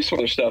 you could do some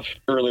other stuff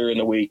earlier in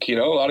the week. A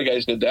lot of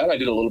guys did that. I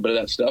did a little bit of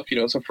that stuff,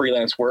 some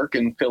freelance work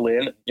and fill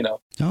in,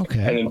 Okay.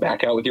 And then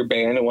back out with your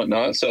band and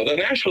whatnot. So the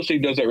Nashville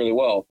scene does that really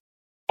well.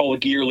 All the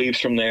gear leaves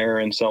from there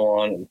and so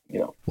on,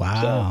 and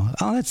Wow.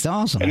 So, that's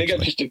awesome. And they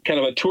got just a kind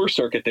of a tour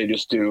circuit they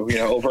just do,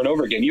 over and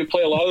over again. You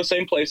play a lot of the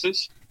same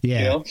places.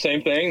 Yeah.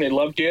 Same thing. They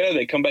loved you.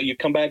 They come back. You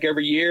come back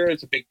every year.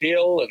 It's a big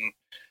deal and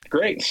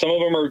great. Some of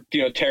them are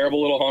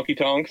terrible little honky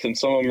tonks, and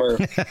some of them are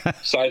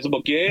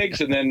sizable gigs.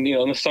 And then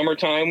in the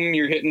summertime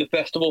you're hitting the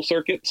festival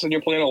circuits and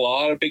you're playing a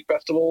lot of big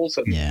festivals.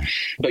 And,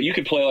 but you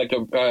could play like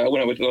I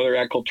went out with another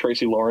act called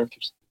Tracy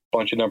Lawrence.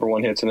 Bunch of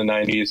 #1 hits in the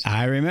 90s.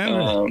 I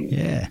remember.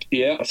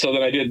 Yeah. So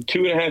then I did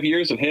 2.5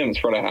 years of him in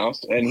front of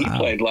house, and he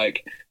played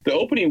like the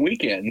opening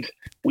weekend.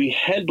 We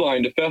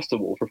headlined a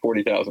festival for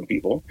 40,000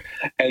 people,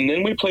 and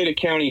then we played a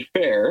county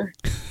fair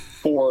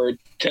for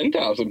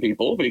 10,000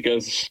 people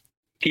because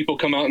people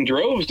come out in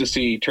droves to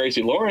see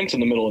Tracy Lawrence in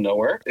the middle of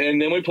nowhere,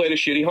 and then we played a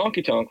shitty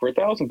honky tonk for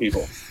 1,000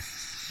 people.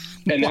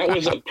 And that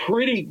was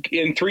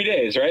in 3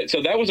 days, right?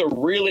 So that was a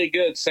really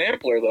good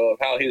sampler, though, of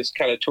how his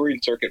kind of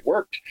touring circuit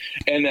worked.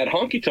 And that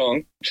honky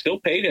tonk still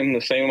paid him the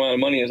same amount of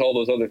money as all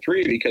those other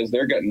three because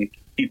they're getting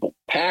people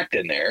packed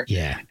in there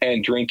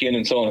and drinking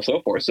and so on and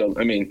so forth. So,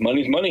 I mean,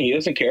 money's money. He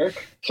doesn't care.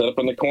 Set up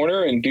in the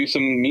corner and do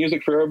some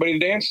music for everybody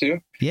to dance to.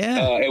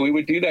 Yeah. And we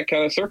would do that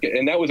kind of circuit.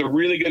 And that was a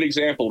really good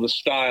example of the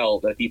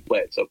style that he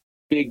played. So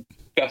big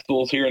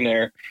festivals here and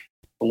there.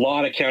 A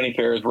lot of county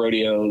fairs,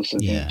 rodeos,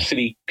 and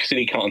city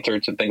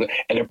concerts and things,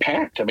 and they're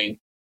packed. I mean,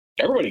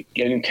 everybody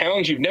in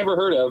towns you've never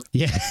heard of,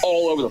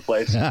 all over the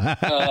place. And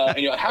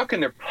how can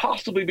there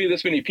possibly be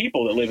this many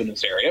people that live in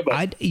this area?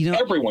 But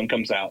everyone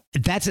comes out.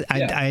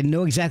 I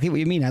know exactly what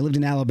you mean. I lived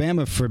in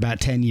Alabama for about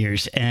 10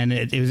 years, and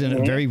it was in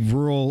a very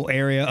rural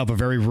area of a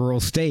very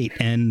rural state.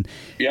 And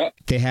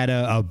they had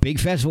a big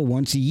festival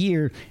once a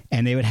year,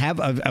 and they would have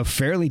a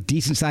fairly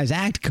decent sized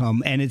act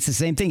come, and it's the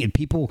same thing. And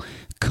people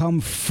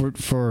come for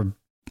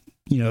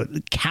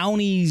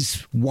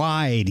counties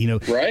wide,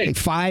 like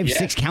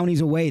 5-6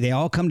 counties away. They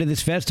all come to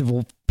this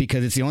festival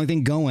because it's the only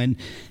thing going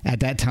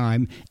at that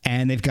time.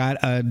 And they've got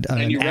and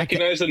you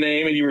recognize the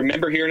name and you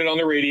remember hearing it on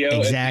the radio.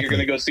 Exactly. And you're going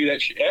to go see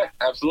that. Yeah,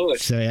 absolutely.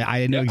 So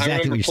I know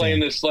exactly what you're saying. I remember playing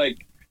this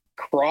like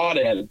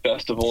Crawdad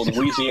festival in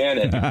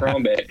Louisiana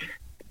at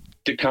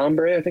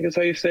Decombre, I think is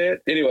how you say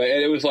it. Anyway,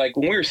 and it was like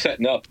when we were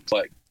setting up, it's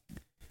like,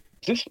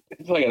 it's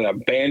like an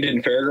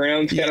abandoned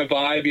fairgrounds kind of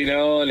vibe,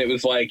 and it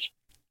was like,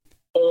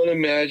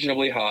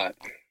 unimaginably hot,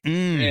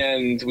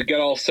 and we got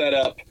all set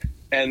up,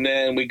 and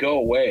then we go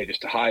away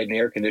just to hide in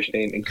air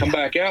conditioning and come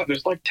back out.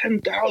 There's like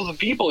 10,000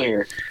 people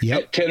here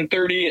at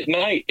 10:30 at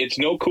night. It's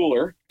no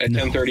cooler at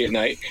 10:30 at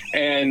night,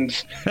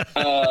 and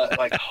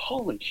like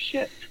holy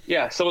shit,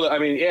 some of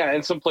the,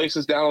 and some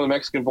places down on the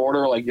Mexican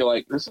border, like you're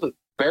like, this is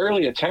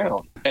barely a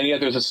town, and yet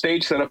there's a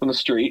stage set up in the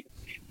street.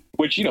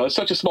 Which, it's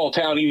such a small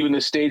town, even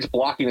the stage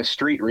blocking the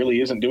street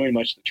really isn't doing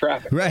much to the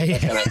traffic.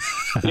 Right. And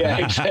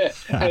yet,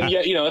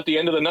 at the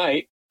end of the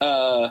night,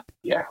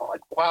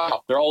 like,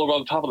 wow, they're all over on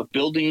the top of the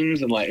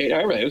buildings and like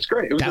everything. It was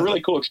great. It was a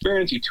really cool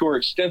experience. You tour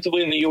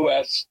extensively in the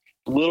U.S.,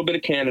 a little bit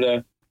of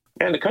Canada,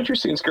 And the country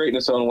scene's great in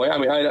its own way. I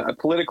mean, I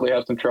politically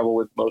have some trouble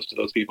with most of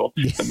those people,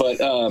 but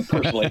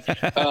personally,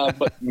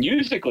 but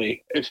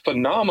musically, it's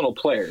phenomenal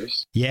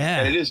players.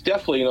 Yeah, and it is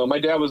definitely, my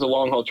dad was a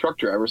long haul truck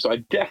driver, so I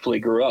definitely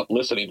grew up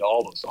listening to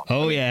all those songs.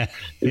 Oh yeah.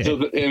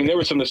 So and there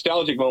were some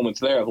nostalgic moments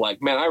there of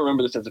like, man, I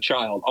remember this as a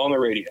child on the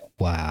radio.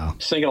 Wow,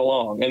 singing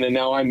along, and then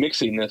now I'm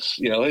mixing this.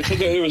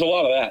 There was a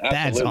lot of that.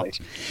 Absolutely. That's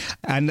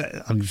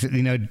awesome.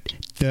 And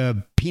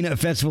the Peanut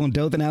Festival in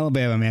Dothan,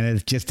 Alabama, man,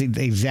 it's just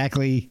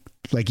exactly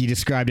like you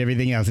described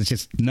everything else. It's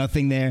just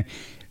nothing there.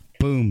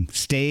 Boom.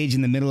 Stage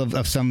in the middle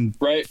of some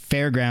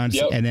fairgrounds.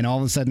 Yep. And then all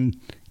of a sudden,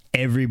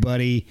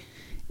 everybody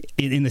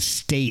in the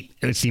state,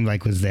 it seemed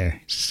like, was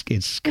there.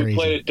 It's crazy. We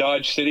played at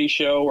Dodge City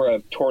show where a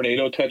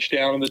tornado touched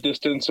down in the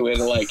distance. So we had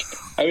to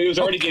it was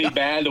already getting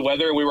bad, the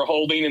weather we were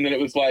holding. And then it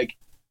was like,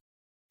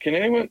 can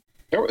anyone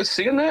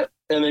seeing that?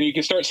 And then you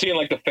can start seeing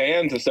like the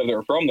fans and stuff that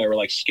were from there were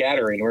like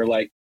scattering. We're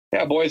like,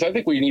 yeah, boys, I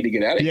think we need to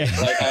get out of here.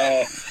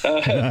 Yeah.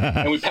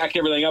 And we packed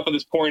everything up in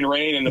this pouring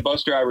rain, and the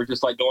bus driver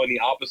just like going the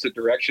opposite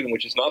direction,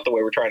 which is not the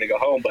way we're trying to go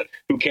home, but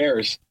who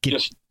cares?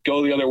 Just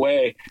go the other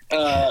way,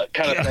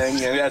 kind of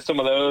thing. And we had some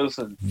of those,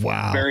 and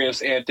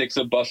various antics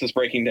of buses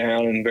breaking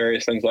down and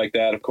various things like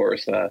that, of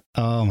course.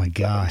 Oh my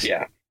gosh.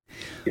 Yeah.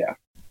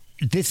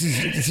 This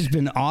has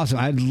been awesome.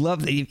 I'd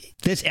love to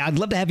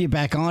have you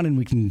back on, and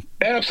we can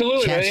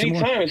absolutely, man,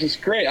 anytime. It's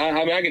just great. I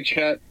mean, I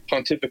can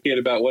pontificate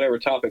about whatever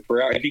topic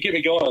for hours. If you get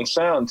me going on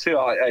sound too,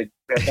 I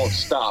won't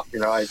stop.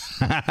 I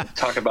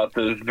talk about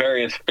the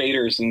various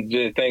faders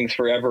and things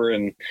forever,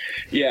 and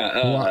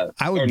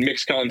or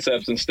mixed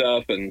concepts and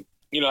stuff, and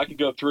I could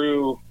go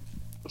through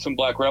some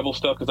Black Rebel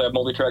stuff because I have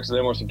multi-tracks of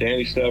them, or some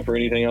Dandy stuff, or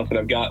anything else that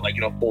I've got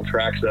full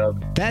tracks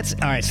of. That's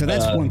all right. So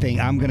that's one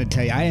thing I'm going to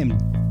tell you. I am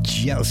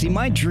jealous. See,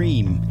 my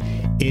dream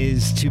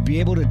is to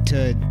be able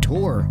to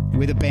tour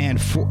with a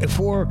band for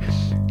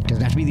it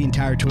doesn't have to be the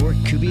entire tour.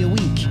 It could be a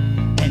week,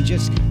 and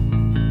just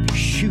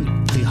shoot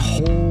the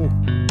whole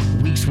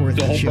week's worth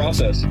of shows. The whole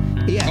process.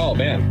 Yeah. Oh,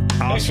 man.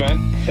 Awesome. Thanks,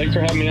 man. Thanks for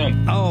having me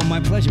on. Oh, my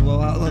pleasure. Well,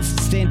 let's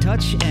stay in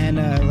touch. And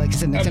like I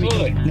said, next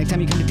time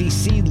you come to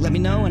D.C., let me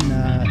know,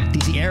 in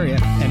D.C. area,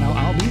 and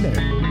I'll be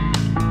there.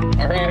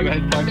 All right,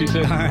 man. Talk to you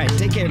soon. All right.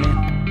 Take care,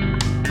 man.